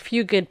looking for a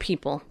few good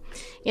people.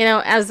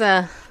 As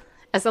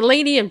a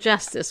Lady of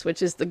Justice,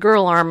 which is the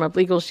girl arm of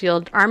Legal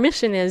Shield, our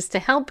mission is to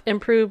help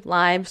improve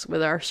lives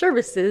with our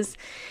services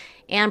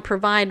and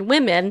provide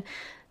women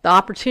the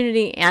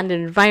opportunity and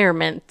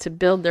environment to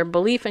build their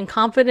belief and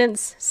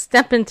confidence,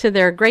 step into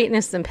their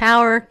greatness and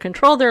power,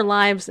 control their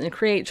lives, and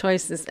create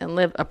choices and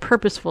live a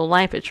purposeful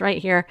life. It's right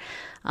here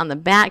on the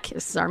back.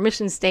 This is our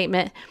mission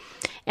statement.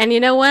 And you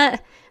know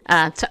what?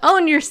 To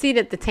own your seat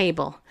at the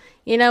table.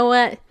 You know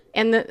what?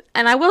 And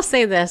I will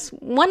say this,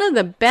 one of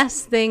the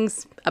best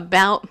things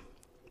about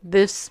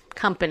this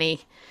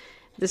company,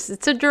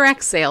 it's a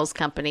direct sales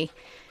company,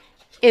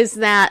 is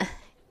that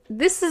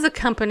this is a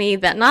company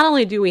that not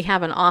only do we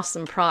have an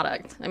awesome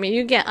product, I mean,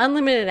 you get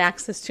unlimited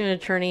access to an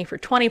attorney for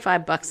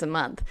 $25 a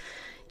month.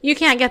 You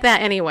can't get that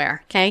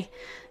anywhere, okay?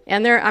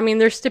 And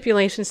there's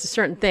stipulations to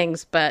certain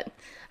things, but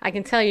I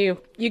can tell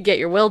you, you get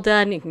your will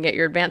done, you can get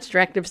your advance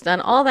directives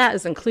done, all that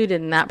is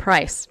included in that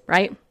price,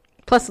 right?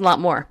 Plus a lot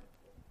more.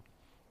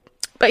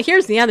 But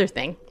here's the other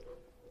thing.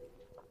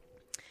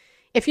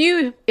 If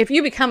you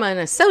become an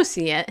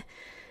associate,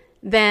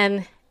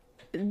 then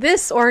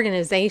this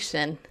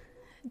organization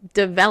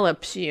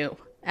develops you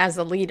as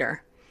a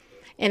leader.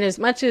 And as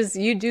much as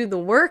you do the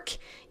work,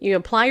 you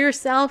apply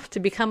yourself to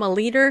become a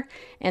leader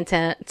and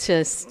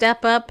to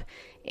step up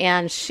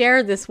and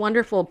share this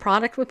wonderful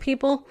product with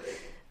people,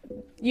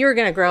 you're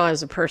going to grow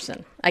as a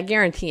person. I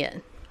guarantee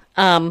it.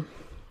 And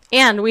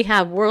we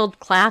have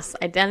world-class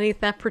identity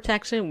theft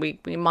protection. We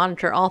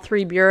monitor all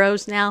 3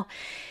 bureaus now,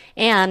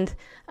 and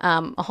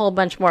a whole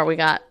bunch more. We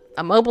got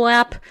a mobile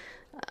app,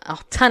 a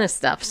ton of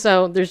stuff.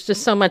 So there's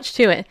just so much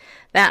to it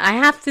that I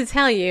have to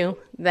tell you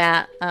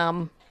that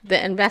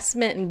the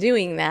investment in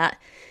doing that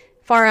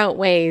far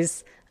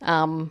outweighs,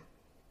 the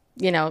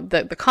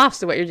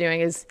cost of what you're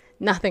doing is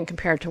nothing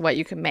compared to what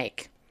you can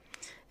make.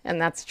 And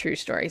that's a true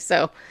story.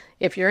 So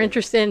if you're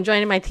interested in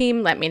joining my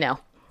team, let me know.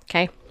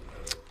 Okay.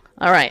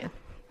 All right.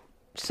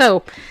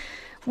 So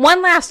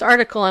one last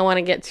article I want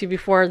to get to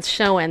before the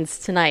show ends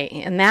tonight,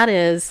 and that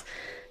is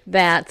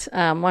that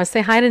I want to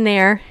say hi to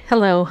Nair.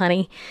 Hello,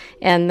 honey.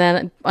 And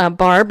then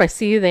Barb, I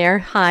see you there.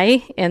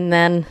 Hi. And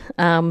then,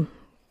 of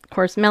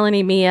course,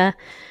 Melanie, Mia,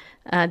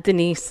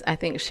 Denise, I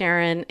think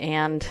Sharon,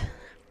 and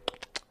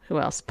who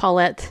else?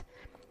 Paulette,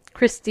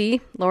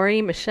 Christy,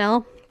 Lori,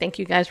 Michelle. Thank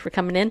you guys for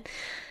coming in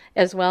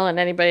as well, and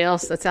anybody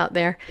else that's out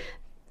there.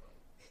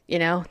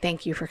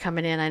 Thank you for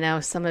coming in. I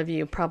know some of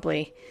you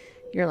probably,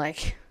 you're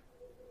like,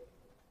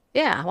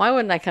 yeah, why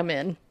wouldn't I come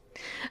in?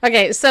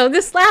 Okay, so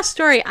this last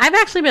story, I've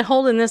actually been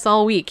holding this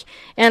all week,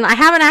 and I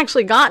haven't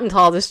actually gotten to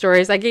all the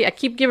stories. I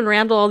keep giving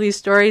Randall all these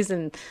stories,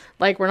 and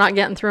we're not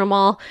getting through them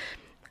all.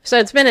 So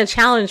it's been a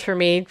challenge for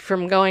me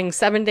from going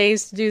 7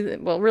 days to do,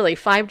 really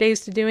 5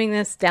 days to doing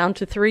this, down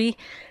to 3.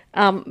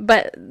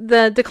 But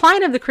the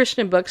decline of the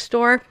Christian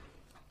bookstore,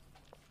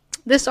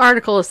 this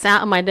article has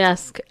sat on my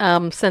desk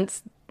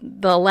since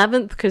the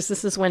 11th, because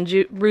this is when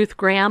Ruth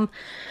Graham,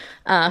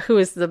 who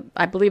is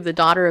I believe the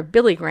daughter of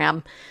Billy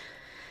Graham,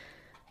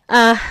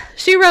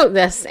 she wrote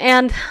this,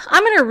 and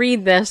I'm going to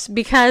read this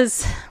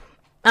because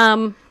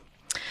I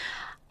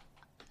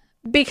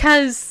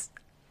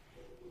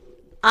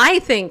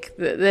think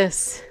that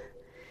this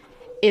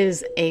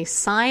is a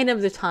sign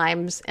of the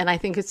times, and I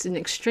think it's an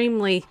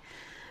extremely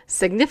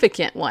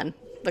significant one.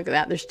 Look at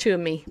that. There's 2 of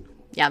me.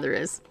 Yeah, there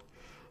is.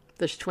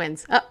 There's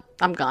twins. Oh,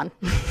 I'm gone.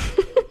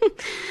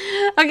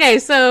 Okay,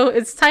 so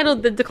it's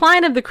titled The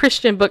Decline of the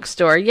Christian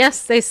Bookstore.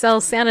 Yes, they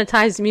sell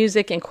sanitized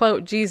music and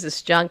quote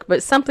Jesus junk,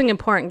 but something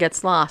important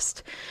gets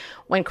lost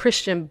when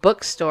Christian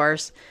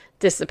bookstores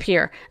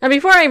disappear. Now,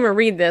 before I even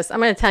read this, I'm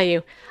going to tell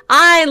you,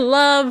 I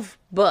love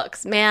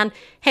books, man.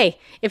 Hey,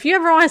 if you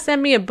ever want to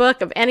send me a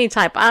book of any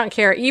type, I don't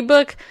care,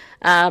 ebook,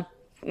 a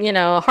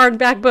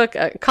hardback book,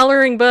 a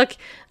coloring book,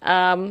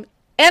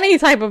 any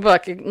type of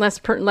book,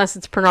 unless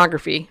it's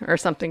pornography or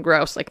something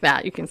gross like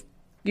that, you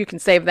can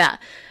save that.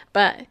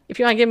 But if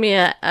you want to give me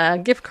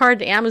a gift card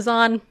to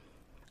Amazon,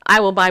 I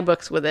will buy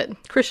books with it.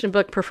 Christian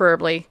book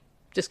preferably.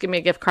 Just give me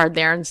a gift card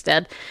there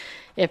instead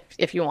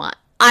if you want.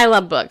 I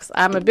love books.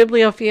 I'm a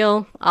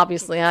bibliophile.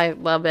 Obviously, I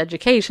love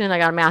education. I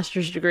got a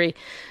master's degree.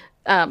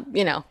 I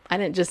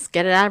didn't just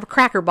get it out of a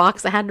cracker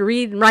box. I had to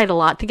read and write a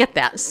lot to get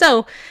that.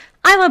 So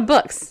I love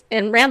books.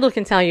 And Randall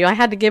can tell you, I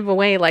had to give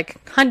away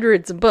like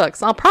hundreds of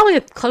books. I'll probably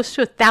have close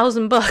to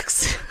 1,000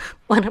 books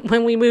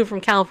when we moved from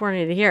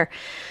California to here.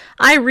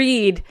 I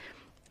read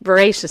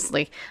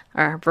voraciously.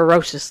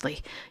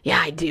 Yeah,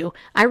 I do.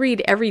 I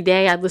read every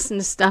day. I listen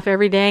to stuff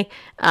every day.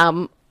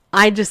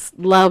 I just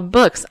love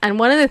books. And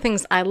one of the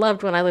things I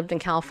loved when I lived in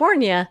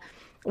California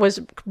was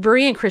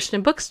Berean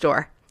Christian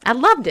Bookstore. I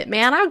loved it,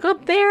 man. I would go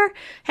up there,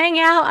 hang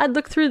out. I'd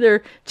look through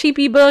their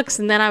cheapy books,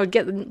 and then I would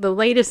get the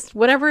latest,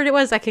 whatever it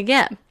was I could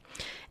get.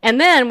 And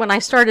then when I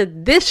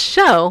started this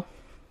show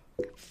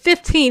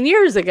 15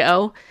 years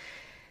ago,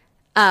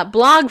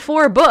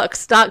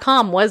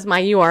 blog4books.com was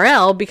my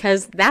URL,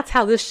 because that's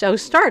how this show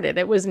started.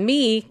 It was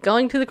me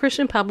going to the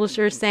Christian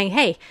publishers saying,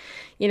 hey,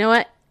 you know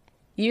what?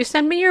 You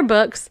send me your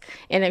books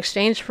in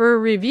exchange for a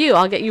review.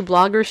 I'll get you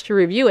bloggers to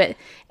review it.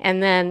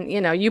 And then,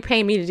 you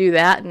pay me to do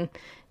that.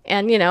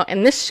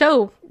 And this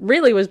show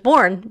really was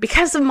born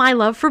because of my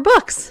love for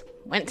books.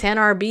 Went to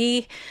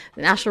NRB,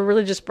 the National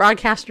Religious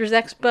Broadcasters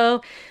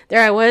Expo.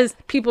 There I was.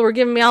 People were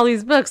giving me all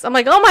these books. I'm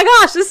like, oh my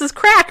gosh, this is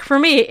crack for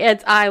me.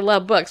 I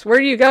love books. Where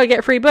do you go to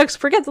get free books?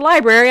 Forget the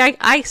library.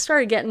 I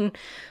started getting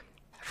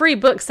free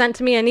books sent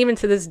to me, and even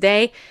to this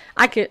day,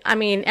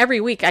 every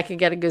week I could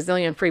get a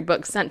gazillion free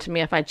books sent to me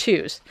if I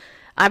choose.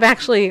 I've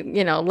actually,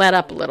 let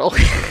up a little.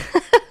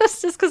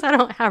 It's just because I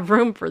don't have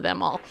room for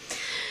them all.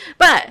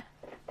 But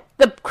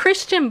the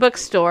Christian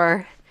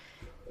bookstore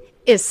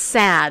is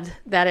sad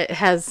that it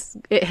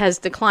has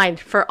declined.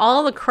 For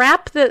all the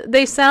crap that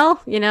they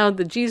sell,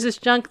 the Jesus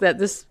junk that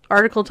this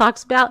article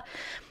talks about,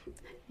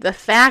 the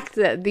fact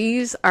that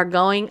these are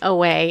going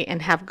away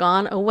and have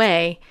gone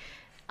away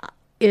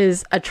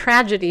is a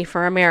tragedy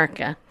for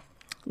America.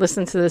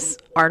 Listen to this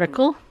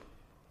article.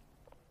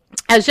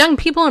 As young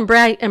people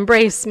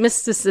embrace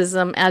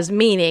mysticism as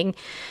meaning,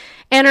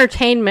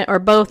 entertainment, or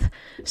both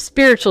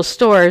spiritual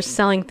stores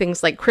selling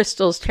things like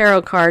crystals,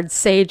 tarot cards,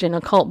 sage, and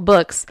occult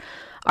books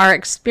are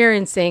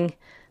experiencing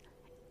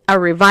a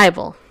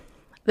revival.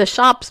 The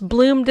shops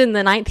bloomed in the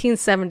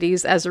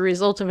 1970s as a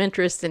result of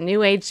interest in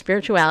New Age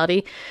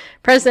spirituality.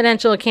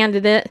 Presidential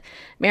candidate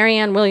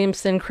Marianne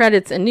Williamson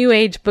credits a New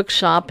Age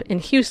bookshop in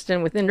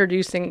Houston with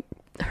introducing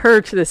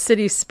her to the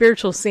city's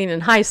spiritual scene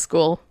in high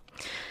school.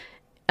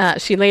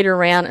 She later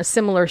ran a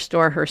similar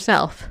store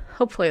herself.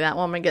 Hopefully that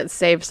woman gets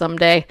saved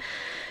someday.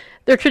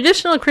 Their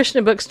traditional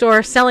Christian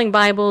bookstore selling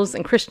Bibles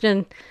and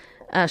Christian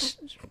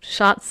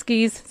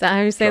tchotchkes, is that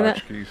how you say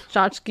that?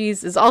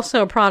 Tchotchkes is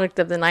also a product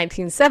of the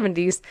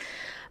 1970s.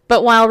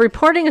 But while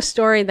reporting a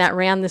story that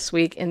ran this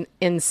week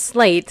in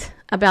Slate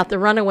about the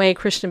runaway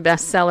Christian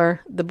bestseller,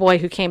 The Boy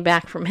Who Came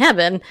Back from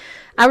Heaven,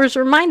 I was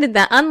reminded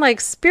that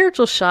unlike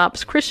spiritual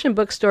shops, Christian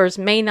bookstores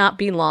may not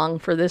be long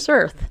for this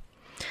earth.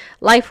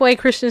 Lifeway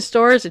Christian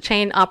Stores, a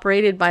chain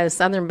operated by the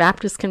Southern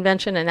Baptist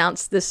Convention,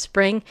 announced this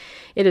spring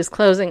it is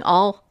closing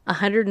all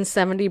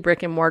 170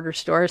 brick and mortar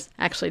stores.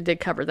 Actually did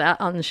cover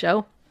that on the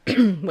show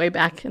way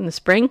back in the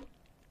spring.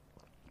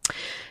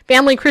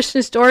 Family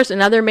Christian Stores,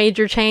 another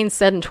major chain,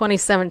 said in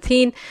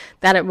 2017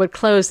 that it would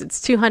close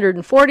its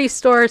 240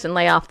 stores and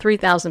lay off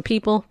 3,000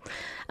 people.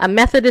 A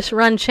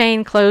Methodist-run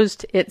chain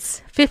closed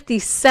its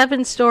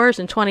 57 stores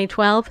in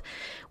 2012.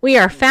 We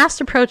are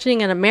fast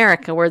approaching an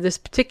America where this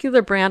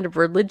particular brand of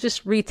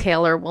religious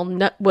retailer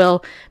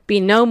will be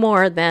no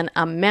more than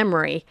a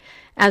memory.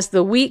 As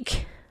The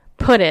Week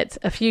put it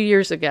a few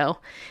years ago,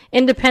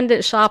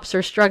 independent shops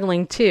are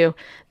struggling too.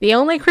 The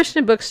only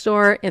Christian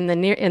bookstore in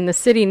the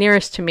city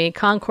nearest to me,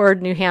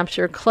 Concord, New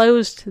Hampshire,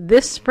 closed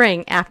this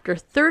spring after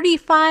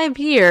 35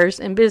 years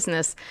in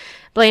business,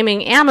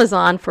 blaming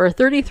Amazon for a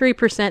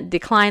 33%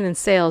 decline in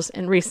sales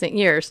in recent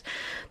years.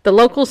 The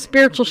local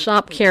spiritual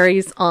shop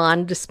carries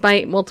on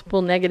despite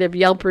multiple negative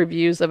Yelp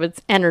reviews of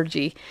its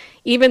energy.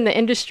 Even the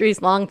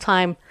industry's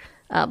longtime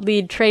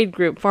lead trade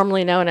group,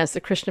 formerly known as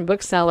the Christian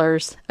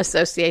Booksellers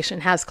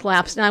Association, has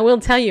collapsed. And I will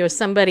tell you, as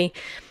somebody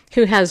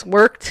who has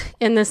worked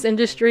in this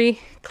industry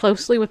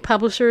closely with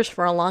publishers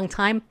for a long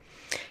time,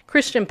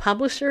 Christian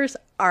publishers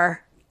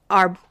are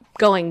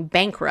going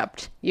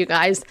bankrupt, you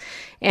guys.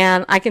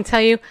 And I can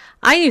tell you,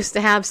 I used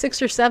to have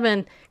 6 or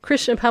 7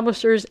 Christian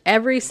publishers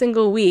every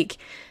single week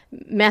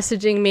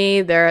messaging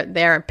me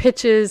their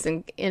pitches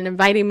and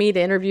inviting me to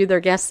interview their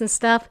guests and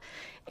stuff.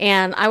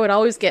 And I would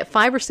always get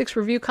 5 or 6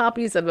 review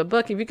copies of a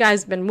book. If you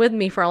guys have been with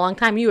me for a long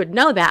time, you would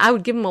know that. I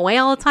would give them away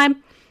all the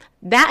time.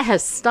 That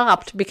has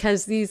stopped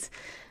because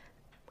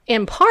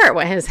in part,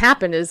 what has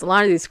happened is a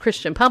lot of these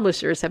Christian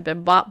publishers have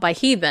been bought by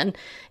heathen,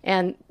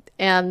 and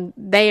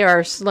they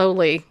are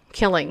slowly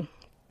killing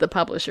the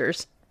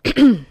publishers.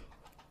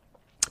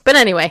 But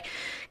anyway,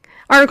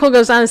 Article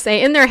goes on to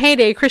say, in their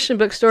heyday, Christian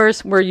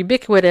bookstores were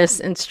ubiquitous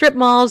in strip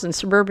malls and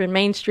suburban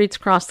main streets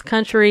across the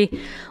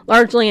country,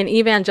 largely an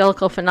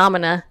evangelical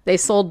phenomena. They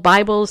sold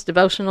Bibles,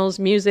 devotionals,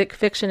 music,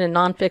 fiction, and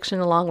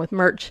nonfiction, along with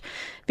merch,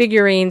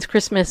 figurines,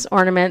 Christmas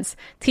ornaments,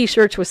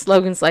 T-shirts with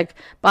slogans like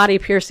 "Body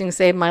piercing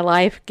saved my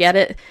life." Get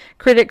it?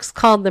 Critics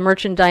called the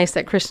merchandise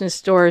at Christian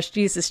stores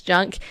Jesus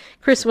junk.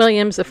 Chris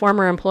Williams, a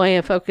former employee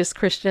of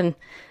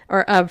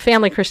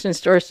Family Christian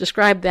Stores,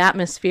 described the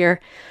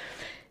atmosphere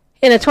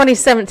in a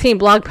 2017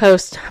 blog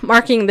post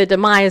marking the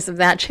demise of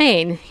that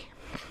chain.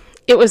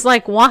 It was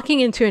like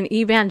walking into an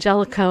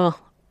evangelical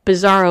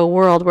bizarro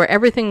world where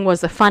everything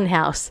was a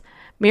funhouse,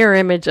 mirror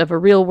image of a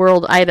real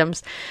world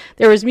items.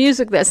 There was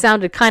music that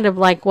sounded kind of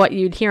like what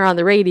you'd hear on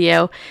the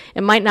radio.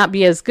 It might not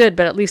be as good,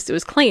 but at least it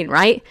was clean,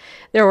 right?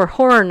 There were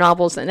horror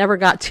novels that never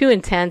got too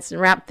intense and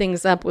wrapped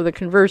things up with a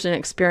conversion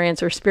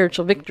experience or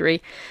spiritual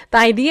victory. The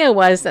idea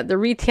was that the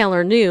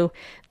retailer knew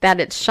that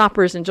its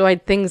shoppers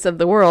enjoyed things of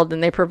the world,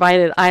 and they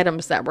provided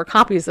items that were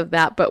copies of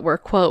that, but were,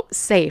 quote,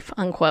 safe,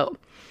 unquote.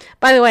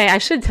 By the way, I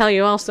should tell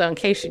you also, in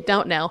case you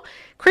don't know,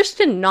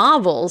 Christian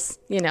novels,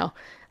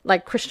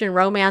 like Christian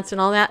romance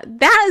and all that,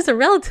 that is a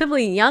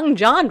relatively young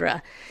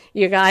genre,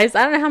 you guys.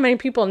 I don't know how many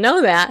people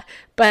know that,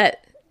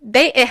 but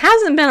it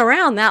hasn't been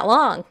around that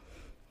long.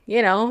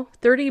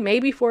 30,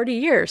 maybe 40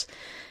 years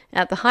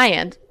at the high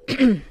end.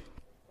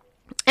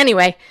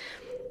 Anyway,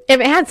 if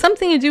it had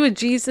something to do with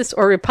Jesus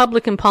or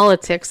Republican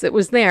politics, it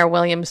was there,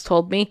 Williams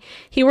told me.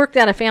 He worked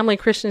at a Family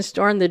Christian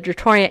store in the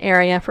Detroit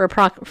area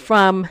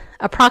from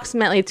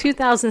approximately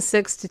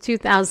 2006 to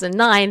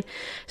 2009.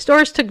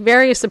 Stores took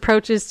various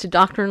approaches to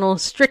doctrinal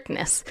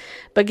strictness,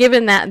 but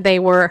given that they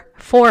were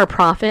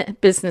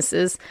for-profit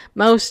businesses,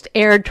 most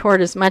erred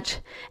toward as much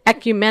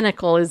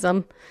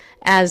ecumenicalism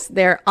as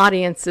their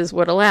audiences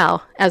would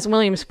allow. As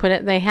Williams put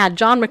it, they had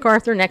John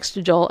MacArthur next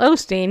to Joel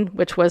Osteen,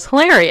 which was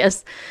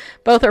hilarious.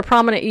 Both are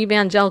prominent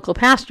evangelical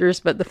pastors,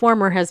 but the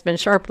former has been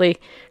sharply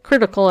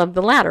critical of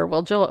the latter.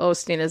 Well, Joel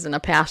Osteen isn't a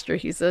pastor.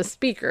 He's a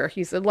speaker.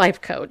 He's a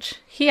life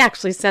coach. He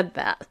actually said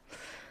that.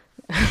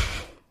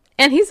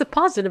 And he's a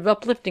positive,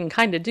 uplifting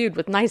kind of dude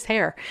with nice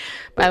hair,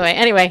 by the way.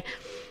 Anyway,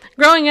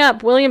 growing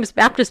up, Williams'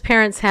 Baptist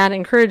parents had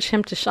encouraged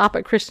him to shop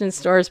at Christian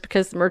stores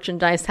because the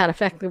merchandise had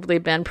effectively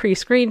been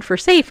pre-screened for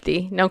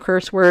safety. No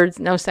curse words,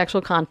 no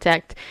sexual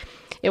contact.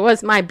 It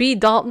was my B.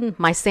 Dalton,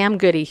 my Sam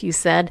Goody, he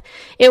said.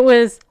 It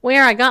was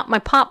where I got my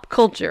pop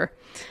culture.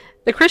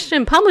 The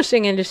Christian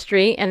publishing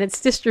industry and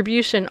its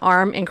distribution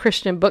arm in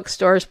Christian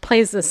bookstores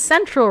plays a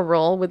central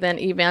role within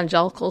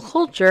evangelical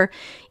culture,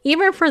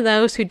 even for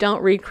those who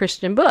don't read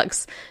Christian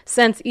books.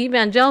 Since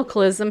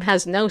evangelicalism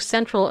has no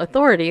central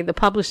authority, the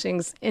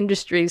publishing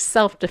industry's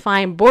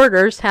self-defined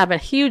borders have a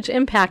huge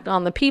impact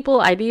on the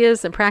people,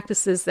 ideas, and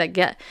practices that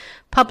get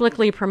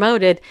publicly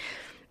promoted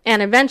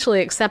and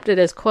eventually accepted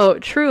as,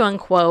 quote, true,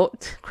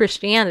 unquote,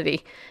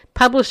 Christianity.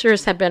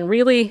 Publishers have been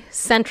really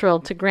central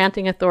to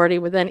granting authority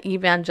within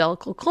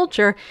evangelical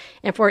culture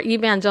and for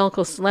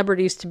evangelical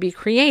celebrities to be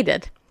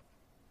created.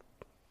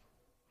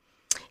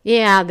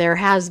 Yeah, there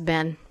has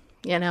been,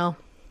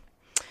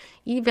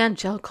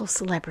 evangelical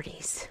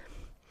celebrities.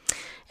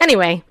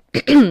 Anyway,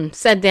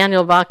 said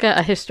Daniel Vaca,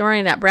 a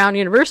historian at Brown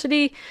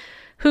University,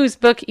 whose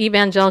book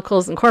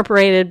Evangelicals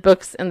Incorporated,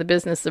 Books in the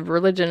Business of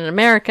Religion in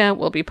America,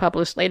 will be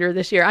published later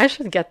this year. I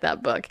should get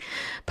that book.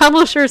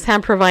 Publishers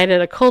have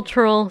provided a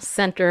cultural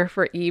center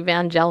for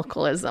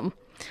evangelicalism.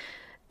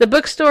 The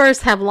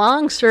bookstores have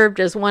long served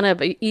as one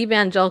of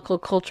evangelical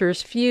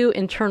culture's few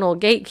internal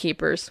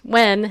gatekeepers.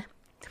 When,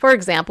 for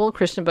example,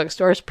 Christian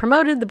bookstores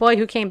promoted The Boy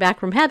Who Came Back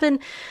from Heaven,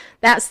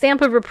 that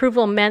stamp of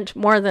approval meant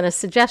more than a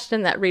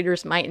suggestion that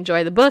readers might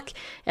enjoy the book.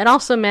 It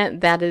also meant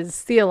that it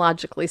is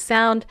theologically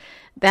sound,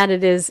 that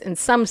it is in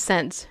some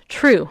sense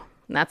true.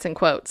 And that's in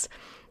quotes.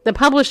 The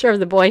publisher of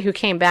The Boy Who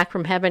Came Back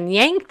from Heaven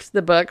yanked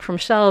the book from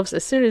shelves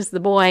as soon as the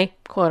boy,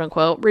 quote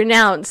unquote,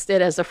 renounced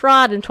it as a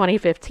fraud in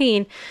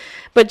 2015.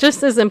 But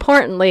just as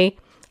importantly,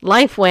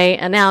 Lifeway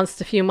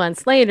announced a few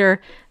months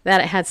later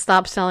that it had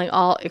stopped selling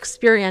all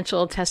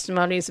experiential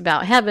testimonies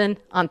about heaven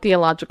on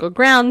theological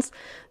grounds.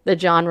 The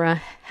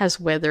genre has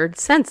withered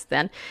since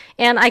then.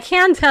 And I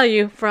can tell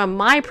you from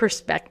my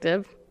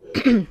perspective,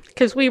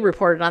 because we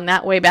reported on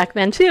that way back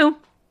then too,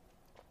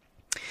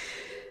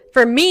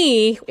 for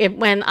me,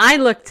 when I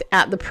looked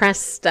at the press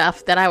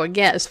stuff that I would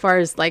get as far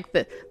as like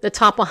the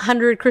top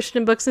 100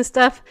 Christian books and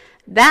stuff,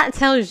 that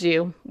tells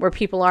you where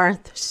people are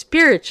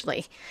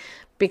spiritually,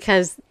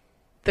 because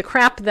the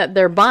crap that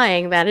they're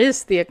buying that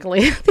is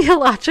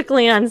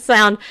theologically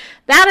unsound,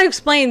 that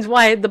explains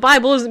why the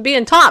Bible isn't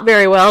being taught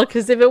very well,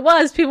 because if it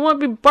was, people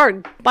wouldn't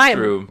be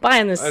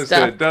buying this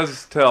stuff. It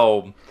does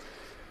tell,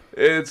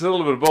 it's a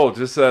little bit of both,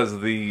 just as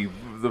the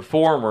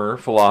former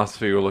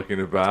philosophy we're looking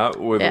about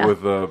with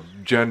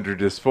gender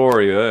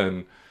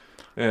dysphoria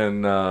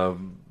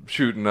and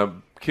shooting up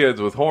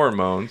kids with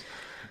hormones.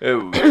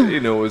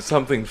 It was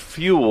something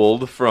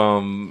fueled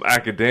from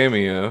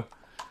academia.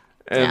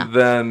 And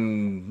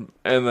then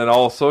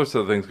all sorts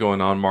of things going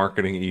on,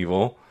 marketing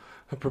evil.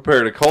 I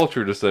prepared a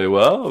culture to say,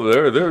 well,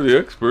 they're the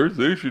experts,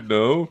 they should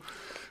know.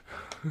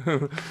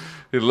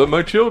 Let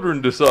my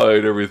children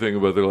decide everything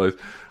about their lives.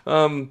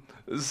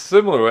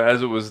 Similar,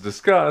 as it was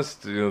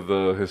discussed,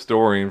 the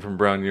historian from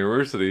Brown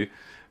University,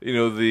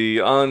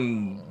 the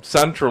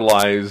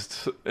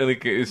uncentralized, and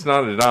it's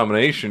not a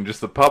denomination,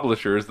 just the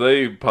publishers,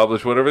 they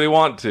publish whatever they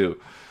want to.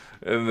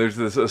 And there's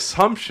this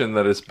assumption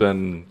that it's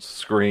been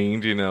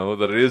screened,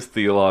 that it is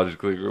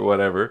theologically or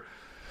whatever.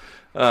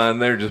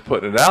 And they're just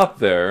putting it out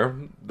there.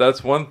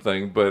 That's one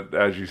thing. But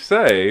as you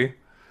say,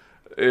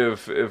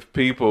 if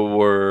people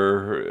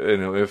were,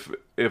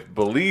 if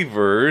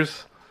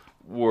believers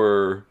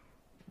were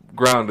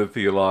grounded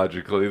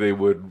theologically, they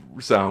would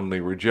soundly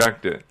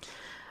reject it.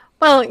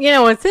 Well,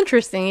 what's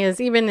interesting is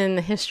even in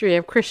the history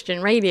of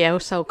Christian radio,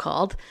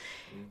 so-called,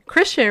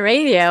 Christian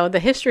radio, the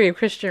history of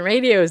Christian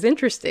radio is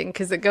interesting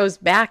because it goes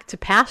back to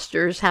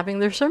pastors having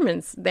their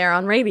sermons there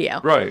on radio.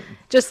 Right.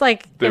 Just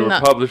like they were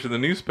published in the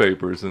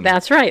nnewspapers.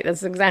 That's right.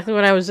 That's exactly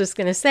what I was just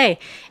going to say.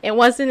 It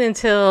wasn't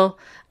until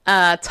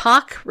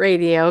talk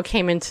radio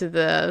came into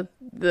the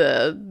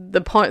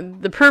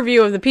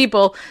purview of the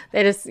people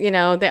that is,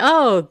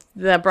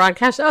 the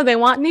broadcast, they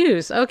want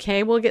news.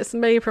 Okay, we'll get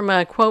somebody from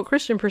a quote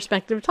Christian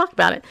perspective to talk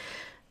about it.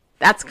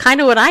 That's kind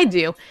of what I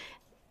do.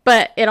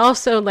 But it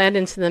also led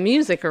into the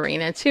music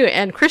arena, too.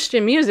 And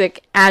Christian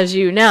music, as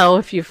you know,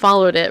 if you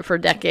followed it for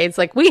decades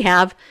like we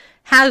have,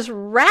 has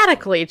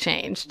radically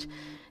changed.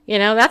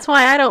 That's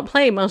why I don't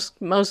play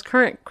most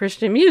current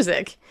Christian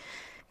music,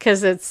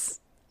 because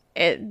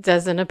it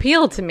doesn't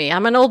appeal to me.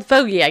 I'm an old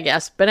fogey, I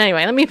guess. But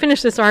anyway, let me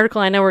finish this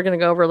article. I know we're going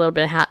to go over a little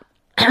bit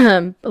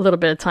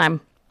of time.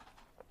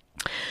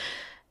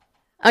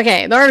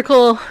 Okay, the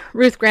article,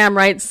 Ruth Graham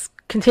writes,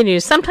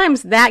 continues,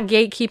 sometimes that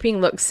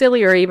gatekeeping looks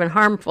silly or even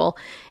harmful.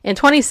 In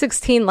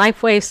 2016,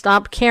 Lifeway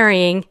stopped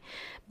carrying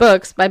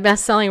books by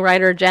best-selling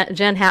writer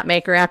Jen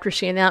Hatmaker after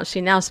she announced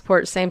she now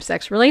supports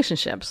same-sex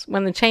relationships.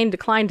 When the chain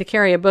declined to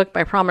carry a book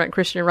by prominent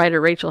Christian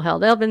writer Rachel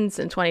Held Evans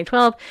in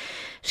 2012,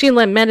 she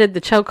lamented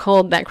the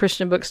chokehold that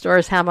Christian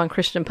bookstores have on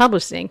Christian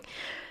publishing.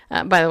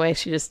 By the way,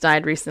 she just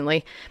died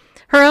recently.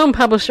 Her own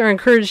publisher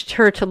encouraged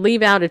her to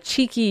leave out a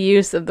cheeky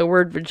use of the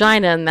word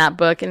vagina in that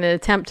book in an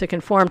attempt to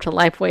conform to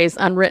Lifeway's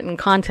unwritten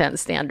content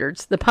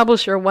standards. The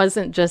publisher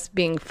wasn't just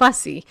being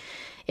fussy.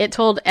 It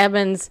told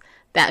Evans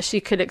that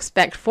she could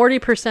expect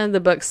 40% of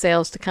the book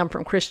sales to come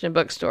from Christian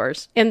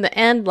bookstores. In the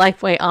end,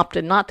 Lifeway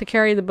opted not to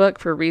carry the book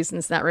for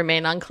reasons that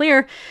remain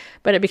unclear,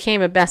 but it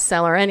became a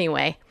bestseller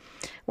anyway.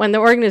 When the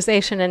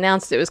organization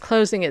announced it was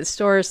closing its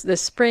stores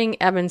this spring,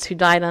 Evans, who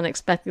died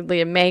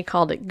unexpectedly in May,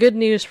 called it good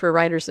news for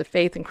writers of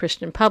faith in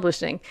Christian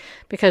publishing,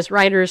 because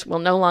writers will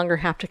no longer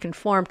have to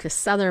conform to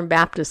Southern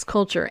Baptist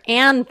culture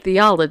and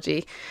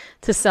theology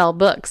to sell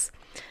books.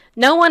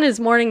 No one is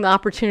mourning the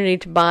opportunity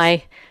to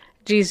buy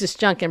Jesus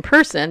junk in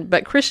person,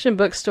 but Christian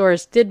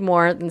bookstores did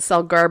more than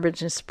sell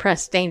garbage and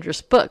suppress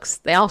dangerous books.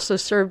 They also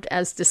served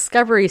as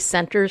discovery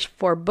centers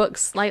for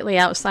books slightly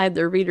outside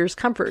their readers'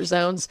 comfort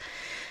zones.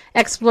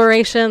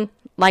 Exploration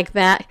like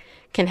that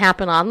can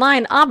happen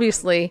online,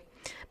 obviously,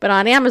 but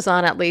on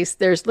Amazon, at least,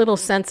 there's little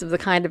sense of the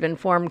kind of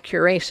informed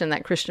curation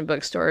that Christian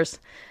bookstores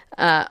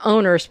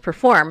owners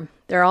perform.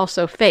 There are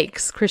also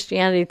fakes.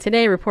 Christianity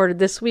Today reported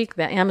this week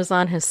that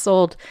Amazon has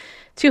sold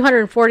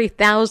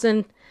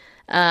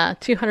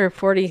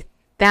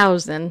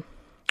 240,000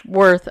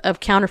 worth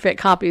of counterfeit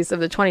copies of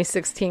the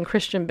 2016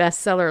 Christian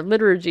bestseller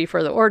Liturgy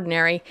for the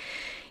Ordinary.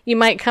 You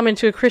might come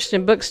into a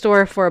Christian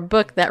bookstore for a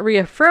book that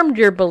reaffirmed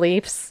your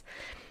beliefs,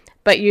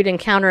 but you'd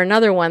encounter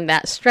another one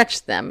that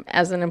stretched them.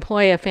 As an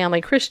employee of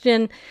Family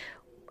Christian,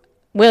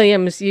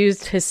 Williams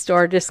used his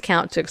store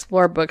discount to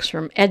explore books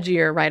from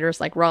edgier writers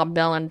like Rob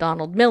Bell and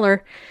Donald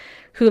Miller,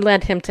 who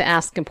led him to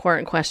ask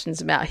important questions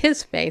about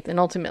his faith and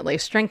ultimately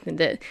strengthened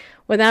it.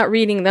 Without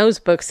reading those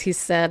books, he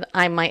said,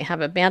 I might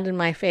have abandoned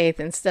my faith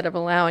instead of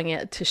allowing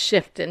it to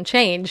shift and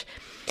change.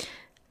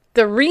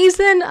 The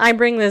reason I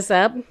bring this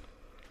up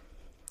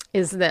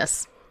is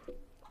this.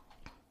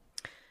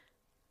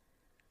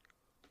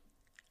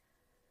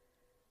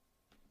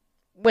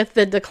 With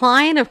the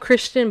decline of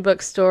Christian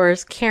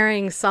bookstores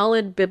carrying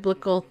solid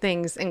biblical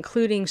things,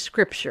 including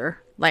scripture,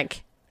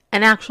 like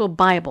an actual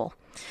Bible,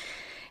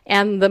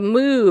 and the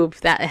move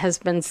that has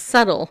been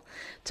subtle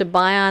to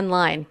buy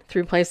online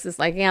through places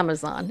like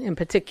Amazon in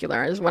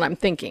particular is what I'm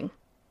thinking.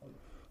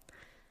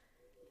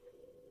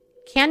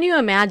 Can you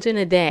imagine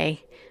a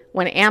day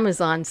when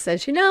Amazon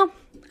says,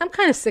 I'm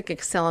kind of sick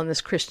of selling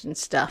this Christian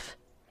stuff,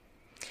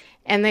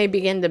 and they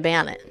begin to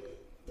ban it?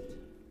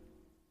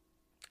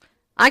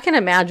 I can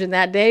imagine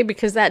that day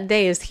because that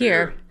day is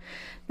here.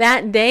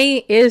 That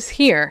day is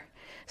here.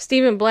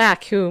 Stephen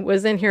Black, who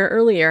was in here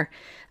earlier,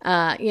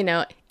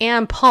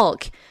 Ann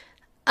Polk,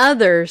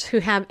 others who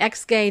have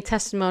ex-gay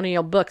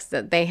testimonial books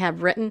that they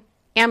have written,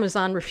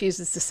 Amazon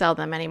refuses to sell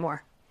them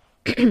anymore.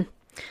 And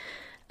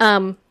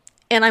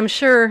I'm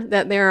sure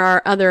that there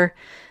are other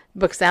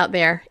books out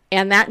there,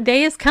 and that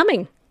day is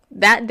coming.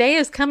 That day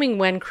is coming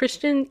when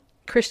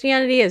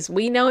Christianity as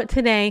we know it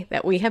today,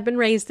 that we have been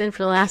raised in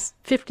for the last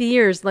 50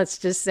 years, let's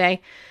just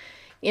say,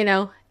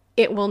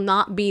 it will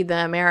not be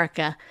the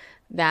America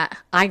that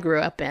I grew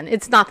up in.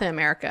 It's not the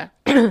America.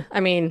 I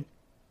mean,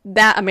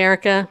 that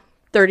America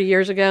 30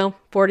 years ago,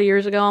 40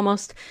 years ago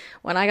almost,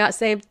 when I got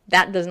saved,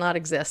 that does not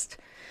exist.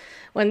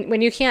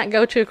 When you can't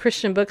go to a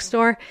Christian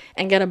bookstore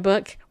and get a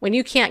book, when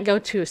you can't go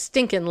to a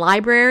stinking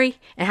library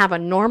and have a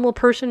normal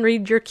person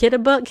read your kid a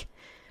book,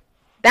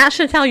 that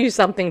should tell you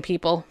something,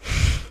 people.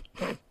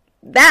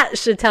 That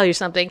should tell you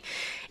something.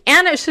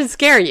 And it should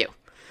scare you.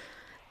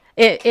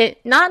 It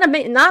not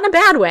in a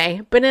bad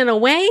way, but in a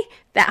way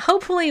that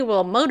hopefully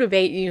will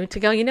motivate you to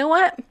go, you know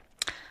what?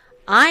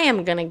 I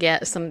am going to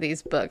get some of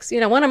these books.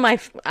 You know, one of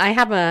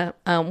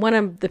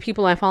the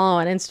people I follow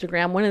on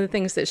Instagram, one of the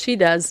things that she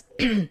does,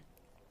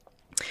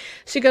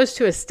 she goes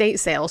to estate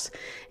sales,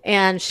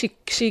 and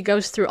she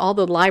goes through all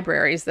the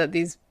libraries that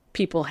these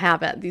people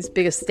have at these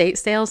big estate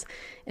sales,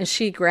 and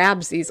she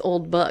grabs these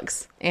old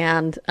books,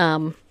 and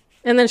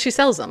then she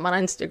sells them on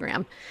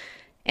Instagram.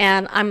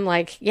 And I'm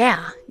like,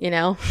 yeah, you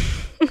know,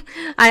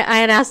 I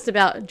had asked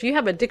about, do you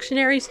have a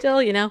dictionary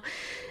still? You know,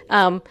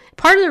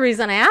 part of the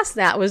reason I asked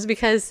that was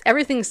because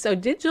everything's so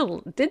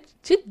digitized.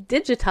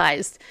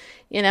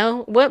 You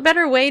know, what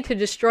better way to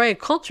destroy a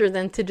culture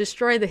than to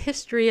destroy the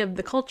history of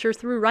the culture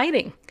through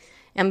writing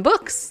and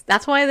books?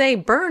 That's why they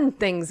burned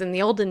things in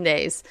the olden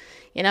days,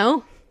 you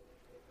know.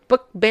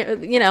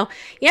 You know,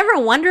 you ever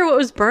wonder what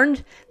was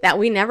burned that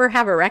we never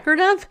have a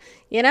record of,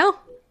 you know?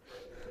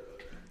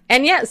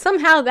 And yet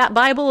somehow that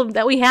Bible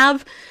that we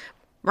have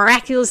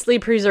miraculously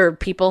preserved,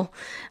 people.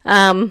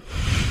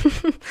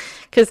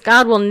 Because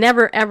God will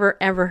never, ever,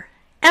 ever,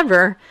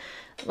 ever,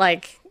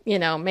 like, you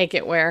know, make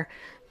it where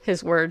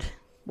his word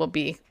will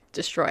be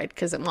destroyed,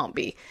 because it won't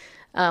be.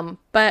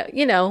 But,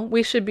 you know,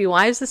 we should be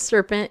wise as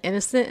serpent,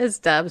 innocent as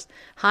doves,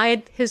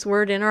 hide his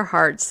word in our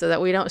hearts so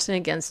that we don't sin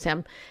against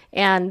him,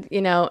 and,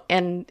 you know,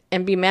 and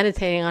be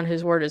meditating on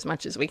his word as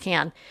much as we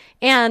can.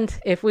 And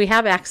if we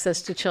have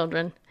access to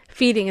children,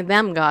 feeding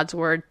them God's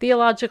word,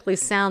 theologically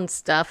sound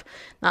stuff,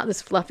 not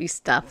this fluffy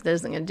stuff that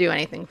isn't going to do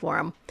anything for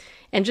them.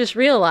 And just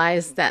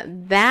realize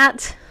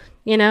that,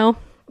 you know,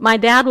 my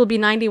dad will be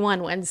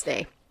 91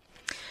 Wednesday,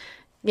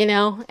 you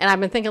know, and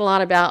I've been thinking a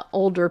lot about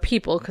older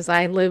people because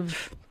I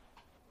live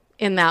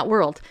in that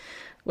world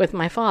with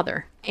my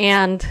father.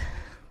 And,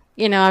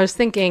 you know, I was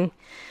thinking,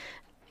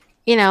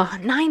 you know,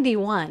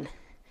 91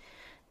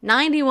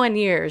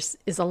 years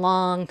is a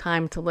long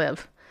time to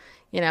live,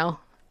 you know,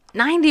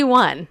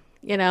 91.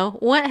 You know,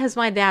 what has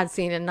my dad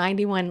seen in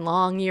 91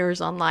 long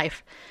years on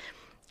life?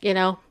 You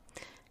know,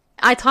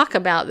 I talk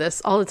about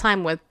this all the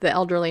time with the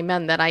elderly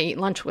men that I eat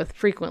lunch with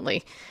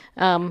frequently,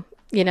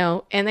 you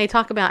know, and they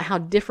talk about how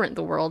different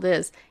the world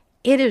is.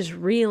 It is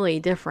really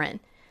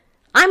different.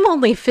 I'm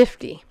only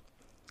 50.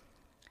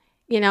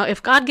 You know,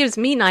 if God gives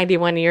me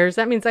 91 years,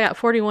 that means I got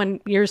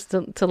 41 years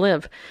to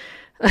live,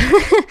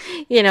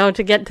 you know,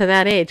 to get to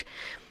that age.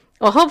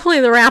 Well,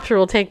 hopefully the rapture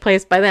will take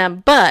place by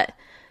then, but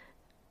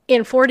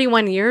in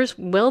 41 years,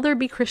 will there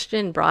be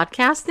Christian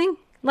broadcasting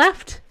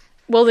left?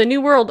 Will the New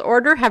World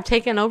Order have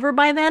taken over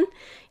by then?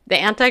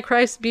 The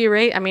Antichrist be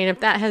erased? I mean, if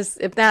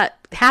that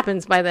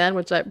happens by then,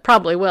 which I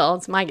probably will,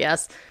 it's my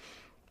guess,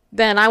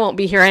 then I won't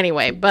be here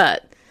anyway.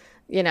 But,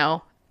 you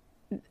know,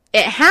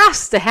 it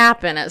has to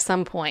happen at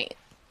some point,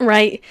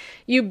 right?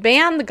 You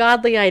ban the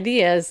godly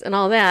ideas and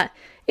all that,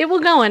 it will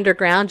go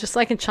underground, just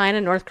like in China,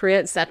 North Korea,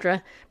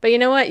 etc. But you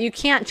know what? You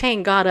can't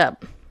chain God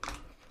up.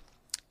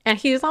 And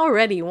he's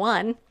already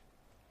won.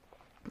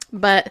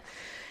 But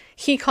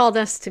he called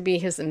us to be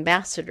his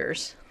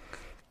ambassadors.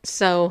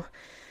 So,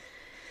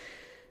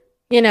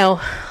 you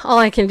know, all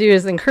I can do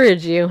is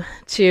encourage you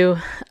to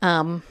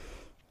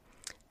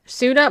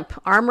suit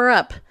up, armor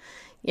up,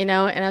 you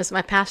know, and as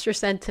my pastor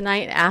said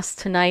tonight, ask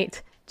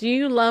tonight, do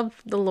you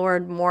love the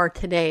Lord more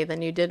today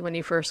than you did when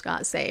you first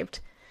got saved?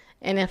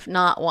 And if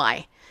not,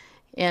 why?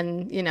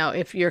 And, you know,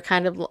 if you're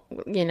kind of,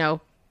 you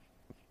know,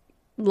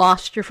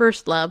 lost your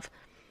first love,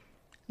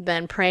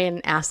 then pray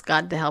and ask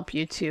God to help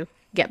you to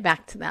get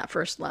back to that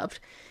first love.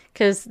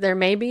 Because there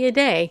may be a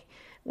day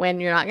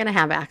when you're not going to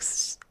have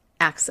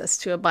access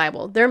to a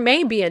Bible. There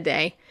may be a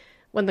day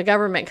when the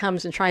government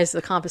comes and tries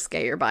to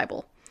confiscate your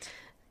Bible.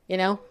 You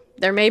know,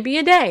 there may be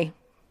a day.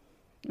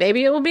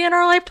 Maybe it will be in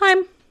our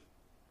lifetime.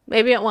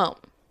 Maybe it won't.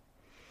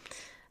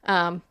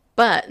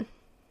 But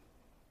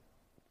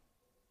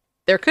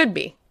there could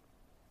be.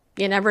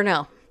 You never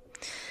know.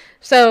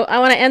 So I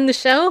want to end the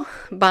show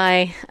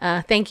by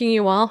thanking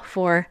you all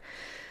for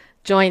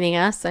joining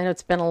us. I know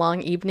it's been a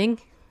long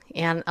evening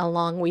and a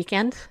long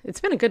weekend. It's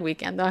been a good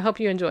weekend, though. I hope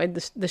you enjoyed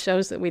the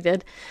shows that we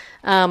did.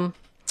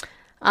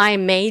 I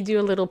may do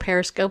a little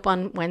Periscope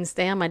on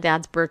Wednesday on my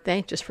dad's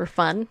birthday, just for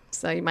fun.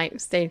 So you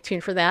might stay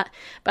tuned for that.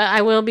 But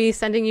I will be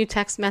sending you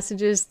text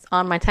messages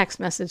on my text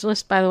message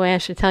list. By the way, I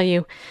should tell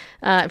you,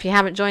 if you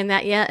haven't joined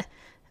that yet,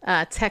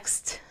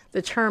 text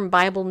the term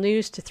Bible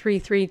News to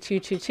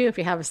 33222. If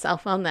you have a cell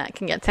phone that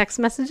can get text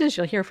messages,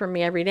 you'll hear from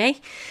me every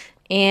day.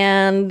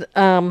 And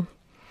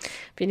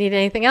if you need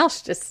anything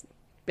else, just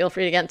feel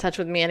free to get in touch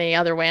with me any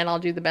other way, and I'll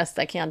do the best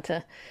I can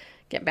to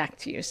get back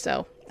to you.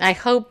 So I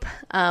hope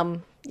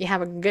you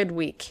have a good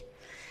week,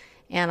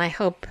 and I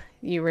hope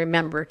you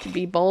remember to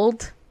be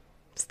bold.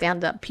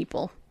 Stand up,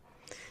 people.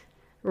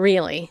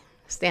 really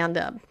stand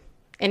up.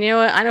 And you know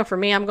what? I know for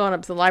me, I'm going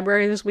up to the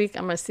library this week.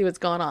 I'm going to see what's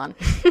going on.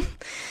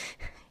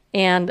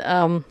 And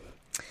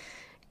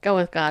go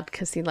with God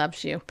because he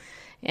loves you.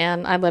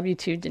 And I love you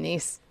too,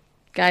 Denise.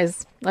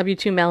 Guys, love you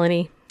too,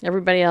 Melanie.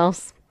 Everybody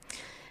else.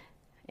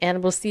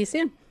 And we'll see you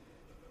soon.